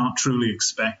did not truly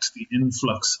expect the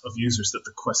influx of users that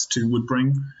the Quest 2 would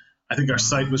bring. I think our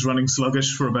site was running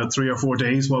sluggish for about 3 or 4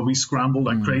 days while we scrambled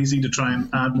like crazy to try and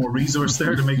add more resource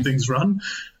there to make things run.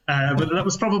 But that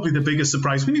was probably the biggest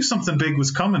surprise. We knew something big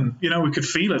was coming. We could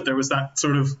feel it. There was that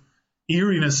sort of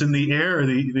eeriness in the air,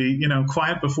 the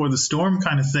quiet before the storm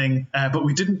kind of thing. But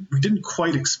we didn't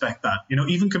quite expect that.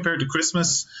 Even compared to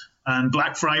Christmas and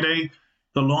Black Friday,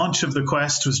 the launch of the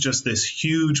Quest was just this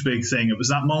huge, big thing. It was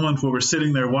that moment where we're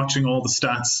sitting there watching all the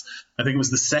stats. I think it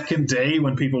was the second day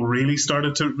when people really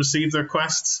started to receive their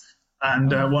Quests.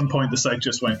 And at one point, the site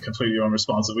just went completely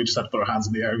unresponsive. We just had to put our hands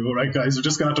in the air and go, right, guys, we're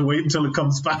just going to have to wait until it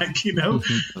comes back,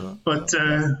 But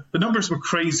the numbers were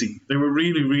crazy. They were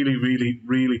really, really, really,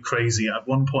 really crazy. At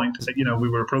one point, we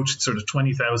were approaching sort of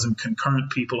 20,000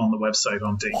 concurrent people on the website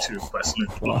on day 2 of Quest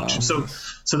launch. So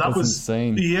that was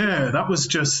insane. Yeah, that was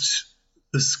just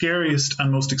the scariest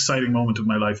and most exciting moment of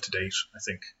my life to date, I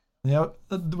think. Yeah,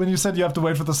 when you said you have to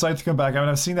wait for the site to come back, I mean,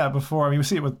 I've seen that before. I mean, we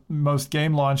see it with most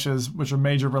game launches, which are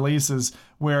major releases,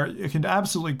 where it can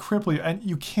absolutely cripple you, and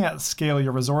you can't scale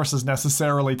your resources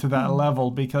necessarily to that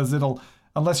level because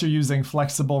unless you're using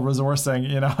flexible resourcing,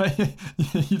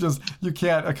 you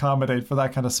can't accommodate for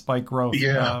that kind of spike growth.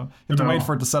 Yeah, you have to wait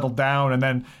for it to settle down,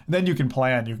 and then you can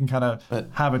plan. You can kind of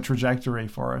have a trajectory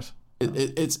for it.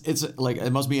 It's like, it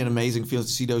must be an amazing feeling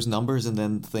to see those numbers and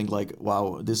then think like,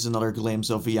 wow, this is another glimpse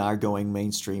of VR going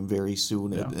mainstream very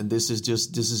soon. Yeah. And this is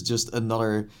just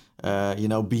another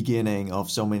beginning of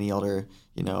so many other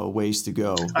ways to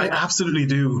go. I absolutely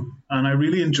do, and I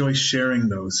really enjoy sharing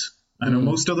those. I know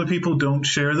most other people don't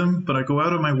share them, but I go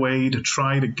out of my way to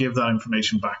try to give that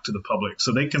information back to the public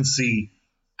so they can see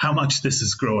how much this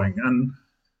is growing. And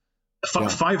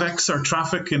 5x our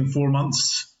traffic in 4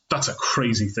 months. That's a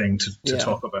crazy thing to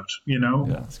talk about,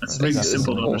 It's really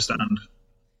simple to understand.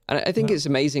 And I think it's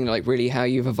amazing, like, really how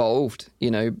you've evolved.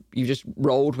 You just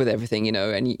rolled with everything,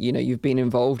 and you've been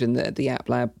involved in the App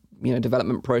Lab,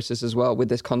 development process as well with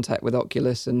this contact with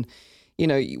Oculus, and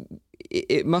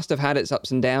it must have had its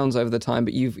ups and downs over the time,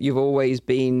 but you've always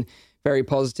been very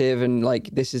positive and like,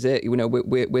 this is it.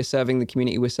 We're serving the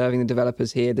community, we're serving the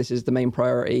developers here. This is the main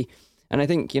priority. And I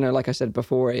think, like I said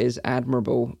before, it is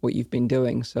admirable what you've been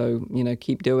doing. So,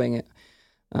 keep doing it.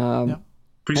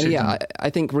 Appreciate that. I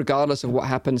think regardless of what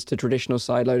happens to traditional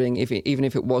sideloading, even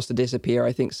if it was to disappear,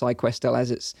 I think SideQuest still has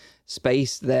its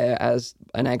space there as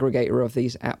an aggregator of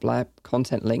these App Lab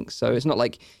content links. So it's not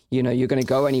like, you're going to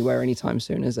go anywhere anytime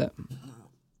soon, is it?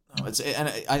 I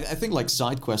think like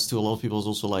SideQuest to a lot of people is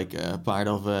also like part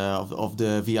of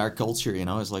the VR culture.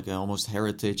 It's like almost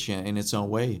heritage in its own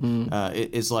way.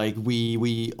 It's like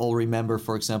we all remember,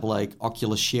 for example, like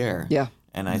Oculus Share. Yeah.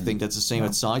 And I think that's the same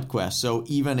with SideQuest. So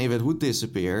even if it would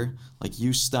disappear, like,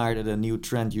 you started a new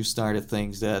trend, you started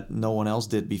things that no one else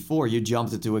did before. You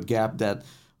jumped into a gap that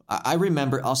I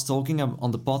remember us talking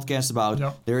on the podcast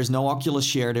about there is no Oculus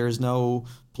Share, there is no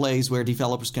place where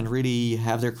developers can really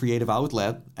have their creative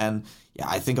outlet. And yeah,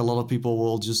 I think a lot of people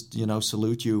will just,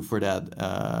 salute you for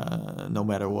that, no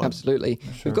matter what. Absolutely.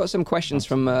 Sure. We've got some questions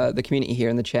from the community here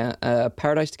in the chat.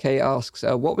 Paradise Decay asks,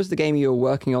 what was the game you were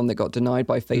working on that got denied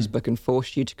by Facebook and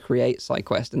forced you to create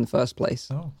SideQuest in the first place?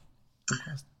 Oh, good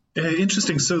question.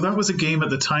 Interesting. So that was a game at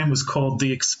the time was called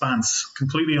The Expanse,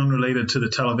 completely unrelated to the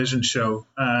television show.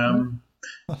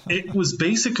 It was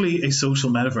basically a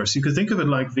social metaverse. You could think of it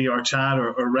like VR Chat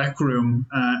or Rec Room.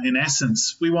 In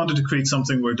essence, we wanted to create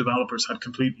something where developers had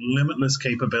complete limitless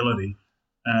capability.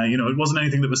 It wasn't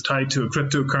anything that was tied to a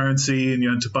cryptocurrency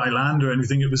and to buy land or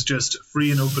anything. It was just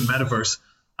free and open metaverse.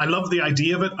 I love the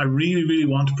idea of it. I really, really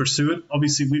want to pursue it.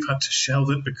 Obviously, we've had to shelve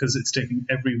it because it's taking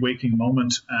every waking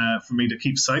moment for me to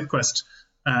keep SideQuest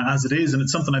as it is, and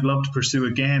it's something I'd love to pursue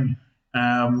again.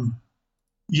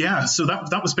 So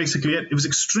that was basically it. It was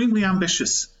extremely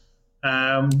ambitious.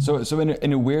 So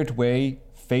in a weird way,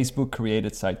 Facebook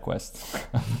created SideQuest.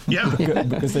 Yeah.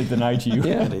 because they denied you.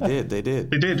 Yeah, they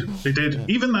did. Yeah.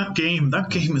 Even that game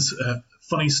is a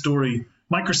funny story.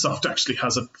 Microsoft actually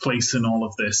has a place in all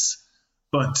of this.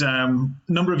 But a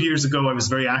number of years ago, I was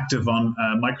very active on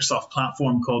a Microsoft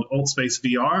platform called AltSpace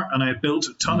VR, and I had built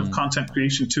a ton of content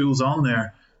creation tools on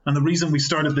there. And the reason we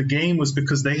started the game was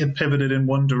because they had pivoted in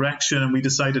one direction, and we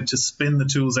decided to spin the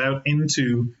tools out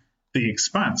into The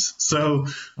Expanse. So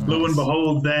lo and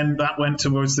behold, then that went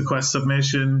towards the Quest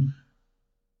submission.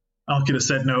 Oculus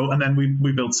said no, and then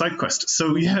we built SideQuest.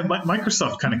 So yeah,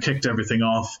 Microsoft kind of kicked everything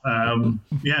off.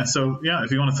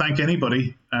 If you want to thank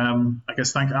anybody, I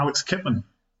guess thank Alex Kipman.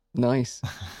 Nice.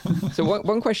 So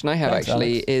one question I have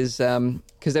is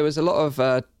because there was a lot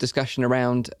of discussion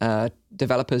around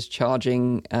developers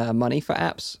charging money for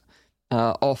apps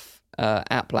off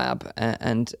App Lab,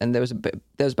 and there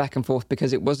was back and forth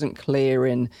because it wasn't clear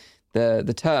in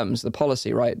the terms, the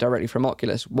policy, right, directly from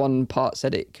Oculus. One part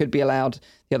said it could be allowed,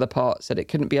 the other part said it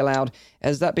couldn't be allowed.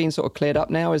 Has that been sort of cleared up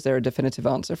now? Is there a definitive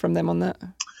answer from them on that?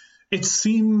 It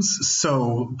seems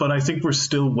so, but I think we're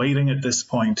still waiting at this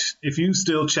point. If you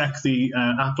still check the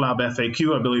App Lab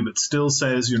FAQ, I believe it still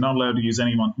says you're not allowed to use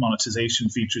any monetization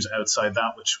features outside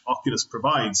that which Oculus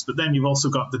provides. But then you've also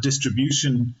got the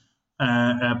distribution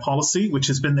policy, which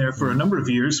has been there for a number of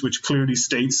years, which clearly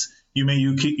states you may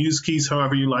use keys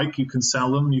however you like, you can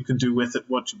sell them, you can do with it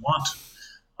what you want.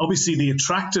 Obviously, the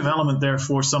attractive element there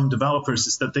for some developers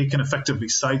is that they can effectively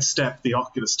sidestep the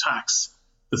Oculus tax,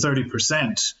 the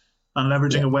 30%, and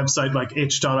leveraging a website like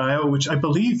itch.io, which I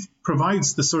believe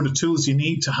provides the sort of tools you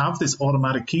need to have this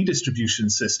automatic key distribution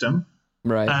system,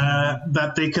 right?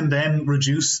 That they can then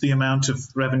reduce the amount of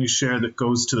revenue share that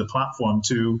goes to the platform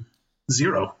to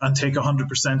zero and take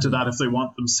 100% of that if they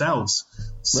want themselves.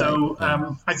 So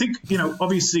I think,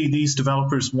 obviously these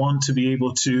developers want to be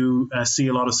able to see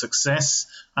a lot of success,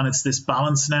 and it's this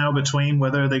balance now between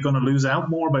whether they're going to lose out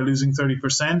more by losing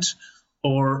 30%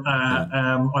 or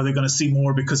are they going to see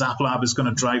more because App Lab is going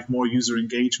to drive more user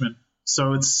engagement.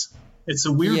 So it's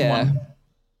a weird one.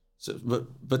 So,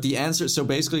 but the answer, so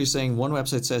basically you're saying one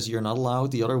website says you're not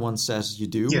allowed, the other one says you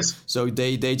do. Yes. So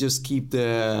they just keep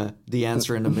the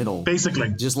answer in the middle. Basically.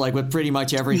 Just like with pretty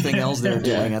much everything else they're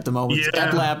doing at the moment.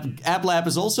 Yeah. App Lab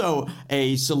is also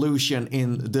a solution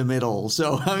in the middle.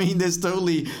 So, I mean, this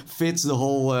totally fits the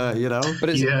whole, But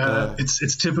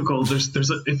it's typical.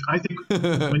 I think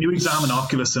when you examine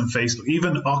Oculus and Facebook,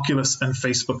 even Oculus and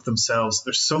Facebook themselves,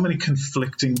 there's so many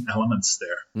conflicting elements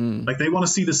there. Like they want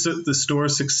to see the store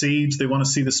succeed. They want to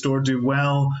see the store do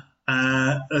well,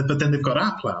 but then they've got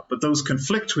App Lab. But those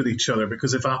conflict with each other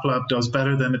because if App Lab does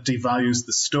better, then it devalues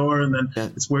the store, and then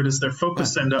it's where does their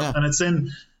focus end up? And it's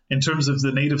in terms of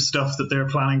the native stuff that they're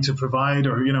planning to provide,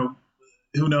 or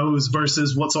who knows,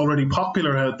 versus what's already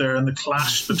popular out there, and the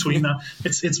clash between that.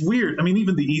 It's weird. I mean,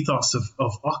 even the ethos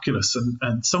of Oculus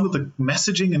and some of the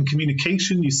messaging and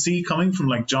communication you see coming from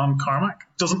like John Carmack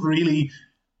doesn't really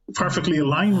perfectly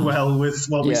align well with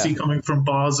what we see coming from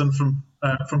Boz and from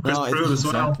Chris Pruitt as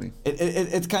well. Exactly.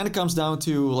 It kind of comes down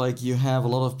to like you have a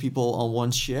lot of people on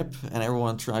one ship and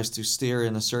everyone tries to steer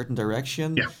in a certain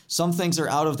direction. Yeah. Some things are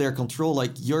out of their control.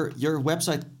 Like your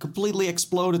website completely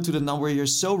exploded to the number where you're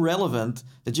so relevant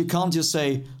that you can't just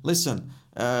say, listen,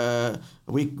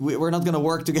 we're not going to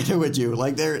work together with you.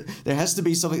 Like there has to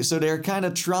be something. So they're kind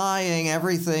of trying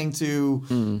everything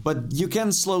to, but you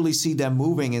can slowly see them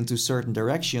moving into certain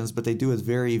directions, but they do it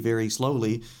very, very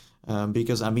slowly.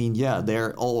 Because I mean,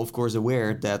 they're all of course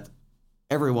aware that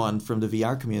everyone from the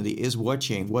VR community is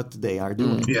watching what they are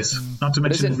doing. Yes, not to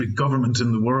mention every government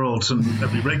in the world and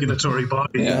every regulatory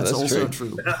body. Yeah, That's also true.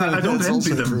 true. I don't That's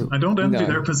envy also them. true. I don't envy No.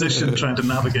 their position trying to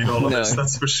navigate all of this,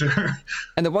 that's for sure.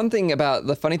 And the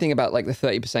funny thing about like the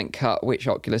 30% cut which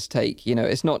Oculus take,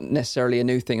 it's not necessarily a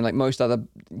new thing. Like most other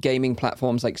gaming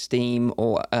platforms like Steam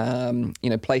or,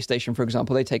 PlayStation, for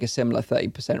example, they take a similar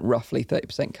roughly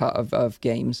 30% cut of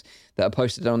games that are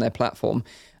posted on their platform.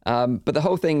 But the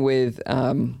whole thing with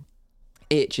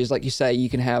Itch is, like you say, you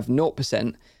can have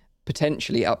 0%,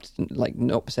 potentially up to like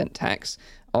 0% tax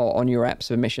on your app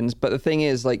submissions. But the thing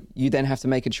is, like, you then have to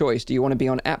make a choice. Do you want to be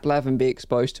on AppLab and be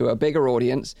exposed to a bigger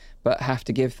audience, but have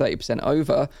to give 30%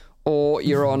 over? Or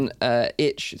you're on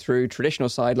Itch through traditional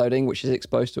sideloading, which is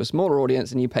exposed to a smaller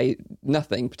audience, and you pay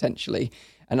nothing potentially.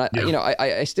 And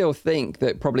I still think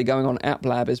that probably going on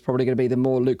AppLab is probably going to be the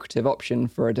more lucrative option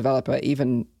for a developer,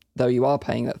 even though you are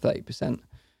paying that 30%.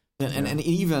 And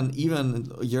even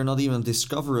you're not even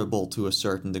discoverable to a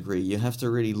certain degree. You have to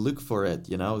really look for it,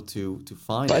 to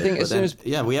find But it. I think as soon as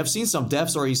we have seen some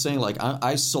devs already saying like,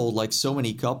 I sold like so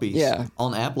many copies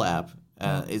on AppLab.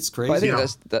 It's crazy. But I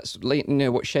think that's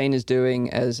what Shane is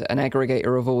doing as an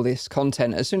aggregator of all this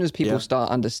content. As soon as people start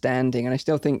understanding, and I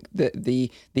still think that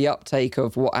the uptake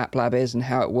of what AppLab is and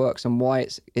how it works and why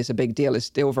it's a big deal is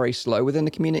still very slow within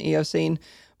the community I've seen.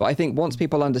 But I think once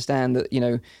people understand that,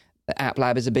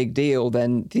 AppLab is a big deal,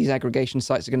 then these aggregation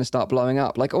sites are going to start blowing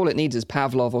up. Like all it needs is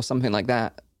Pavlov or something like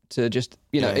that to just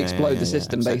explode the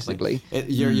system, exactly.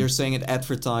 basically. You're saying it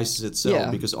advertises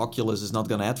itself because Oculus is not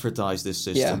going to advertise this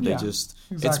system.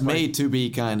 It's made to be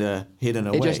kind of hidden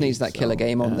away. It just needs that killer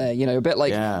game on there, a bit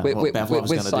like with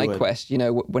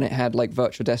SideQuest. When it had like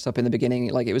virtual desktop in the beginning,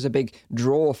 like it was a big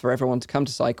draw for everyone to come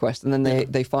to SideQuest, and then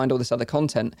they find all this other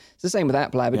content. It's the same with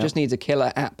AppLab. It just needs a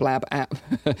killer AppLab app,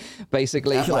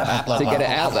 basically, to get it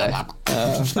out there.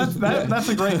 That's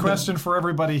a great question for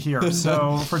everybody here.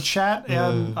 So for chat,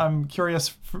 and I'm curious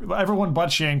for everyone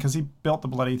but Shane, because he built the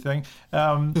bloody thing.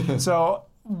 So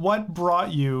what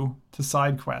brought you to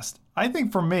SideQuest? I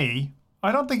think for me,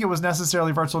 I don't think it was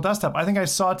necessarily virtual desktop. I think I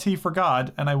saw T for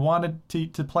God and I wanted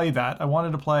to play that. I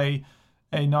wanted to play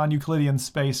a non-Euclidean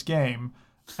space game.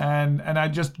 And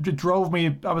it drove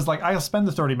me. I was like, I'll spend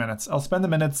the 30 minutes. I'll spend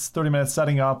the 30 minutes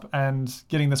setting up and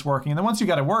getting this working. And then once you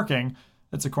got it working,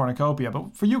 it's a cornucopia.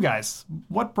 But for you guys,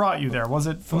 what brought you there? Was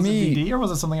it VD or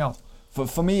was it something else?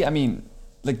 For me, I mean,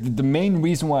 like the main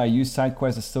reason why I use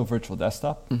SideQuest is still virtual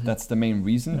desktop. That's the main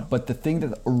reason. Yeah. But the thing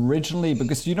that originally,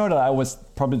 because that I was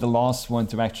probably the last one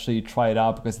to actually try it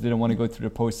out because I didn't want to go through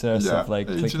the process of like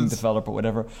clicking develop or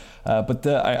whatever. But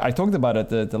I talked about it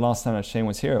the last time that Shane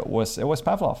was here. It was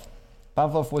Pavlov.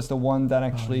 Pavlov was the one that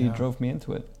actually drove me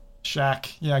into it.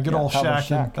 Shaq. Yeah, good old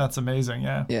Shaq. That's amazing,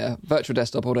 yeah. Yeah, virtual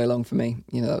desktop all day long for me.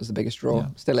 That was the biggest draw. Yeah.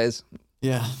 Still is.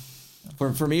 Yeah.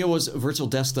 For me, it was virtual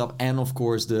desktop and, of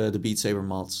course, the Beat Saber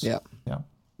mods. Yeah.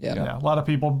 A lot of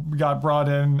people got brought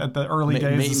in at the early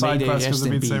days of SideQuest because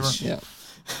of Beat Saber.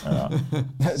 Yeah.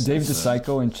 Dave the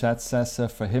Psycho in chat says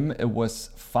for him it was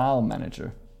File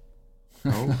Manager.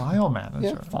 Oh, File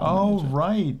Manager.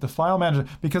 Right, the File Manager,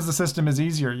 because the system is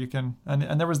easier. You can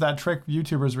and there was that trick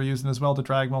YouTubers were using as well to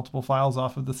drag multiple files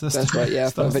off of the system. That's right.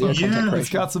 Yeah, for video content creation. It's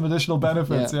got some additional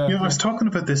benefits. Yeah. I was talking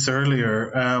about this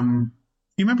earlier.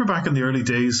 You remember back in the early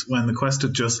days when the Quest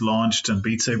had just launched and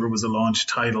Beat Saber was a launch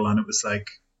title, and it was like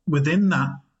within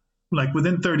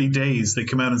 30 days they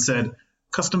came out and said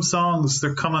custom songs,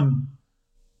 they're coming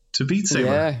to Beat Saber.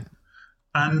 Yeah.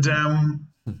 And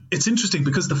it's interesting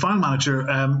because the File Manager,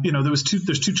 there's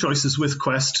two choices with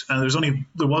Quest, and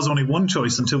there was only one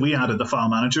choice until we added the File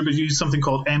Manager, but you use something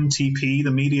called MTP, the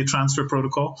Media Transfer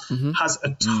Protocol. Has a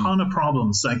ton of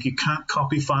problems. Like you can't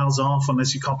copy files off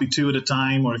unless you copy two at a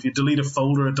time, or if you delete a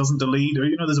folder, it doesn't delete, or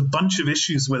there's a bunch of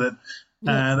issues with it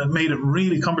that made it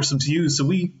really cumbersome to use. So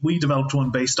we developed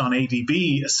one based on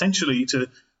ADB, essentially to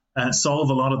solve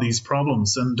a lot of these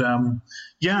problems. And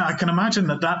I can imagine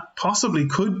that possibly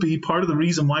could be part of the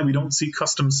reason why we don't see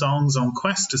custom songs on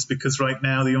Quest, is because right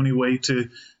now the only way to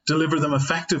deliver them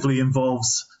effectively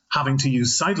involves having to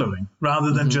use sideloading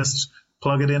rather than just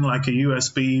plug it in like a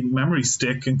USB memory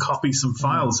stick and copy some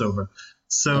files over.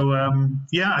 So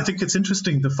I think it's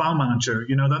interesting, the File Manager.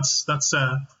 That's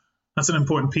an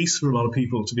important piece for a lot of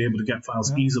people to be able to get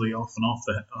files easily on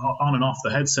and off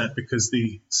the headset, because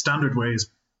the standard way is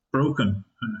broken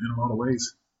in a lot of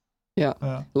ways.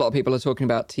 A lot of people are talking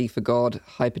about T for God,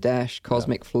 Hyperdash,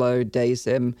 Cosmic Flow,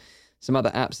 DaySim. some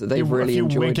other apps that they've really a few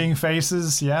enjoyed. winking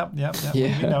faces. Yeah. Yeah.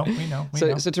 We know.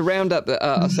 So to round up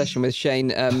our session with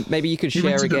Shane, maybe you could You share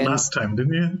mentioned again. it last time,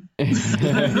 didn't you? Of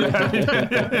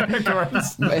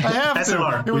course. I have to.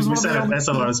 SLR. It was We one of said the only-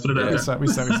 SLR. Let's put it out there. We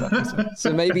said.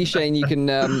 So maybe Shane, you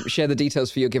can share the details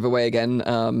for your giveaway again.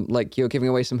 Like you're giving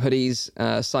away some hoodies,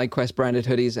 SideQuest branded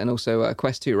hoodies, and also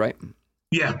Quest 2, right?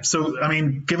 Yeah, so I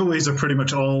mean, giveaways are pretty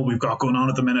much all we've got going on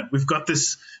at the minute. We've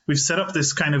set up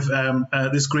this kind of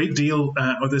this great deal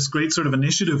or this great sort of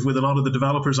initiative with a lot of the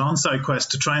developers on SideQuest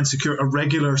to try and secure a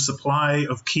regular supply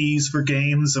of keys for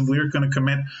games, and we're going to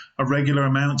commit a regular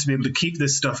amount to be able to keep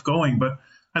this stuff going. But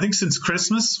I think since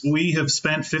Christmas, we have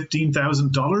spent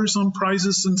 $15,000 on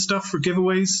prizes and stuff for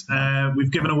giveaways.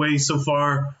 We've given away so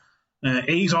far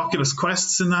 8 Oculus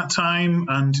Quests in that time,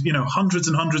 and hundreds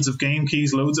and hundreds of game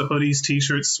keys, loads of hoodies,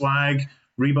 t-shirts, swag,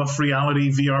 Rebuff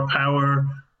Reality, VR Power,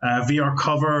 VR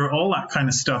Cover, all that kind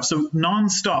of stuff. So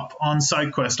non-stop on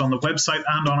SideQuest, on the website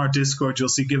and on our Discord, you'll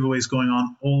see giveaways going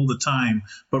on all the time.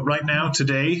 But right now,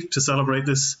 today, to celebrate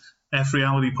this F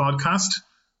Reality podcast,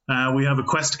 we have a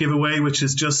Quest giveaway which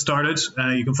has just started.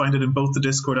 You can find it in both the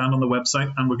Discord and on the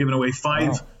website, and we're giving away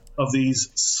 5 of these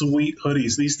sweet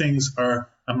hoodies. These things are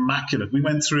immaculate. We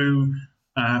went through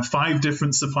 5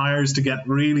 different suppliers to get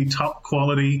really top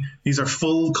quality. These are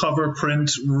full cover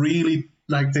print, really,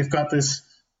 like they've got this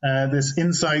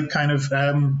inside kind of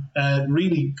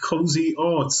really cozy.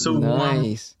 Oh, it's so warm.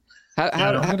 Nice.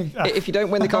 How, if you don't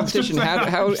win the competition,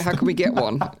 how can we get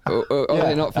one? Or are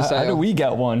they not for sale? How do we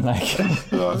get one? Like,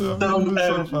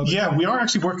 yeah, we are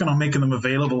actually working on making them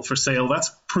available for sale.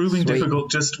 That's proving difficult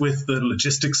just with the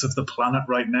logistics of the planet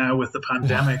right now with the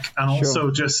pandemic, and also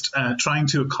just trying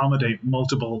to accommodate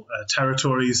multiple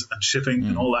territories and shipping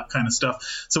and all that kind of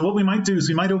stuff. So what we might do is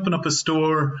we might open up a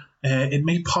store. It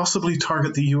may possibly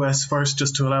target the US first,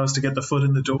 just to allow us to get the foot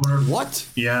in the door. What?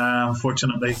 Yeah,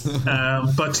 unfortunately.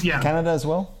 But yeah. Canada as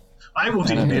well? I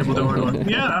won't even be able to order one.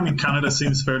 Yeah, I mean, Canada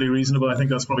seems fairly reasonable. I think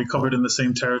that's probably covered in the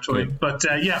same territory. But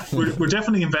yeah, we're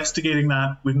definitely investigating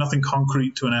that. We've nothing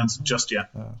concrete to announce just yet.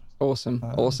 Awesome.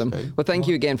 Well, thank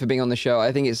you again for being on the show.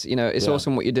 I think it's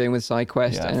awesome what you're doing with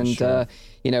SideQuest,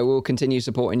 and we'll continue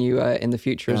supporting you in the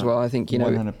future as well. I think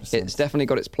 100%. It's definitely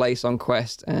got its place on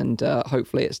Quest, and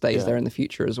hopefully it stays there in the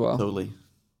future as well. Totally.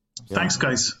 Yeah. Thanks,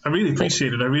 guys. I really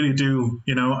appreciate it. I really do.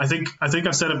 I think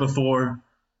I've said it before.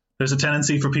 There's a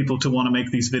tendency for people to want to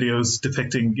make these videos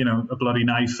depicting, a bloody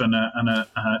knife and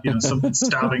someone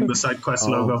stabbing the SideQuest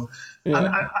logo. Yeah.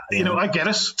 And I get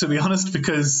it, to be honest,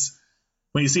 because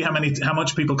when you see how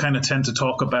much people kind of tend to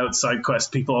talk about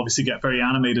SideQuest, people obviously get very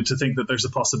animated to think that there's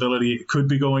a possibility it could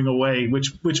be going away,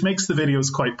 which makes the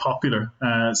videos quite popular.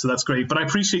 So that's great. But I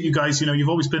appreciate you guys. You've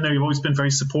always been there. You've always been very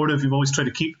supportive. You've always tried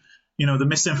to keep, the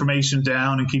misinformation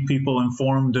down and keep people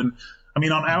informed. And I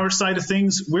mean, on our side of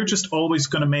things, we're just always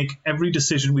going to make every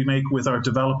decision we make with our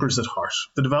developers at heart.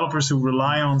 The developers who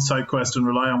rely on SideQuest and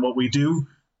rely on what we do,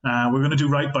 we're going to do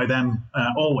right by them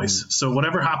always. So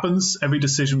whatever happens, every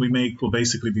decision we make will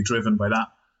basically be driven by that,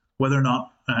 whether or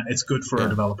not it's good for our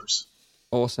developers.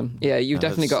 Awesome. Yeah, you've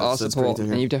definitely got our support,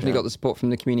 and you've definitely got the support from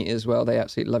the community as well. They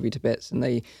absolutely love you to bits, and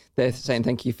they're saying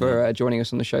thank you for joining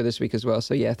us on the show this week as well.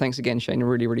 So yeah, thanks again, Shane. I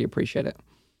really, really appreciate it.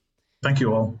 Thank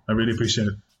you all. I really appreciate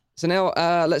it. So now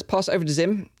let's pass over to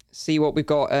Zim, see what we've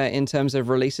got in terms of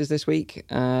releases this week,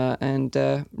 and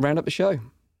round up the show.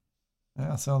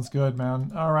 Yeah, sounds good,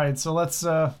 man. All right, so let's.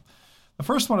 The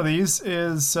first one of these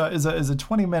is a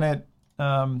 20-minute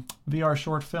VR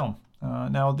short film.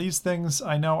 Now these things,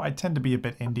 I know I tend to be a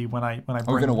bit indie when I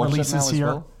bring releases here.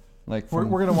 Well? Like we're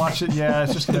gonna watch it. Yeah,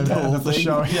 it's just gonna end up the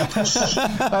show. Yeah,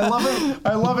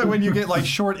 I love it when you get like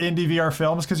short indie VR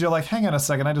films, because you're like, hang on a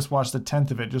second, I just watched 1/10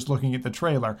 of it just looking at the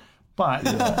trailer. But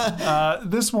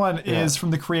this one is from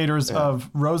the creators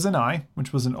of Rose and I,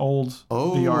 which was an old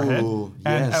VR hit,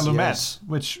 and Allumette,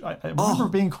 which I remember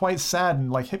being quite sad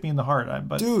and like hit me in the heart.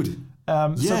 So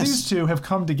these two have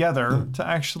come together to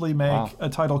actually make a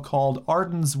title called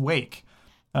Arden's Wake.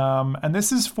 And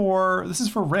this is for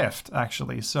Rift,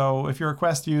 actually. So if you're a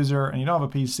Quest user and you don't have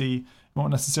a PC, you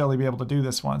won't necessarily be able to do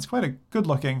this one. It's quite a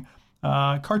good-looking,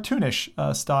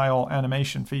 cartoonish style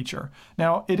animation feature.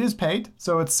 Now it is paid,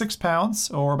 so it's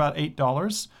 £6 or about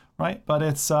 $8, right? But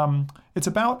it's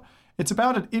about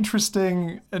an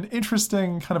interesting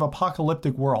kind of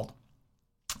apocalyptic world.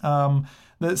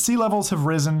 The sea levels have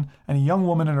risen, and a young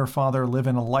woman and her father live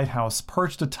in a lighthouse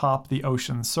perched atop the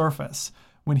ocean's surface.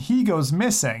 When he goes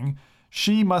missing,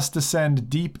 she must descend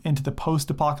deep into the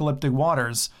post-apocalyptic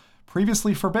waters,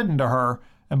 previously forbidden to her,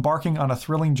 embarking on a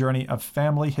thrilling journey of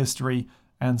family history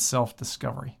and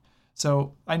self-discovery.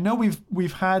 So I know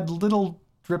we've had little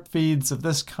drip feeds of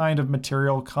this kind of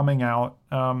material coming out.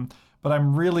 But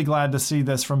I'm really glad to see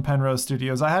this from Penrose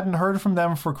Studios. I hadn't heard from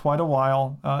them for quite a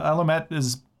while. Element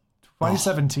is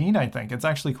 2017, I think. It's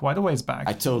actually quite a ways back.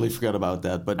 I totally forgot about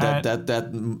that, but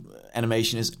that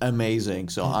animation is amazing.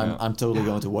 So I'm totally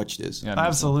going to watch this. Yeah,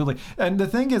 absolutely. And the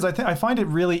thing is, I find it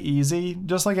really easy.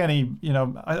 Just like any,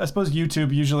 I suppose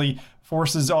YouTube usually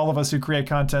forces all of us who create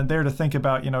content there to think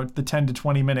about, the 10 to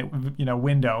 20 minute,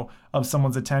 window of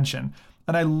someone's attention.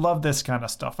 And I love this kind of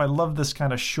stuff. I love this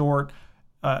kind of short,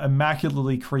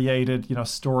 immaculately created,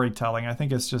 storytelling. I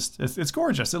think it's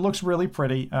gorgeous. It looks really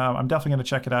pretty. I'm definitely going to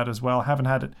check it out as well. Haven't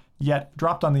had it yet.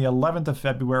 Dropped on the 11th of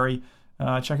February.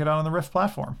 Check it out on the Rift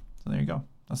platform. So there you go.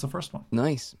 That's the first one.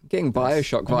 Nice. Getting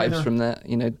Bioshock vibes from that.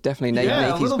 Definitely Nate's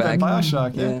a little bag. bit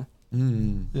Bioshock.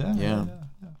 Yeah.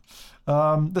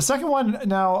 The second one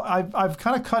now, I've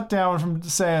kind of cut down from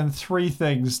saying 3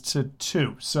 things to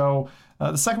 2. So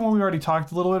the second one we already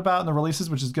talked a little bit about in the releases,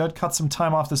 which is good. Cut some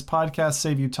time off this podcast,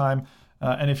 save you time.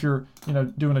 And if you're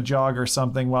doing a jog or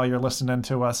something while you're listening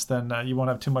to us, then you won't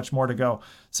have too much more to go.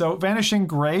 So Vanishing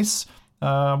Grace,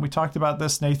 we talked about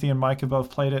this. Nathan and Mike have both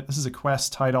played it. This is a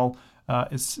Quest title.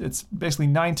 It's basically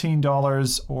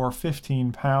 $19 or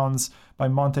 £15 by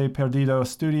Monte Perdido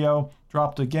Studio.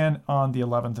 Dropped again on the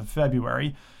 11th of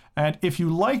February. And if you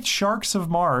liked Sharks of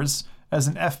Mars as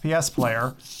an FPS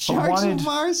player,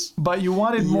 but you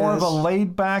wanted more of a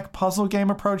laid-back puzzle game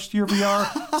approach to your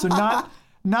VR, so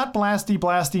not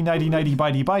blasty, nighty,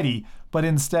 bitey, but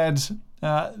instead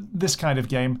this kind of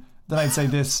game, then I'd say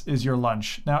this is your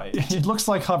lunch. Now, it looks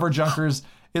like Hover Junkers.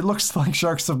 It looks like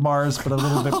Sharks of Mars, but a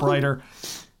little bit brighter.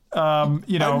 I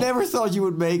never thought you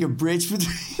would make a bridge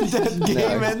between that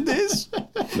game and this.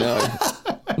 No.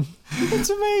 It's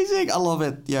amazing. I love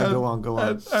it. Yeah, go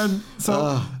on. And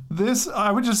so this,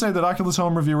 I would just say that Oculus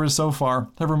Home reviewers so far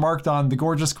have remarked on the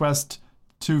gorgeous Quest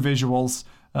 2 visuals,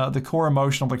 the core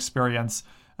emotional experience,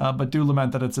 but do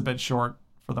lament that it's a bit short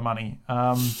for the money.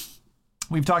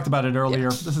 We've talked about it earlier. Yeah.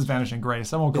 This is Vanishing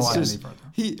Grace. I won't go on any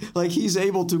further. He's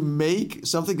able to make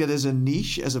something that is a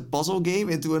niche as a puzzle game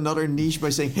into another niche by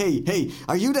saying, hey,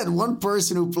 are you that one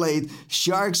person who played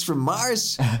Sharks from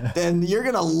Mars? Then you're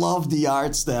going to love the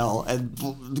art style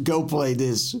and go play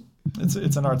this.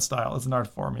 It's an art style. It's an art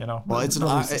form, Well,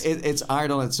 it's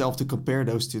art on itself to compare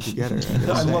those two together.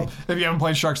 If you haven't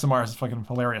played Sharks of Mars, it's fucking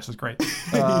hilarious. It's great.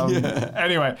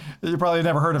 Anyway, you probably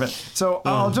never heard of it. So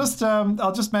I'll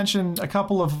just mention a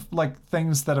couple of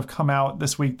things that have come out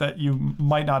this week that you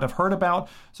might not have heard about.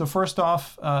 So first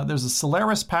off, there's a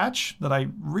Solaris patch that I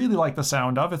really like the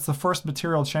sound of. It's the first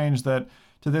material change to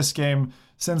this game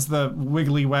since the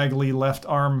wiggly waggly left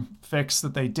arm fix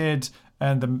that they did.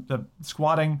 And the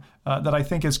squatting that I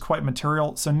think is quite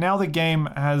material. So now the game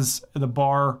has the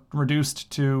bar reduced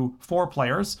to 4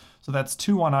 players. So that's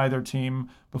 2 on either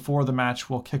team before the match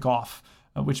will kick off,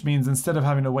 which means instead of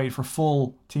having to wait for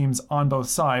full teams on both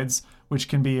sides, which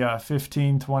can be a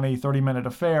 15, 20, 30-minute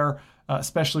affair,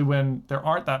 especially when there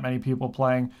aren't that many people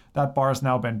playing, that bar has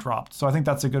now been dropped. So I think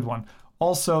that's a good one.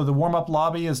 Also, the warm-up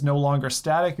lobby is no longer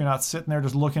static. You're not sitting there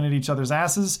just looking at each other's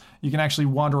asses. You can actually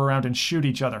wander around and shoot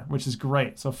each other, which is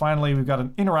great. So finally, we've got an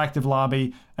interactive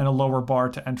lobby and a lower bar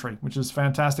to entry, which is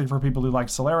fantastic for people who like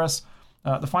Solaris.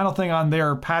 The final thing on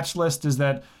their patch list is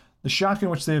that the shotgun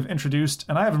which they've introduced,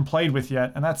 and I haven't played with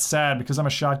yet, and that's sad because I'm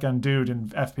a shotgun dude in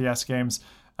FPS games,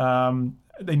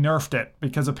 they nerfed it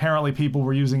because apparently people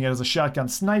were using it as a shotgun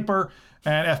sniper,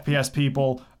 and FPS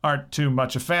people aren't too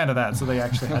much a fan of that, so they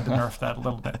actually had to nerf that a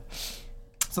little bit.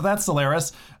 So that's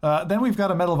Solaris. Then we've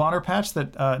got a Medal of Honor patch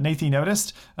that Nathan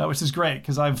noticed, which is great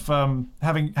because I've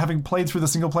having played through the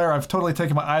single player, I've totally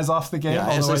taken my eyes off the game. Yeah,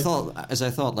 as I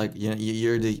thought,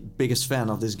 you're the biggest fan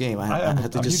of this game. I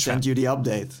had to just send you the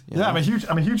update. Yeah, I'm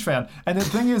a huge fan. And the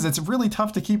thing is, it's really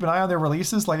tough to keep an eye on their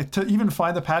releases. Like to even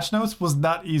find the patch notes was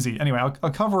not easy. Anyway,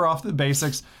 I'll cover off the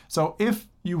basics. So if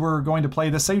you were going to play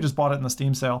this, say you just bought it in the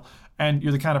Steam sale, and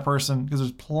you're the kind of person, because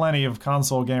there's plenty of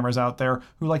console gamers out there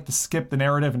who like to skip the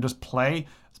narrative and just play,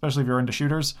 especially if you're into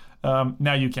shooters,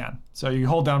 now you can. So you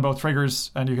hold down both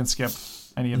triggers and you can skip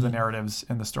any of the narratives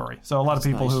in the story. So a lot of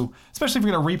people who, especially if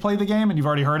you're going to replay the game and you've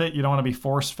already heard it, you don't want to be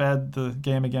force-fed the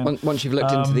game again. Once you've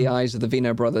looked into the eyes of the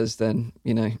Vino brothers, then,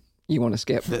 you're You want to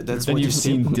skip. That's Then what you've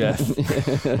seen death.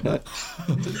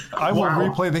 I will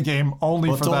replay the game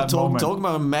only for that moment. Talking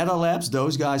about Meta Labs,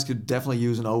 those guys could definitely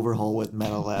use an overhaul with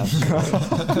Meta Labs.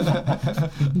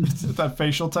 That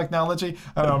facial technology,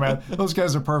 I don't know, man. Those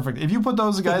guys are perfect. If you put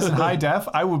those guys in high def,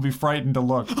 I would be frightened to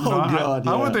look. God,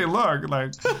 how would they look?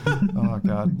 Like, oh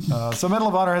god. So Medal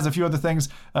of Honor has a few other things.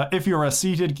 If you're a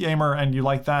seated gamer and you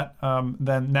like that,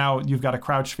 then now you've got a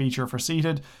crouch feature for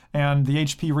seated, and the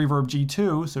HP Reverb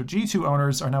G2. So G2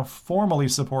 owners are now formally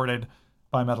supported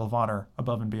by Medal of Honor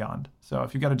Above and Beyond. So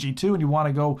if you got a G2 and you want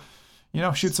to go,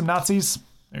 shoot some Nazis,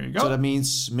 there you go. So that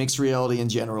means mixed reality in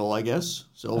general, I guess.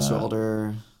 So also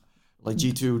other, like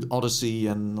G2 Odyssey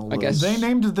and all I those. guess. They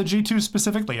named the G2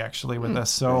 specifically, actually, with this.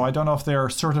 So I don't know if they're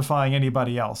certifying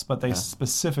anybody else, but they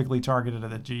specifically targeted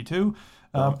it at G2.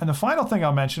 And the final thing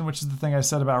I'll mention, which is the thing I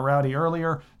said about Rowdy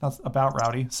earlier, not about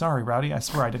Rowdy. Sorry, Rowdy. I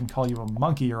swear I didn't call you a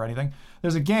monkey or anything.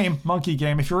 There's a game, Monkey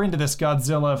Game. If you're into this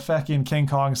Godzilla, feckin' King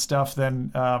Kong stuff,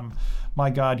 then my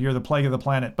God, you're the plague of the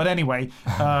planet. But anyway,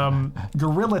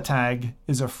 Gorilla Tag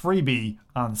is a freebie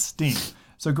on Steam.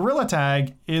 So Gorilla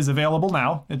Tag is available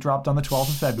now. It dropped on the 12th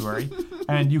of February.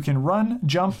 And you can run,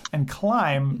 jump, and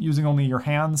climb using only your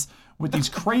hands with these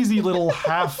crazy little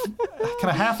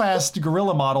half-assed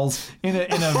gorilla models in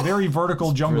a very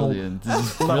vertical jungle. Brilliant.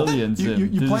 This is brilliant.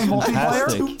 You play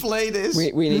multiplayer? To play this.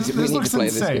 We need to play this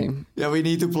insane. game. Yeah, we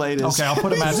need to play this. Okay, I'll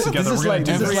put a match together. This is We're like,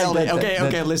 gonna do this this. is like that, Okay,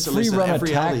 that listen, free run every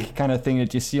attack alley. kind of thing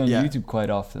that you see on Yeah. YouTube quite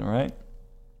often, right?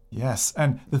 Yes,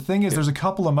 and the thing is, there's a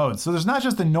couple of modes. So there's not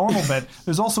just the normal bit.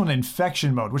 There's also an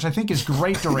infection mode, which I think is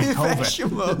great during COVID.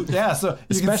 Infection mode. Yeah, so you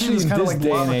Especially can see in this kind of this like day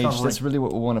lava and age, covering. that's really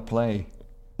what we want to play.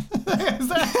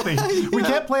 Exactly. We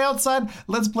can't play outside.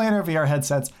 Let's play in our VR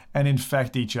headsets and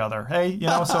infect each other. Hey,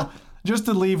 so just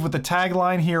to leave with the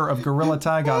tagline here of Gorilla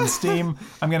Tag on Steam,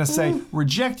 I'm going to say,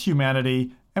 reject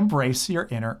humanity, embrace your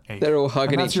inner ape. They're all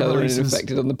hugging And that's each your other and releases.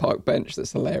 infected on the park bench.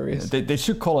 That's hilarious. They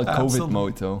should call it COVID Absolutely.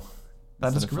 mode, though. That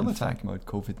is Instead of Gorilla infect Tag. mode,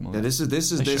 COVID mode. Yeah, this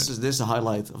is the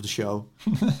highlight of the show.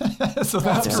 So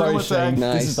that's Sorry, Gorilla Tag. Shane.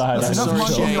 Nice. This is the highlight. That's of the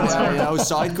enough show. monkey around.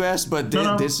 Side quest, but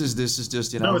No. this is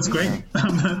just No, it's great.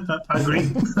 I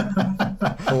agree.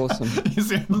 Awesome. You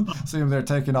see him there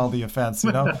taking all the offense,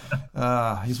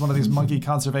 He's one of these monkey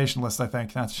conservationists, I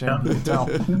think. That's a shame. You can tell.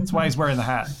 That's why he's wearing the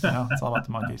hat. It's all about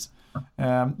the monkeys.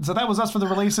 So that was us for the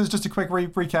releases. Just a quick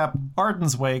recap.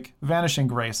 Arden's Wake, Vanishing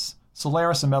Grace,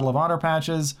 Solaris and Medal of Honor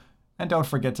patches, and don't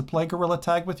forget to play Gorilla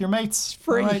Tag with your mates.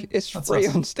 Free. All right? It's That's free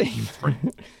us. on Steam. Free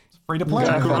to play.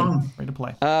 Can't go wrong. Free to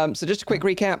play. So just a quick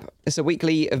recap. It's a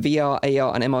weekly VR,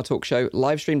 AR and MR talk show,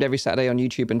 live streamed every Saturday on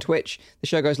YouTube and Twitch. The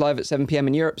show goes live at 7 p.m.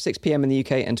 in Europe, 6 p.m. in the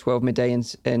UK and 12 midday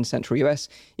in central US.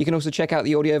 You can also check out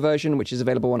the audio version, which is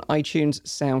available on iTunes,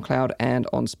 SoundCloud and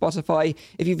on Spotify.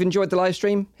 If you've enjoyed the live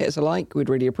stream, hit us a like. We'd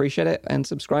really appreciate it. And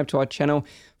subscribe to our channel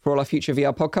for all our future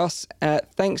VR podcasts.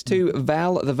 Thanks to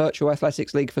Val, the Virtual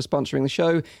Athletics League, for sponsoring the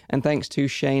show. And thanks to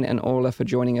Shane and Orla for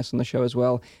joining us on the show as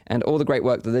well. And all the great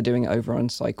work that they're doing over on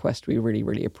SideQuest. We really,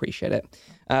 really appreciate it.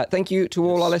 Thank you to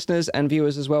all our listeners and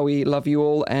viewers as well. We love you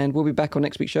all. And we'll be back on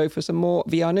next week's show for some more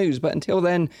VR news. But until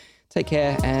then, take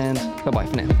care and bye-bye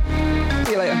for now.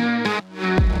 See you later.